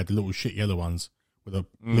glasses we had, the little shit yellow ones with a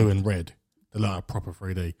blue and red. They're like a proper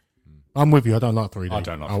 3D. I'm with you. I don't like 3D. I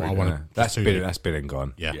don't like 3D. I want That's been and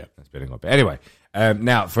gone. Yeah. That's been and gone. But anyway,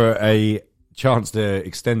 now for a chance to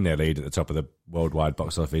extend their lead at the top of the worldwide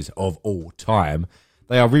box office of all time,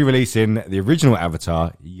 they are re-releasing the original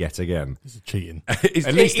Avatar yet again. This is cheating. At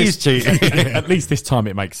least it is cheating. At least this time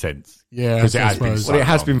it makes sense. Yeah, because it I has been. suppose. So Well, it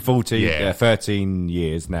has long. been 13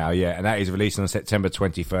 years now, yeah, and that is releasing on September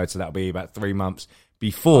 23rd, so that'll be about 3 months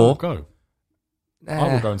before. I'll go.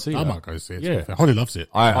 I will go and see I that. might go see it. Yeah. Holly loves it.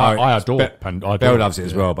 I adore Be- it. I adore Belle it. loves it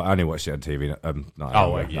as well, but I only watched it on TV. No,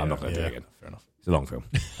 I'm not going to do it again. Fair enough. It's a long film.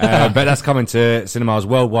 But that's coming to cinemas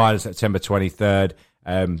worldwide on September 23rd.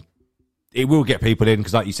 It will get people in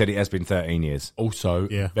because, like you said, it has been 13 years. Also,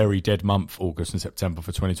 very dead month, August and September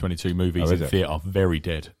for 2022 movies Oh, is in it? theatre. Very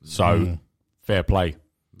dead. So, fair play.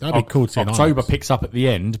 That'd be cool to see in October IMAX. picks up at the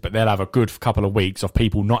end, but they'll have a good couple of weeks of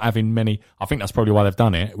people not having many. I think that's probably why they've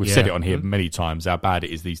done it. We've said it on here many times how bad it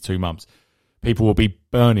is these 2 months. People will be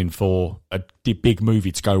burning for a big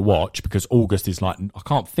movie to go watch because August is like, I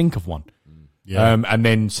can't think of one. Yeah. And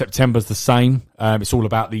then September's the same. It's all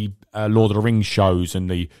about the Lord of the Rings shows and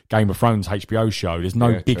the Game of Thrones HBO show. There's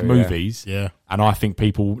no big true, movies. Yeah. And I think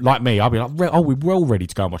people, like me, I'll be like, we're all ready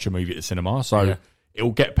to go and watch a movie at the cinema. So it'll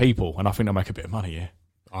get people, and I think they'll make a bit of money,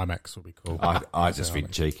 IMAX would be cool. I just think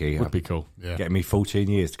cheeky. Would be cool. Yeah. Getting me 14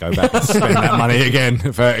 years to go back and spend that money again.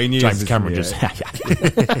 13 years. James Cameron Yeah.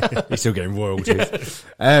 just... He's still getting royalties.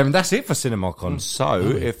 That's it for CinemaCon. So,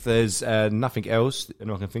 if there's nothing else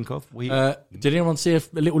anyone can think of, did anyone see a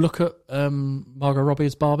little look at Margot Robbie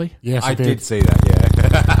as Barbie? Yes, I did see that.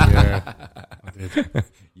 Yeah, I did.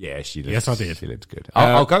 Yeah, she looks, Yes, I did. She looks good.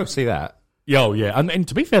 I'll go see that. Yeah. And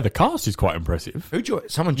to be fair, the cast is quite impressive.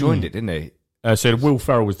 Someone joined it, didn't they? So Will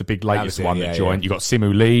Ferrell was the big latest it, one yeah, that joined. You got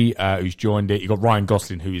Simu Lee, who's joined it. You got Ryan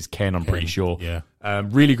Gosling, who is Ken, I'm pretty sure. Yeah.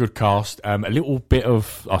 Really good cast. A little bit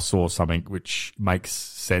of, I saw something which makes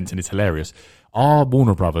sense and it's hilarious. Are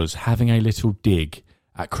Warner Brothers having a little dig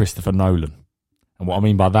at Christopher Nolan? And what I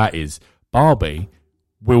mean by that is Barbie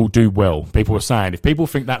will do well. People are saying if people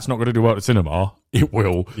think that's not going to do well at the cinema, it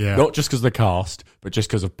will. Yeah. Not just because of the cast, but just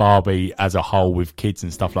because of Barbie as a whole with kids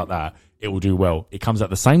and stuff like that. It will do well. It comes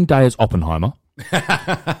out the same day as Oppenheimer.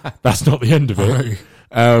 That's not the end of it.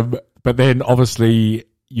 But then obviously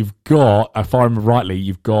you've got, if I remember rightly,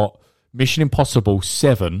 you've got Mission Impossible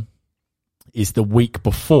 7 is the week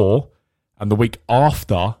before, and the week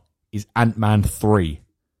after is Ant-Man 3.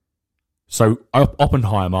 So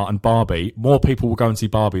Oppenheimer and Barbie, more people will go and see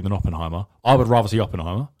Barbie than Oppenheimer. I would rather see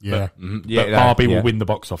Oppenheimer. Yeah. But Barbie will win the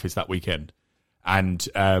box office that weekend. And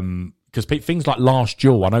because things like Last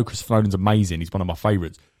Duel, I know Christopher Nolan's amazing. He's one of my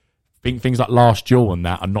favourites. Things like Last Duel and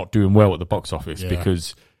that are not doing well at the box office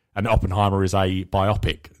because, and Oppenheimer is a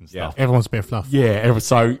biopic and stuff. Everyone's a bit of fluff. Yeah,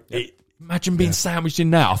 imagine being sandwiched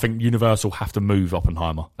in that. I think Universal have to move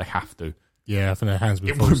Oppenheimer. They have to. Yeah, I think their hands will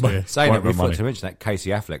be full there. Saying Won't that, we be forgot money. to mention that Casey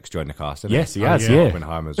Affleck's joined the cast. Hasn't Yes, he he has, yeah. yeah.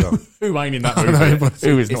 Oppenheimer as well. Who ain't in that movie?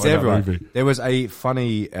 Who is not It's in everyone. that movie? There was a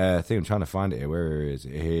funny thing. I'm trying to find it here. Where is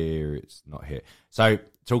it? Here. It's not here. So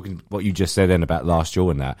talking what you just said then about Last Duel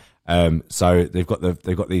and that. So they've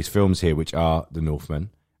got these films here which are The Northman,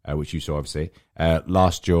 which you saw obviously.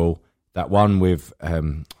 Last Duel. That one with I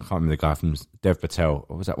can't remember the guy from Dev Patel.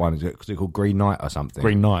 What was that one? Is it called Green Knight or something?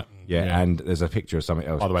 Green Knight. Yeah, and there's a picture of something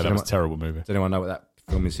else. By the way, Does that was a anyone- terrible movie. Does anyone know what that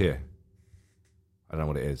film is here? I don't know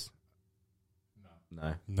what it is.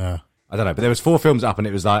 No. No. I don't know, but there was 4 films up, and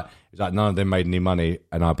it was like none of them made any money,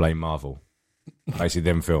 and I blame Marvel. Basically,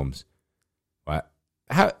 them films, right?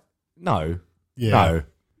 How? No, Yeah. no,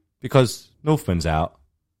 because Northman's out.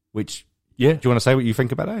 Which, Yeah. do you want to say what you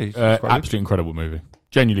think about that? It's quite good. Absolutely incredible movie.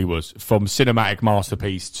 Genuinely was. From cinematic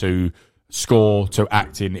masterpiece to score to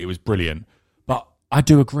acting, it was brilliant. But I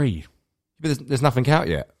do agree. But there's nothing out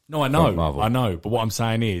yet. No, I from know. Marvel. I know. But what I'm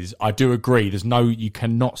saying is, I do agree. You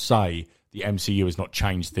cannot say the MCU has not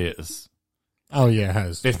changed theatres. Oh, yeah, it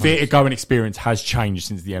has. The theatre going experience has changed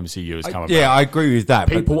since the MCU has come about. Yeah, I agree with that.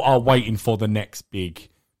 People are waiting for the next big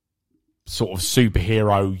sort of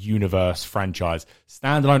superhero universe franchise.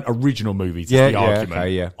 Standalone original movies is the argument. Okay,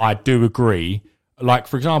 yeah. I do agree. Like,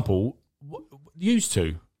 for example, used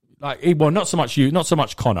to. Like, well, not so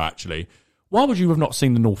much Connor, actually. Why would you have not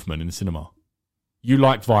seen The Northman in the cinema? You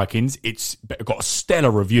like Vikings. It's got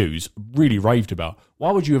stellar reviews, really raved about.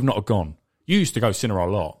 Why would you have not have gone? You used to go cinema a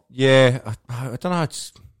lot. Yeah, I don't know.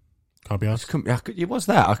 Can't be asked. It was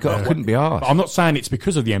that. I couldn't be asked. But I'm not saying it's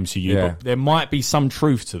because of the MCU, but there might be some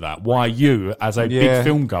truth to that. Why you, as a big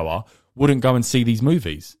film goer, wouldn't go and see these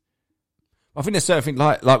movies. I think there's certain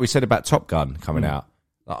things, like we said about Top Gun coming out.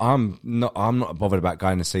 Like, I'm not bothered about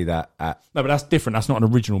going to see that at... No, but that's different. That's not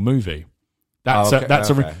an original movie. That's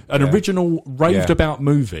an original raved about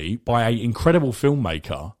movie by an incredible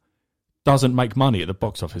filmmaker. Doesn't make money at the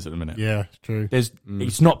box office at the minute. Yeah, it's true.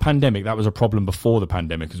 It's not pandemic. That was a problem before the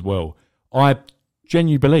pandemic as well. I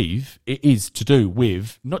genuinely believe it is to do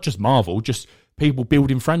with not just Marvel, just people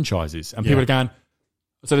building franchises, and people are going.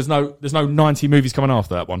 So there's no 90 movies coming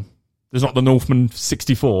after that one. There's not the Northman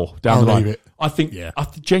 64 down the line. It. I think I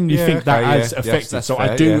genuinely think that has affected. Yes, so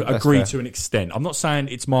fair, I do that's agree fair. to an extent. I'm not saying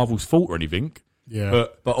it's Marvel's fault or anything. Yeah,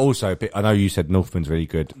 but also, I know you said Northman's really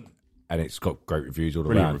good, and it's got great reviews all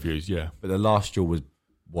brilliant around. reviews. Yeah, But the last Duel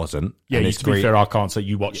wasn't. yeah. And To be fair, I can't say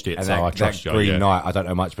you watched it, And so I that trust you. Green yeah. Knight, I don't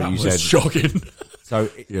know much, but That you was said shocking. so.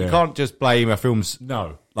 You can't just blame a film's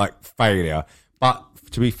like failure. But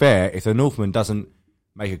to be fair, if the Northman doesn't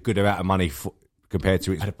make a good amount of money compared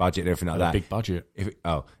to its budget and everything like that, big budget.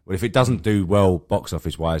 If it doesn't do well box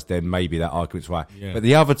office wise, then maybe that argument's right. Yeah. But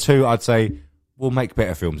the other two, I'd say, will make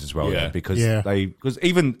better films as well. Yeah. Then, because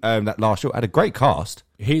even that last shot had a great cast.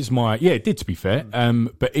 Here's my it did, to be fair.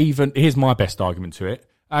 But here's my best argument to it.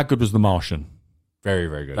 How good was The Martian? Very,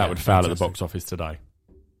 very good. That would fail at the box office today.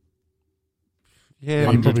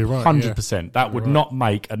 Yeah, you're probably right. 100%. That would not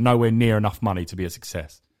make a nowhere near enough money to be a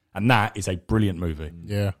success. And that is a brilliant movie.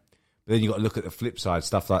 Yeah. But then you got to look at the flip side,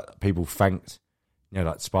 stuff like people thanked,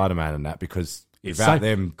 like Spider-Man and that, because It's without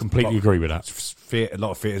them, completely agree with that. a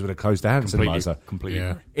lot of theaters would have closed down. Completely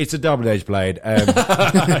Yeah. agree. It's a double-edged blade. I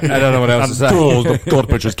don't know what else to say. The God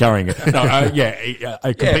Butcher's carrying it. No,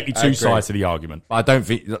 completely two sides to the argument. But I don't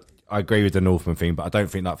think I agree with the Northman thing, but I don't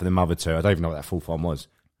think for the other two. I don't even know what that fourth one was.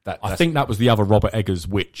 I think that was the other Robert Eggers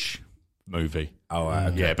Witch movie. Oh,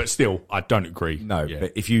 okay. Yeah, but still, I don't agree. No, Yeah.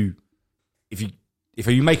 but if you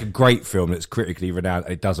make a great film that's critically renowned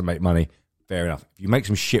and it doesn't make money, fair enough. If you make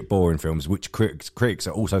some shit boring films, which critics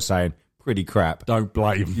are also saying pretty crap, Don't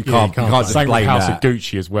blame. you can't just Same with blame House that. of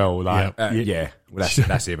Gucci as well. Like, Yeah, well, that's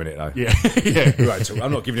him, isn't it, though? yeah. Right, so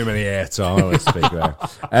I'm not giving him any airtime. Let's speak there.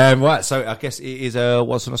 Right, so I guess it is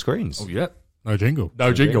what's on the screens. Oh, yeah. No jingle.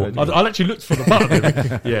 No jingle. I actually looked for the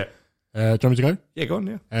button. Yeah. Do you want me to go? Yeah, go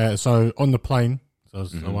on, yeah. So on the plane, so I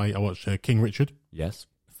was away, I watched King Richard. Yes.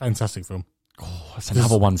 Fantastic film. Oh, that's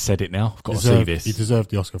another one said it now. I've got to see Deserved- this. He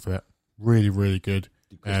deserved the Oscar for that. Really, really good.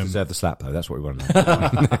 Chris deserved the slap, though. That's what we want to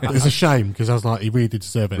know. It's a shame because I was like, he really did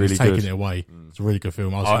deserve it. Really He's taking good. it away. It's a really good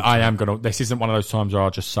film. I am going to... This isn't one of those times where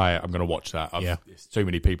I'll just say it. I'm going to watch that. It's too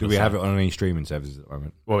many people. Do we have it on any streaming services at the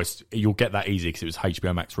moment? Well, you'll get that easy because it was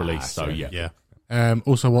HBO Max release. So, yeah.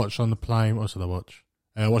 Also watched on the plane. What did I watch?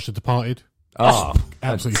 Watched The Departed. Oh,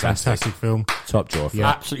 Absolutely fantastic film. top drawer. Yeah.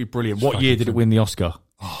 Absolutely brilliant. What year did it win the Oscar?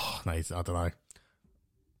 Oh, no, I don't know.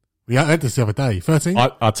 We had this the other day. 13?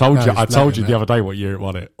 I told No, you. it's I told you later the than other day what year it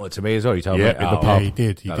won it. Well, to me as well, you told Yeah, me. in the pub. Yeah, he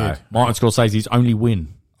did. He No, did. no. Martin Scorsese's only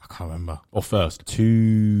win. I can't remember. Or first.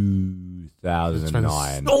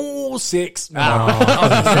 2009. Oh, 6. Six.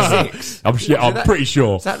 I'm pretty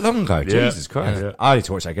sure. Is that long ago? Jesus Christ. Yeah. I need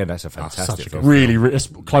to watch that again. That's a fantastic such a film. good Really, it's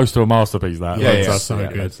close to a masterpiece, that. so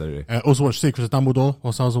good. Absolutely. Also watched Secrets of Dumbledore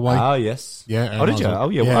whilst I was away. Oh, yes. Yeah, Oh, did you? I was- Oh,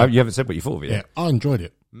 yeah. yeah. Well, you haven't said what you thought of it yeah, yet. I enjoyed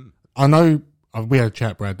it. I know we had a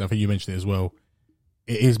chat, Brad. I think you mentioned it as well.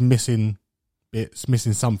 It is missing bits,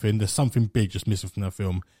 missing something. There's something big just missing from that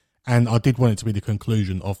film. And I did want it to be the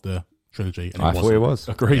conclusion of the trilogy. And I thought it was.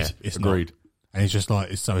 Agreed. Yeah, it's Agreed. not. And it's just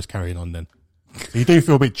like, it's carrying on then. So you do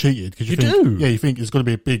feel a bit cheated because you think, do? yeah, you think it's going to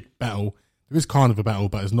be a big battle. There is kind of a battle,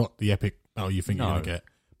 but it's not the epic battle you think you're going to get.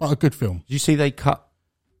 But a good film. Did you see they cut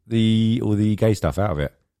all the gay stuff out of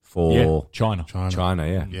it for China. China?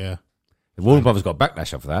 Yeah. Yeah. The Warner Brothers got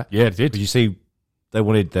backlash for that. Yeah, it did. Did you see? They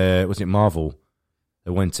wanted was it Marvel?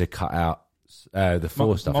 They wanted to cut out the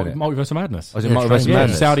Thor stuff. innit? Multiverse of Madness. Was it Yeah, Multiverse of yeah.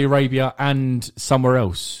 Madness? Saudi Arabia and somewhere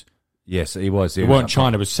else. Yes, it was. It weren't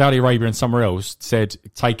China, it was Saudi Arabia and somewhere else said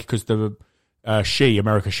take because the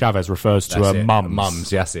America Chavez refers to her mums. Mums,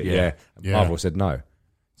 that's it. Yeah. Yeah. Marvel said no.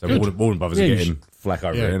 So Good. Warner Brothers Yeah, are you getting flack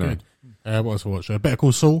over Yeah, it, innit? good. What else I watched? Better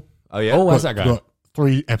Call Saul. Oh yeah. Oh, how's that going? Got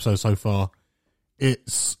 3 episodes so far.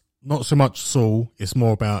 It's not so much Saul. It's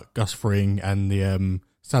more about Gus Fring and the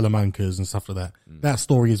Salamancas and stuff like that. That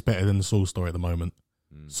story is better than the Saul story at the moment.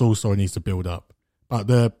 Saul's story needs to build up. But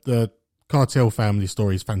the Cartel family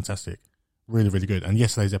story is fantastic. Really, really good. And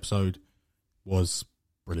yesterday's episode was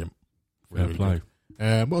brilliant. Really, really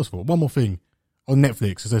good. What else for? One more thing. On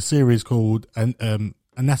Netflix, there's a series called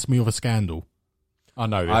Anatomy of a Scandal. I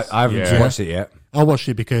know this. I haven't watched it yet. I watched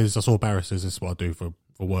it because I saw Barristers. This is what I do for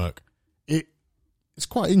work. It's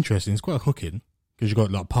quite interesting. It's quite hooking because you've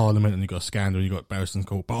got like Parliament and you've got Scandal and you've got Barristers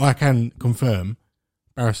Court. But I can confirm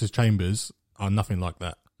Barristers Chambers are nothing like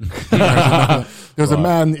that. There's a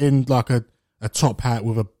man in like a top hat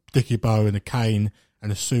with a dicky bow and a cane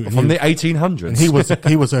and a suit. From the 1800s. And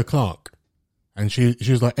he was her clerk. And she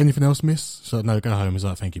was like, anything else, miss? So no, go home. He's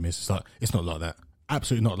like, thank you, miss. It's like, it's not like that.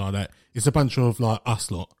 Absolutely not like that. It's a bunch of like us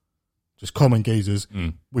lot, just common geezers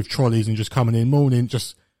with trolleys and just coming in, morning,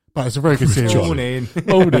 but it's a very good series. Morning.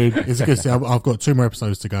 It's a good series. I've got 2 more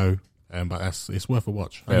episodes to go, but it's worth a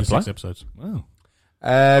watch. Only 6 episodes. Wow.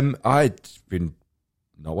 I've been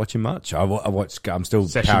not watching much. I'm still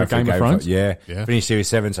Session powering of through Game of Thrones? Yeah. Yeah. Finished series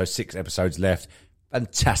 7, so 6 episodes left.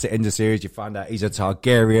 Fantastic end of series. You find out he's a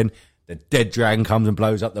Targaryen. The dead dragon comes and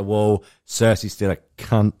blows up the wall. Cersei's still a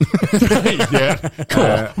cunt. Yeah.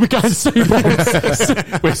 Cool. We're going to see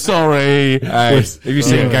We're sorry. If you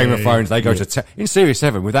see in Game of Thrones, they go to in series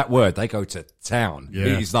 7 with that word, they go to town.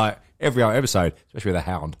 Yeah. It's like every other episode, especially with a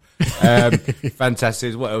hound.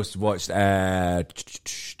 Fantastic. What else watched? I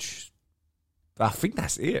think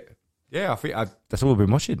that's it. Yeah, I think that's all we've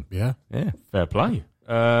been watching. Yeah. Fair play.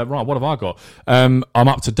 Right, what have I got? I'm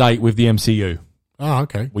up to date with the MCU. Oh,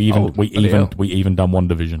 okay. We even done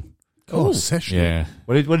WandaVision. Oh, session. Yeah.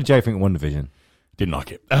 What did Jay think of WandaVision? Didn't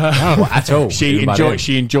like it. At all. She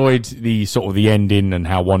enjoyed the sort of the ending and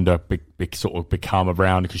how Wanda sort of become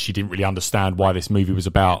around because she didn't really understand why this movie was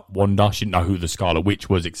about Wanda. She didn't know who the Scarlet Witch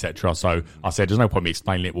was, etc. So I said, there's no point me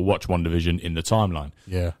explaining it. We'll watch WandaVision in the timeline.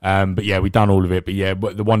 Yeah. But yeah, we've done all of it. But yeah,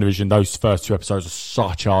 the WandaVision, those first 2 episodes are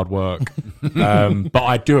such hard work. But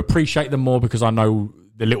I do appreciate them more because I know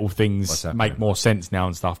the little things make more sense now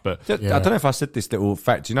and stuff. But I don't know if I said this little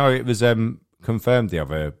fact. You know, it was confirmed the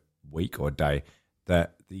other week or day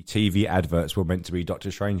that the TV adverts were meant to be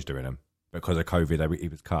Doctor Strange doing them because of COVID. He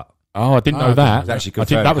was cut. Oh, I didn't know that. It was actually I think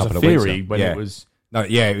confirmed that was a couple a of weeks theory ago. when Yeah. it was. No,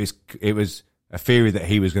 yeah, it was a theory that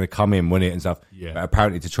he was going to come in, wasn't it, and stuff. Yeah. But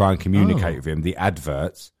apparently, to try and communicate with him, the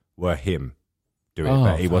adverts were him doing it,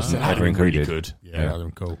 but he wasn't ever included. Really good. Yeah,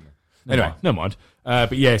 that'd cool. Anyway, never mind.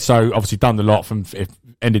 But yeah, so obviously done a lot from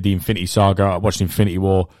ended the Infinity Saga. I watched Infinity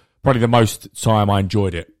War. Probably the most time I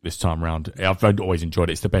enjoyed it this time around. I've always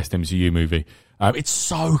enjoyed it. It's the best MCU movie. It's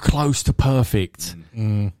so close to perfect.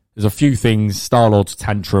 There's a few things: Star-Lord's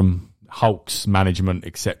tantrum, Hulk's management,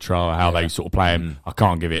 etc. How they sort of play him. I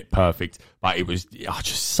can't give it perfect, but it was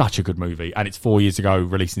just such a good movie. And it's 4 years ago,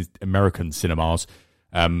 released in American cinemas.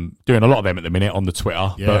 Doing a lot of them at the minute on the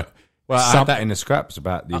Twitter. Yeah. Well, I had that in the scraps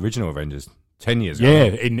about the original Avengers 10 years ago.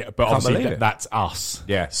 Yeah, but obviously that's us.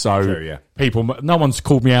 Yeah, so true, yeah. People, no one's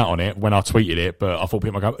called me out on it when I tweeted it, but I thought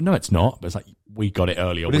people might go, no, it's not. But it's like, we got it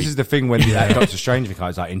earlier. Well, this is the thing when Doctor Strange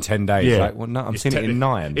becomes like in 10 days. Yeah. Like, well, no, I'm seeing it in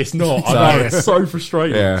 9. It's not. I know, it's so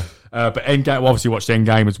frustrating. Yeah. But Endgame, obviously watched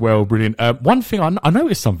Endgame as well. Brilliant. One thing, I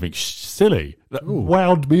noticed something silly that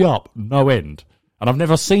wound me up no end. And I've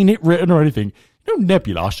never seen it written or anything. You know,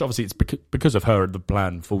 Nebula, obviously it's because of her the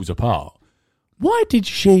plan falls apart. Why did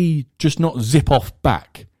she just not zip off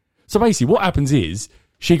back? So basically what happens is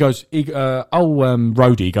she goes,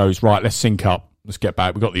 Rhodey goes, right, let's sync up. Let's get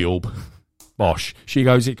back. We got the orb. Bosh. It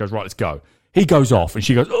goes, right, let's go. He goes off and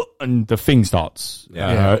she goes, oh, and the thing starts,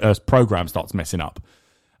 her program starts messing up.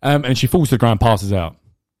 And she falls to the ground, passes out.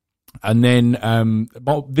 And then,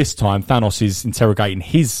 this time Thanos is interrogating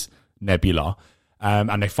his Nebula,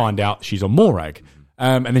 and they find out she's on Morag.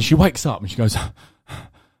 And then she wakes up and she goes,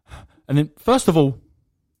 and then, first of all,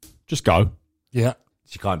 just go. Yeah.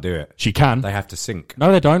 She can't do it. She can. They have to sync.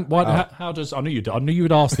 No, they don't. Why? How does? I knew you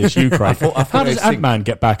would ask this, you Craig. How does Ant-Man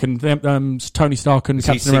get back and Tony Stark and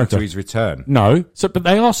Captain America? To his return. No, but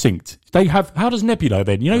they are synced. They have. How does Nebula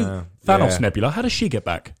then? You know, Thanos Nebula. How does she get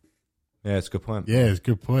back? Yeah, it's a good point. Yeah, it's a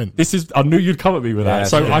good point. This is. I knew you'd come at me with that.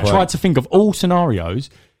 So I tried to think of all scenarios.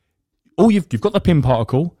 You've got the pin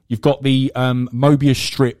particle. You've got the Mobius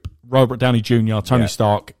strip. Robert Downey Jr., Tony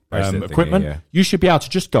Stark equipment. Yeah. You should be able to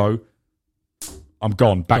just go. I'm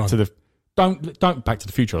gone. Back to the. Don't Back to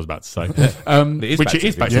the Future. I was about to say, which it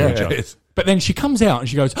is Back to the Future. Yeah, but then she comes out and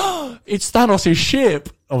she goes, "Oh, it's Thanos' ship."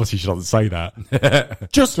 Obviously, she doesn't say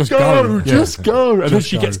that. just go, just go. And then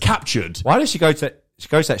she gets captured. Why does she go to? She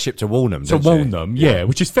goes to that ship to warn them. To warn them, yeah,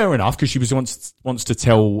 which is fair enough because she wants to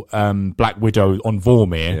tell Black Widow on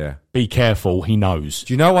Vormir, be careful, he knows.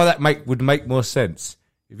 Do you know why that would make more sense?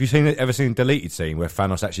 Have you ever seen the deleted scene where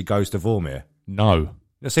Thanos actually goes to Vormir? No.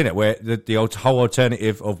 You've seen it where the whole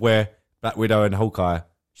alternative of where Black Widow and Hawkeye,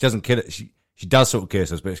 she doesn't kill it. She does sort of kill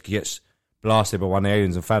herself, but she gets blasted by one of the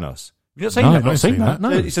aliens and Thanos. Have you not seen that? I've not seen that. No,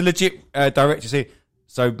 it's a legit director scene.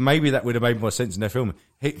 So maybe that would have made more sense in their film.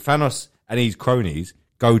 Thanos and his cronies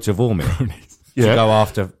go to Vormir to go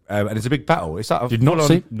after, and it's a big battle. It's like did not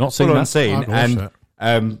see that scene, and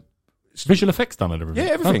visual effects done and everything.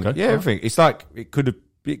 Yeah, everything. Okay. Yeah, everything. It's like it could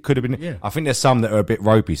have been. Yeah. I think there's some that are a bit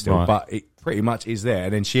ropey still, but it pretty much is there.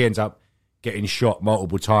 And then she ends up getting shot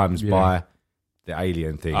multiple times by the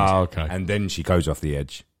alien things. Oh, okay. And then she goes off the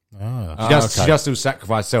edge. Ah. She just still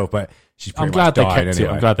sacrifice herself, but she's pretty I'm glad much they dying kept anyway.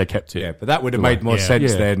 it. I'm glad they kept it. Yeah, but that would have made more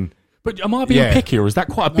sense then. But am I being picky, or is that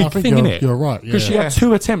quite a big thing in it? You're right. Because she had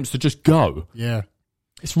 2 attempts to just go. Yeah.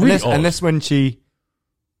 It's really odd. Unless when she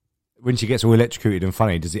gets all electrocuted and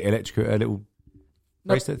funny, does it electrocute her little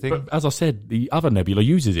bracelet thing? But as I said, the other Nebula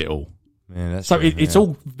uses it all. Yeah, that's so true, it's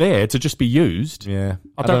all there to just be used. Yeah,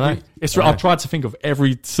 I don't know. I've tried to think of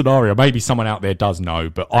every scenario. Maybe someone out there does know,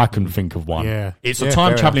 but I couldn't think of one. Yeah. It's a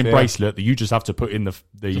time traveling bracelet that you just have to put in the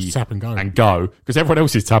just tap and go because everyone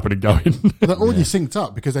else is tapping and going. But they're already synced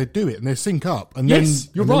up because they do it and they sync up. And yes,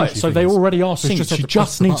 then, you're right. So they already are synced. She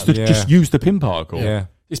just needs to just use the pin particle. Yeah.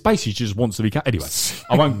 It's basically she just wants to be anyway.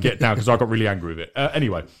 I won't get down because I got really angry with it.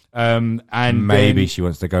 Anyway, and maybe she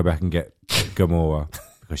wants to go back and get Gamora.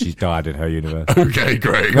 Because she's died in her universe. Okay,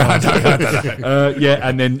 great.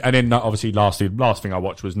 And then obviously last thing I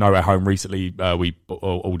watched was No Way Home recently. We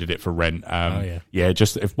ordered it for rent.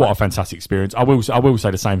 What a fantastic experience. I will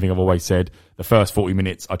say the same thing I've always said. The first 40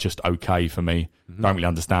 minutes are just okay for me. Don't really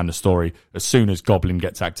understand the story. As soon as Goblin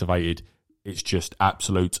gets activated, it's just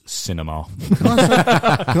absolute cinema.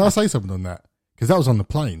 Can I say something on that? Because that was on the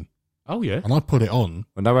plane. Oh yeah. And I put it on.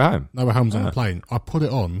 Well, No Way Home. No Way Home's on the plane. I put it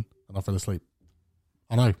on and I fell asleep.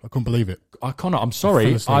 I know. I couldn't believe it. I'm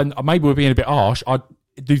sorry. Maybe we're being a bit harsh.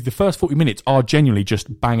 The first 40 minutes are genuinely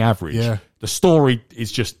just bang average. Yeah. The story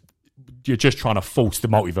is just, you're just trying to force the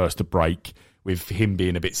multiverse to break with him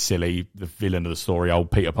being a bit silly, the villain of the story,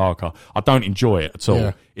 old Peter Parker. I don't enjoy it at all.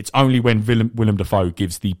 Yeah. It's only when Willem Dafoe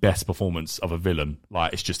gives the best performance of a villain.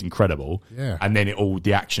 Like, it's just incredible. Yeah. And then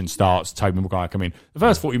the action starts, Tobey Maguire come in. The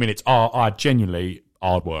first 40 minutes are genuinely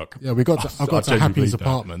hard work. Yeah, I got to Happy's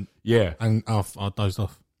apartment. Yeah. And I dozed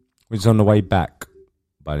off. It's on the way back,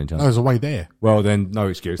 by any chance. No, it was the way there. Well, then, no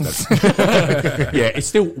excuse. Yeah, it's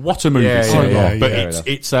still, what a movie. There's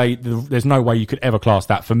no way you could ever class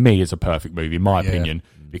that for me as a perfect movie, in my opinion,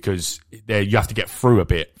 because you have to get through a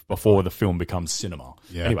bit before the film becomes cinema.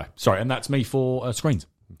 Yeah. Anyway, sorry, and that's me for screens.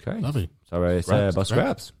 Okay. Lovely. So it's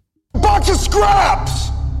scraps. Bunch of scraps!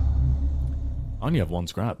 I only have one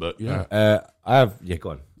scrap, but yeah. Go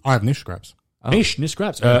on. I have niche scraps. Niche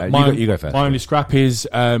scraps. You go first. My only scrap is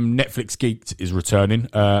Netflix Geeked is returning.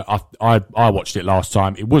 I watched it last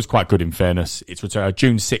time. It was quite good in fairness. It's returned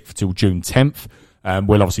June 6th till June 10th.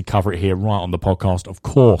 We'll obviously cover it here right on the podcast, of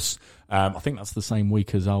course. I think that's the same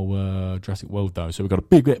week as our Jurassic World, though. So we've got a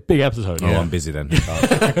big episode. Oh, I'm busy then.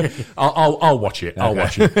 I'll watch it. I'll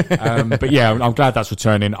watch it. But yeah, I'm glad that's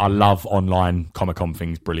returning. I love online Comic-Con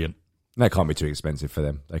things. Brilliant. That can't be too expensive for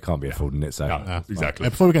them. They can't be affording it. So exactly.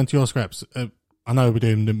 Before we get into your scraps, I know we're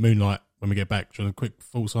doing the Moonlight when we get back. Do you want a quick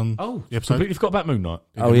thoughts on the episode? Completely forgot about Moonlight.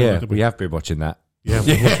 We have been watching that. Yeah,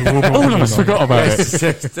 all of us forgot about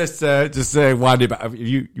it. Just wind it back.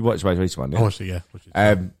 You watched my recent one, yeah? I watched it,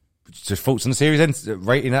 Just thoughts on the series then?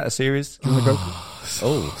 Rating that a series? Do you want to go?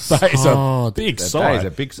 That is a big sigh. That is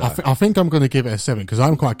a big sigh. I think I'm going to give it a 7 because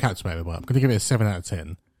I'm quite captivated by it. I'm going to give it a 7 out of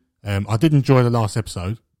 10. I did enjoy the last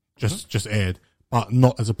episode, just aired, but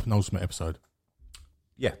not as a penultimate episode.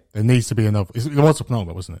 Yeah. There needs to be another. It was a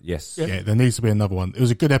penultimate, wasn't it? Yes. Yeah, there needs to be another one. It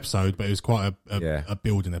was a good episode, but it was quite a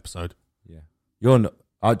building episode. Yeah. You're not. Do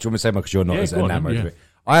you want me to say, because you're not as enamored of it?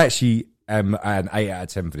 I actually am an 8 out of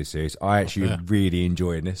 10 for this series. I actually really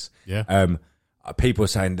enjoying this. Yeah. People are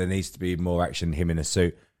saying there needs to be more action, him in a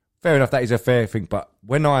suit. Fair enough, that is a fair thing. But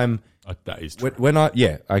when I'm. That is true.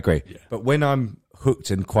 I agree. Yeah. But when I'm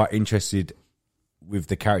hooked and quite interested with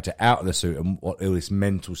the character out of the suit and what all this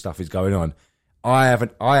mental stuff is going on, I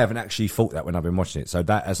haven't actually thought that when I've been watching it, so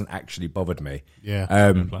that hasn't actually bothered me.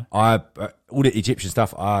 Yeah, all the Egyptian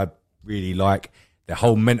stuff I really like. The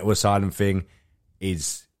whole mental asylum thing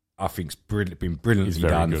is, I think, been brilliantly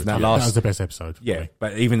done. Good. That was the best episode. Yeah,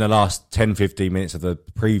 but even the last 10-15 minutes of the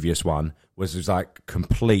previous one was like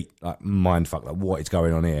complete mindfuck. Like, what is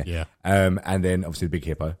going on here? Yeah. And then obviously the big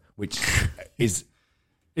hippo, which is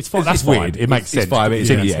It's fine. That's weird. It makes sense. It's fine. It's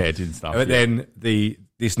in his head and stuff. But then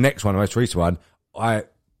this next one, the most recent one, I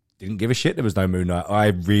didn't give a shit. There was no Moon Knight. I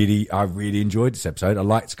really enjoyed this episode. I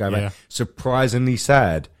liked to go back. Surprisingly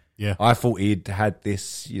sad. Yeah. I thought he'd had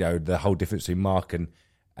this, the whole difference between Mark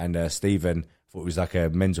and Stephen. I thought it was like a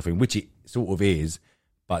mental thing, which it sort of is.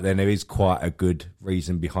 But then there is quite a good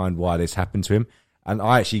reason behind why this happened to him. And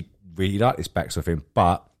I actually really like this backstory of him.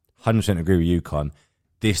 But 100% agree with you, Con.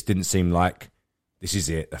 This didn't seem like this is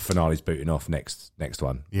it. The finale's booting off next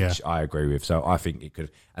one. Yeah. Which I agree with. So I think it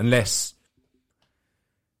could, unless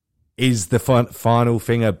is the final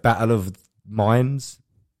thing a battle of minds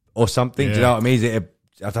or something? Yeah. Do you know what I mean? Is it?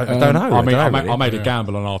 I don't know. I made a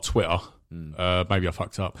gamble on our Twitter. Maybe I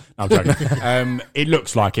fucked up. No, I'm joking. It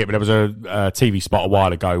looks like it, but there was a TV spot a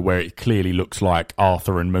while ago where it clearly looks like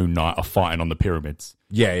Arthur and Moon Knight are fighting on the pyramids.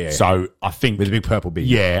 Yeah. So I think with a big purple beam.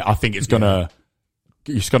 Yeah, I think it's gonna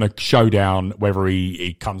show down whether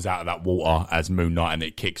he comes out of that water as Moon Knight and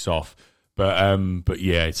it kicks off. But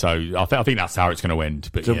yeah, so I think that's how it's going to end.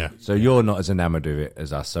 But so you're not as enamoured with it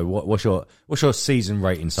as us. So what's your season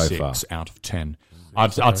rating so far? 6 out of 10.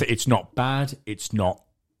 I'd say it's not bad. It's not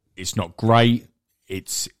great.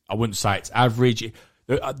 I wouldn't say it's average.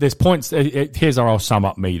 There's points. Here's how I'll sum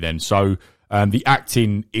up me then. So the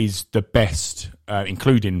acting is the best,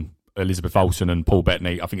 including Elizabeth Olsen and Paul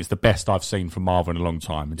Bettany. I think it's the best I've seen from Marvel in a long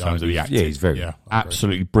time in terms of the acting. Yeah, he's very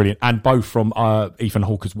absolutely brilliant, and both from Ethan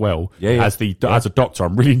Hawke as well. As a doctor.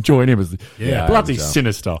 I'm really enjoying him as bloody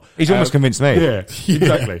sinister. He's almost convinced me. Yeah,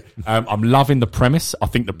 exactly. I'm loving the premise. I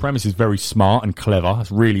think the premise is very smart and clever.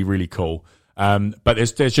 It's really, really cool. But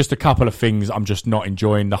there's just a couple of things I'm just not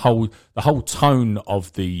enjoying. The whole tone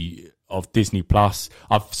of Disney Plus.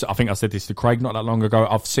 I think I said this to Craig not that long ago.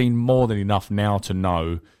 I've seen more than enough now to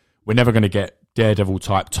know we're never going to get Daredevil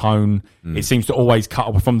type tone. It seems to always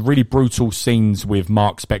cut from really brutal scenes with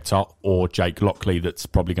Mark Spector or Jake Lockley that's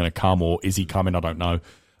probably going to come, or is he coming? I don't know.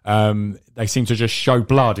 They seem to just show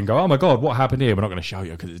blood and go, oh my God, what happened here? We're not going to show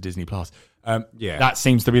you because it's Disney Plus. That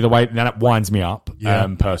seems to be the way. That winds me up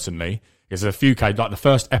personally. There's a few cases, like the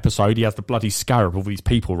first episode, he has the bloody scarab of these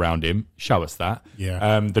people around him. Show us that.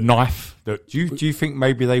 Yeah. The knife. Do you think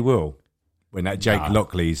maybe they will? When that Jake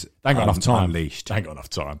Lockley's they ain't got enough time. Unleashed. They ain't got enough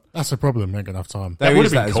time. That's the problem. They ain't got enough time. That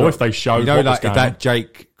would have been cool if they showed what was going on.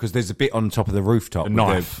 Jake, because there's a bit on top of the rooftop. The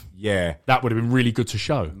knife. That would have been really good to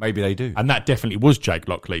show. Maybe they do. And that definitely was Jake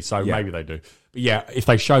Lockley, so maybe they do. But yeah, if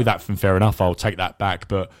they show that, then fair enough, I'll take that back.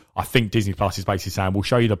 But I think Disney Plus is basically saying, we'll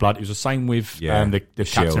show you the blood. It was the same with the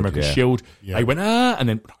Captain America shield. Yeah. They went, and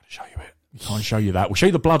then, we're not going to show you it. We can't show you that. We'll show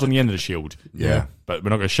you the blood on the end of the shield. Yeah. But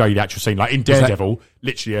we're not going to show you the actual scene. Like in Daredevil,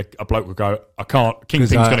 literally a bloke would go, I can't,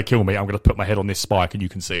 Kingpin's going to kill me. I'm going to put my head on this spike and you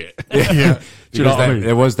can see it. Yeah. Do you know what I mean?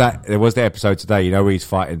 There was the episode today, where he's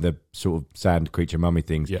fighting the sort of sand creature mummy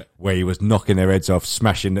things, where he was knocking their heads off,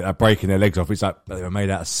 breaking their legs off. It's like, they were made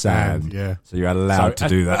out of sand. Yeah. So you're allowed to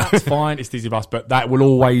do that. That's fine. It's Disney Plus, but that will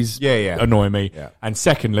always annoy me. Yeah. And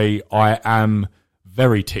secondly, I am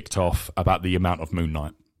very ticked off about the amount of Moon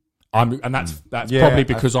Knight. And that's probably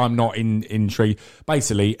because I'm not intrigued.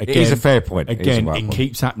 Basically, again, it is a fair point. Again, it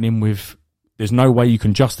keeps happening with. There's no way you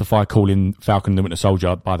can justify calling Falcon and the Winter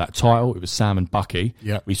Soldier by that title. It was Sam and Bucky.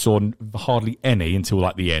 Yeah. We saw hardly any until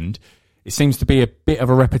like the end. It seems to be a bit of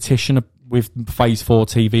a repetition with Phase 4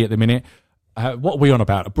 TV at the minute. What are we on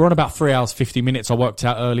about? We're on about 3 hours 50 minutes. I worked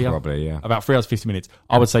out earlier. Probably, yeah. About 3 hours 50 minutes.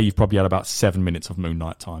 I would say you've probably had about 7 minutes of Moon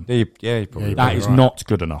Knight time. Yeah, probably. That is not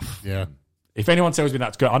good enough. Yeah. If anyone tells me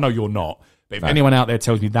that's good, I know you're not, but if anyone out there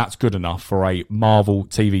tells me that's good enough for a Marvel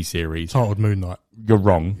TV series, titled Moon Knight, you're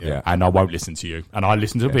wrong, yeah. And I won't listen to you. And I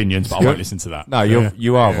listen to opinions, but I won't listen to that. No,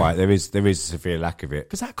 you are right. There is a severe lack of it.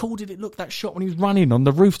 Because how cool did it look, that shot when he was running on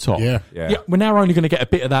the rooftop? Yeah. We're now only going to get a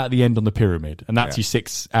bit of that at the end on the pyramid, and that's your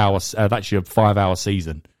 6 hours. That's your 5 hour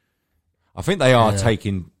season. I think they are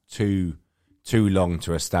taking too long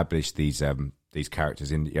to establish these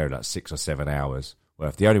characters in like 6 or 7 hours.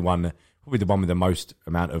 Well, the only one. Probably the one with the most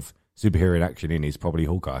amount of superhero action in is probably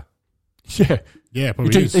Hawkeye. Yeah,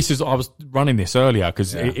 probably is. I was running this earlier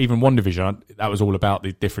because even WandaVision, that was all about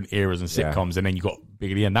the different eras and sitcoms, and then you got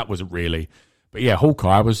big at the end. That wasn't really, but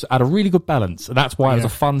Hawkeye had a really good balance, and that's why it was a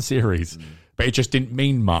fun series. But it just didn't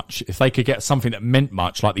mean much. If they could get something that meant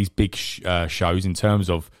much, like these big shows in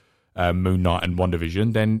terms of Moon Knight and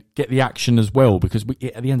WandaVision, then get the action as well, because at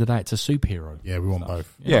the end of the day, it's a superhero. Yeah, we want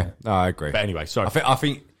both. Yeah, no, I agree. But anyway, sorry. I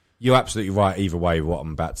think you're absolutely right either way with what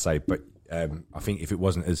I'm about to say, but I think if I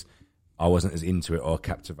wasn't as into it or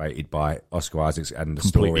captivated by Oscar Isaacs and the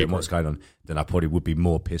story and what's going on, then I probably would be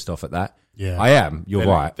more pissed off at that. Yeah, I am. You're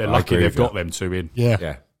right. They're lucky they've got them two in.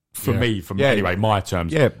 Yeah. for me, anyway, my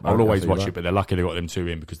terms. Yeah, I'll always watch right. it, but they're lucky they got them two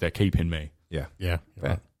in because they're keeping me. Yeah. Yeah.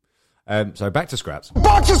 Right. So back to scraps.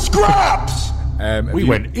 Bunch of scraps! We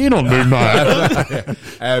went in on Moon Knight.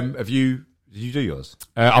 Did you do yours?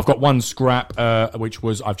 I've got one scrap, which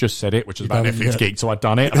was, I've just said it, which was about done it, Netflix yeah. Geek, so I've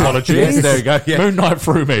done it. Apologies. Yes, there we go, yeah. Moon Knight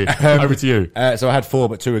threw me. Over to you. So I had 4,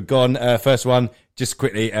 but 2 are gone. First one, just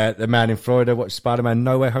quickly, the man in Florida watched Spider-Man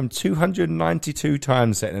No Way Home 292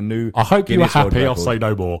 times, setting a new I hope you were Guinness World happy. I'll Record. say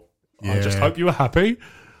no more. I just hope you were happy.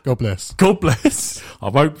 God bless. God bless. I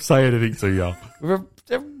won't say anything to you. With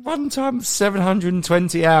a run time of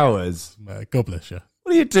 720 hours. God bless you.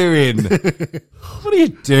 What are you doing? What are you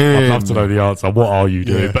doing? I'd love to know the answer. What are you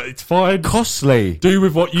doing? Yeah. But it's fine. Costly. Do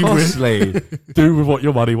with what you Costly. wish. Do with what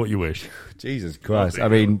your money what you wish. Jesus Christ. I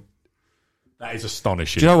mean, That is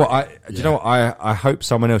astonishing. do you know what? I hope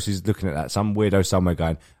someone else is looking at that. Some weirdo somewhere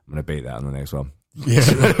going, I'm going to beat that on the next one.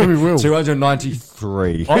 Yeah, we will.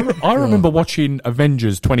 293. I remember watching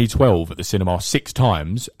Avengers 2012 at the cinema 6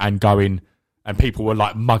 times and going, and people were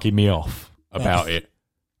like mugging me off about it.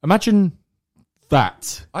 Imagine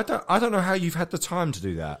that. I don't know how you've had the time to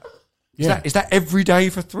do that. Yeah. Is that every day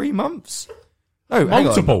for 3 months? No, hang on.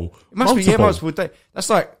 Multiple. It must be multiple days. That's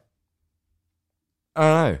like, I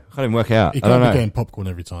don't know. I can't even work it out. You I don't can't be know. getting popcorn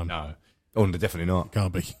every time. No. Oh, no, definitely not.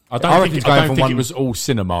 Can't be. I I don't reckon think, it's I going don't from think one- it was all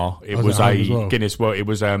cinema. It Was was it a home as well? Guinness World. It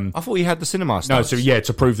was I thought you had the cinema stuff. no, so yeah,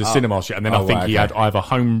 to prove the cinema shit, and then I think he had either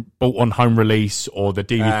bought on home release or the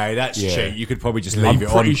DVD. Hey, that's Yeah. cheap. You could probably just I'm leave it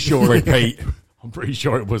pretty on sure repeat. I'm pretty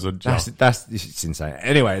sure it wasn't. Just. That's it's insane.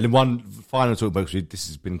 Anyway, and one final talk about this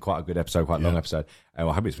has been quite a good episode, quite a long episode. Well,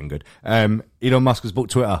 I hope it's been good. Elon Musk has bought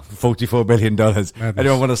Twitter for $44 billion.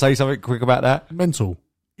 Anyone want to say something quick about that? Mental.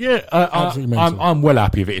 Yeah, Absolutely mental. I'm well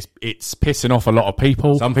happy with it. It's pissing off a lot of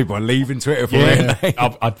people. Some people are leaving Twitter for Yeah, it.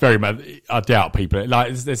 I'd very much. I doubt people.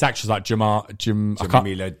 Like there's actors like Jamila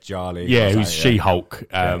Jali. Yeah, who's Yeah. She-Hulk.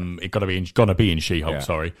 It gonna be in She-Hulk. Yeah.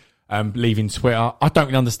 Sorry, leaving Twitter. I don't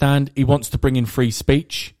really understand. He wants to bring in free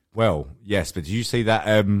speech. Well, yes, but did you see that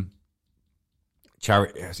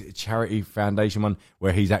charity foundation one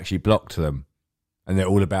where he's actually blocked them, and they're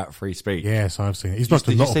all about free speech? Yes, I've seen it. He's Did blocked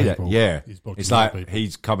a you lot of see people. that? Yeah, He's blocked it's a lot like of people.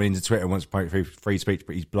 he's coming into Twitter and wants to promote free speech,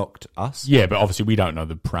 but he's blocked us. Yeah, but obviously we don't know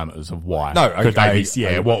the parameters of why. No, Could okay.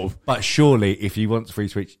 they be- what? But surely, if he wants free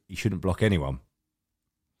speech, he shouldn't block anyone.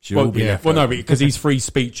 Should all Well, be left well, no, open. because he's free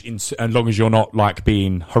speech as long as you're not like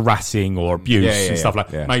being harassing or abuse and stuff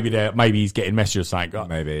like. yeah. Maybe he's getting messages saying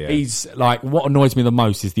Maybe, yeah. he's like what annoys me the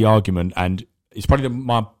most is the argument, and it's probably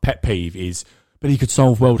my pet peeve is, but he could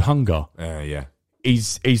solve world hunger. Yeah.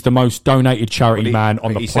 He's the most donated charity man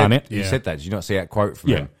on the planet. He said that. Did you not see that quote from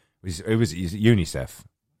him? It was UNICEF,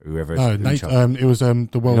 whoever. No, in Nate, charge. it was the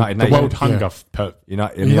world. United The Nations. World Hunger.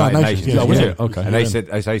 United United Nations. Nations, yeah, was yeah. it? Okay. And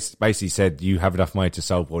they basically said, you have enough money to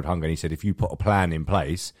solve world hunger. And he said, if you put a plan in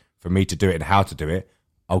place for me to do it and how to do it,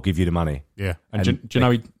 I'll give you the money. Yeah. And do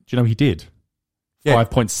you know he did? Yeah.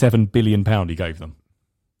 £5.7 billion he gave them,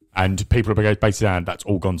 and people are basically saying that's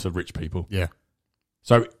all gone to rich people. Yeah.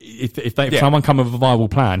 So if someone come with a viable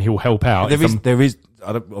plan, he'll help out. There is.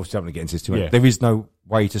 I don't obviously don't want to get into this too much. Yeah. There is no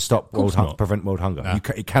way to stop course not. prevent world hunger. Nah.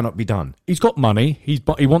 It cannot be done. He's got money. He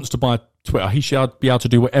wants to buy Twitter. He should be able to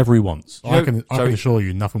do whatever he wants. I can assure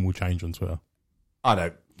you nothing will change on Twitter. I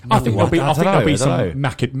don't. I think there'll be some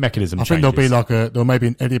mechanism. I think there'll be like there'll maybe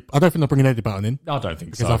an edit. I don't think they'll bring an edit button in. I don't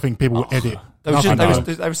think Because so. I think people will edit. They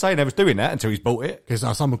were saying they was doing that until he's bought it.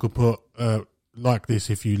 Because someone could put like this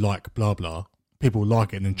if you like blah blah. People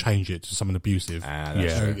like it and then change it to something abusive.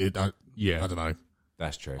 That's So true. I don't know.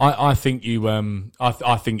 That's true. I think you.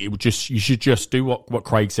 I think it would just. You should just do what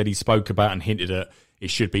Craig said. He spoke about and hinted at. It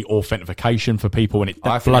should be authentication for people, and it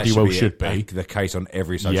I think bloody that well should be. the case on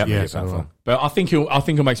every social Yep. media Yeah, so platform. But I think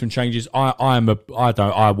he'll make some changes.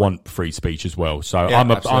 I want free speech as well. So Yeah, I'm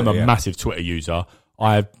a absolutely, yeah. massive Twitter user.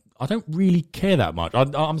 I don't really care that much.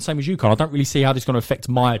 I'm the same as you, Con. I don't really see how this is going to affect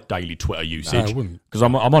my daily Twitter usage I wouldn't. because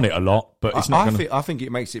I'm on it a lot. But it's not. I think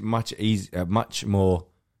it makes it much easier, much more.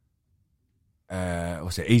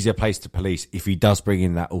 Easier place to police if he does bring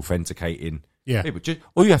in that authenticating. Yeah. People.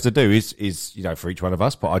 All you have to do is for each one of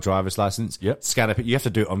us put our driver's license, Yep. scan it. You have to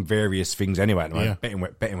do it on various things anyway. At the moment. Yeah.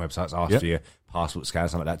 Betting websites ask Yep. for your passport scan,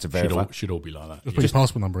 something like that to verify. should all be like that. Just put your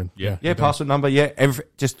passport number in. Yeah. Yeah, passport number. Yeah,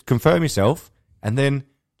 just confirm yourself, and then do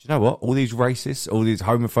you know what? All these racists, all these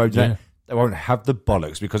homophobes, Yeah. they won't have the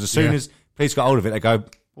bollocks because as soon Yeah. as police got hold of it, they go,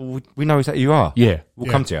 well, "We know exactly who you are. Yeah. we'll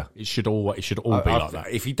Yeah. come to you." It should all be like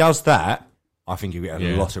that. If he does that, I think he'll get a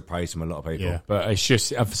Yeah. lot of praise from a lot of people. Yeah. But it's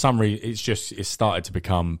just for some reason it's started to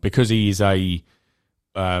become because he is a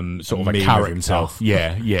sort of a meme of character. himself.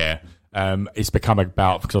 Yeah. It's become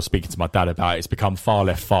about, because I was speaking to my dad about it, it's become far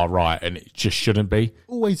left, far right, and it just shouldn't be.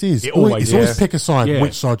 Always is. It always it's is. always pick a side, Yeah.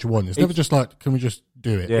 which side you want. It's never just like, can we just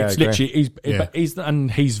do it? Yeah. It's I agree.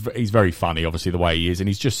 literally, he's very funny, obviously, the way he is, and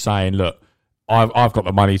he's just saying, look, I've got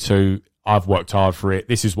the money to, I've worked hard for it,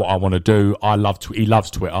 this is what I want to do. He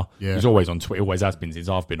loves Twitter. Yeah. He's always on Twitter, always has been since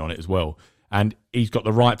I've been on it as well. And he's got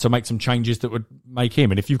the right to make some changes that would make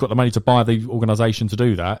him. And if you've got the money to buy the organisation to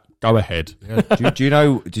do that, go ahead. Yeah. do you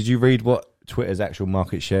know, did you read what Twitter's actual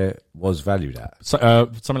market share was valued at?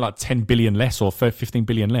 So, something like 10 billion less or 15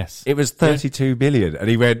 billion less. It was 32 billion. And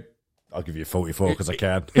he went, I'll give you 44 because I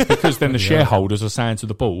can. It's because then the shareholders are saying to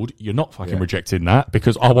the board, you're not fucking rejecting that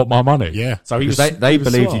because I want my money. Yeah. So he was, they he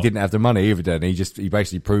was believed smart. he didn't have the money either then. He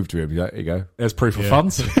basically proved to him, he's like, here you go. There's proof of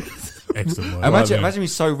funds. Excellent. Work. Imagine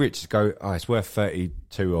he's so rich to go, it's worth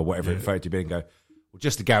 32 or whatever, 32 billion, go, well,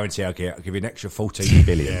 just to guarantee I'll give you an extra 14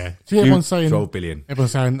 billion. Yeah. See, everyone's saying 12 billion.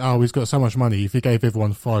 Everyone's saying, oh, he's got so much money. If he gave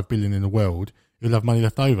everyone 5 billion in the world, he'll have money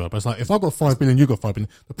left over. But it's like, if I've got 5 billion, you've got 5 billion,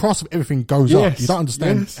 the price of everything goes up. You don't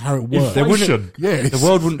understand how it works. Inflation. The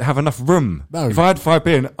world wouldn't have enough room. No. If I had 5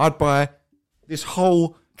 billion, I'd buy this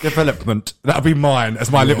whole development. That'd be mine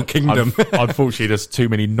as my little kingdom. Unfortunately, there's too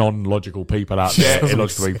many non-logical people out there,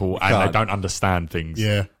 illogical people, and Can't. they don't understand things.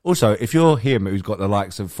 Yeah. Also, if you're him who's got the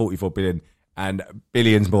likes of 44 billion and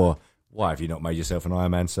billions more, why have you not made yourself an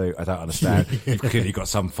Iron Man suit? I don't understand. You've clearly got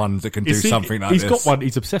some funds that can do something like he's this. got one.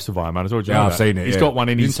 He's obsessed with Iron Man as well. Do you Yeah, know I've that? seen it. He's yeah. got one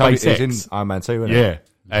in his SpaceX. He's in Iron Man 2, isn't he?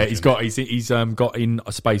 Yeah. He's got in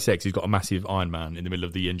a SpaceX. He's got a massive Iron Man in the middle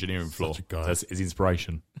of the engineering floor. a guy. That's his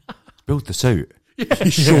inspiration. Build the suit.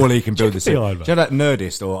 Surely he can build the suit. Iron Man. Do you know that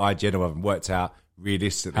Nerdist or IGN or whatever worked out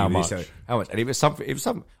realistically How much? How much? And it was something.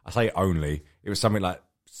 I say only. It was something like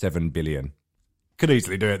 7 billion. Could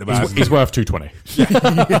easily do it. The man. He's worth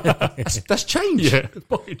 220. That's change. Yeah.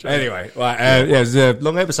 Anyway, right, it was a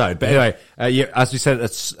long episode, but anyway, as we said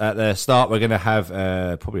at the start, we're going to have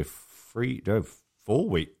probably a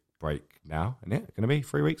 4-week break now, isn't it? Going to be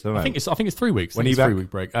 3 weeks? I don't know. I think it's 3 weeks. When I think are you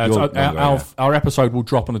it's back? 3-week break. You're So longer, our episode will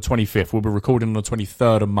drop on the 25th. We'll be recording on the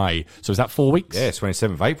 23rd of May. So is that 4 weeks? Yeah, it's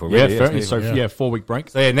 27th of April. Yeah, Really, fair. isn't it? So 4 week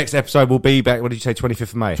break. So yeah, next episode will be back. What did you say? 25th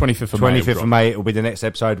of May. 25th of May. 25th of May. It will be the next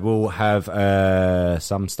episode. We'll have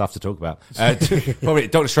some stuff to talk about. Probably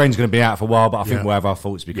Doctor Strange is going to be out for a while, but I think we'll have our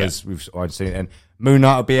thoughts because we've already seen it. And Moon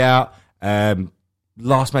Knight will be out.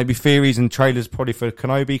 Last maybe theories and trailers probably for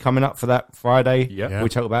Kenobi coming up for that Friday. Yeah. We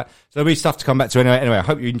talk about. So there'll be stuff to come back to anyway. Anyway, I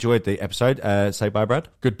hope you enjoyed the episode. Say bye, Brad.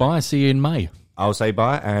 Goodbye. See you in May. I'll say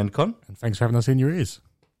bye, and Con. And thanks for having us in your ears.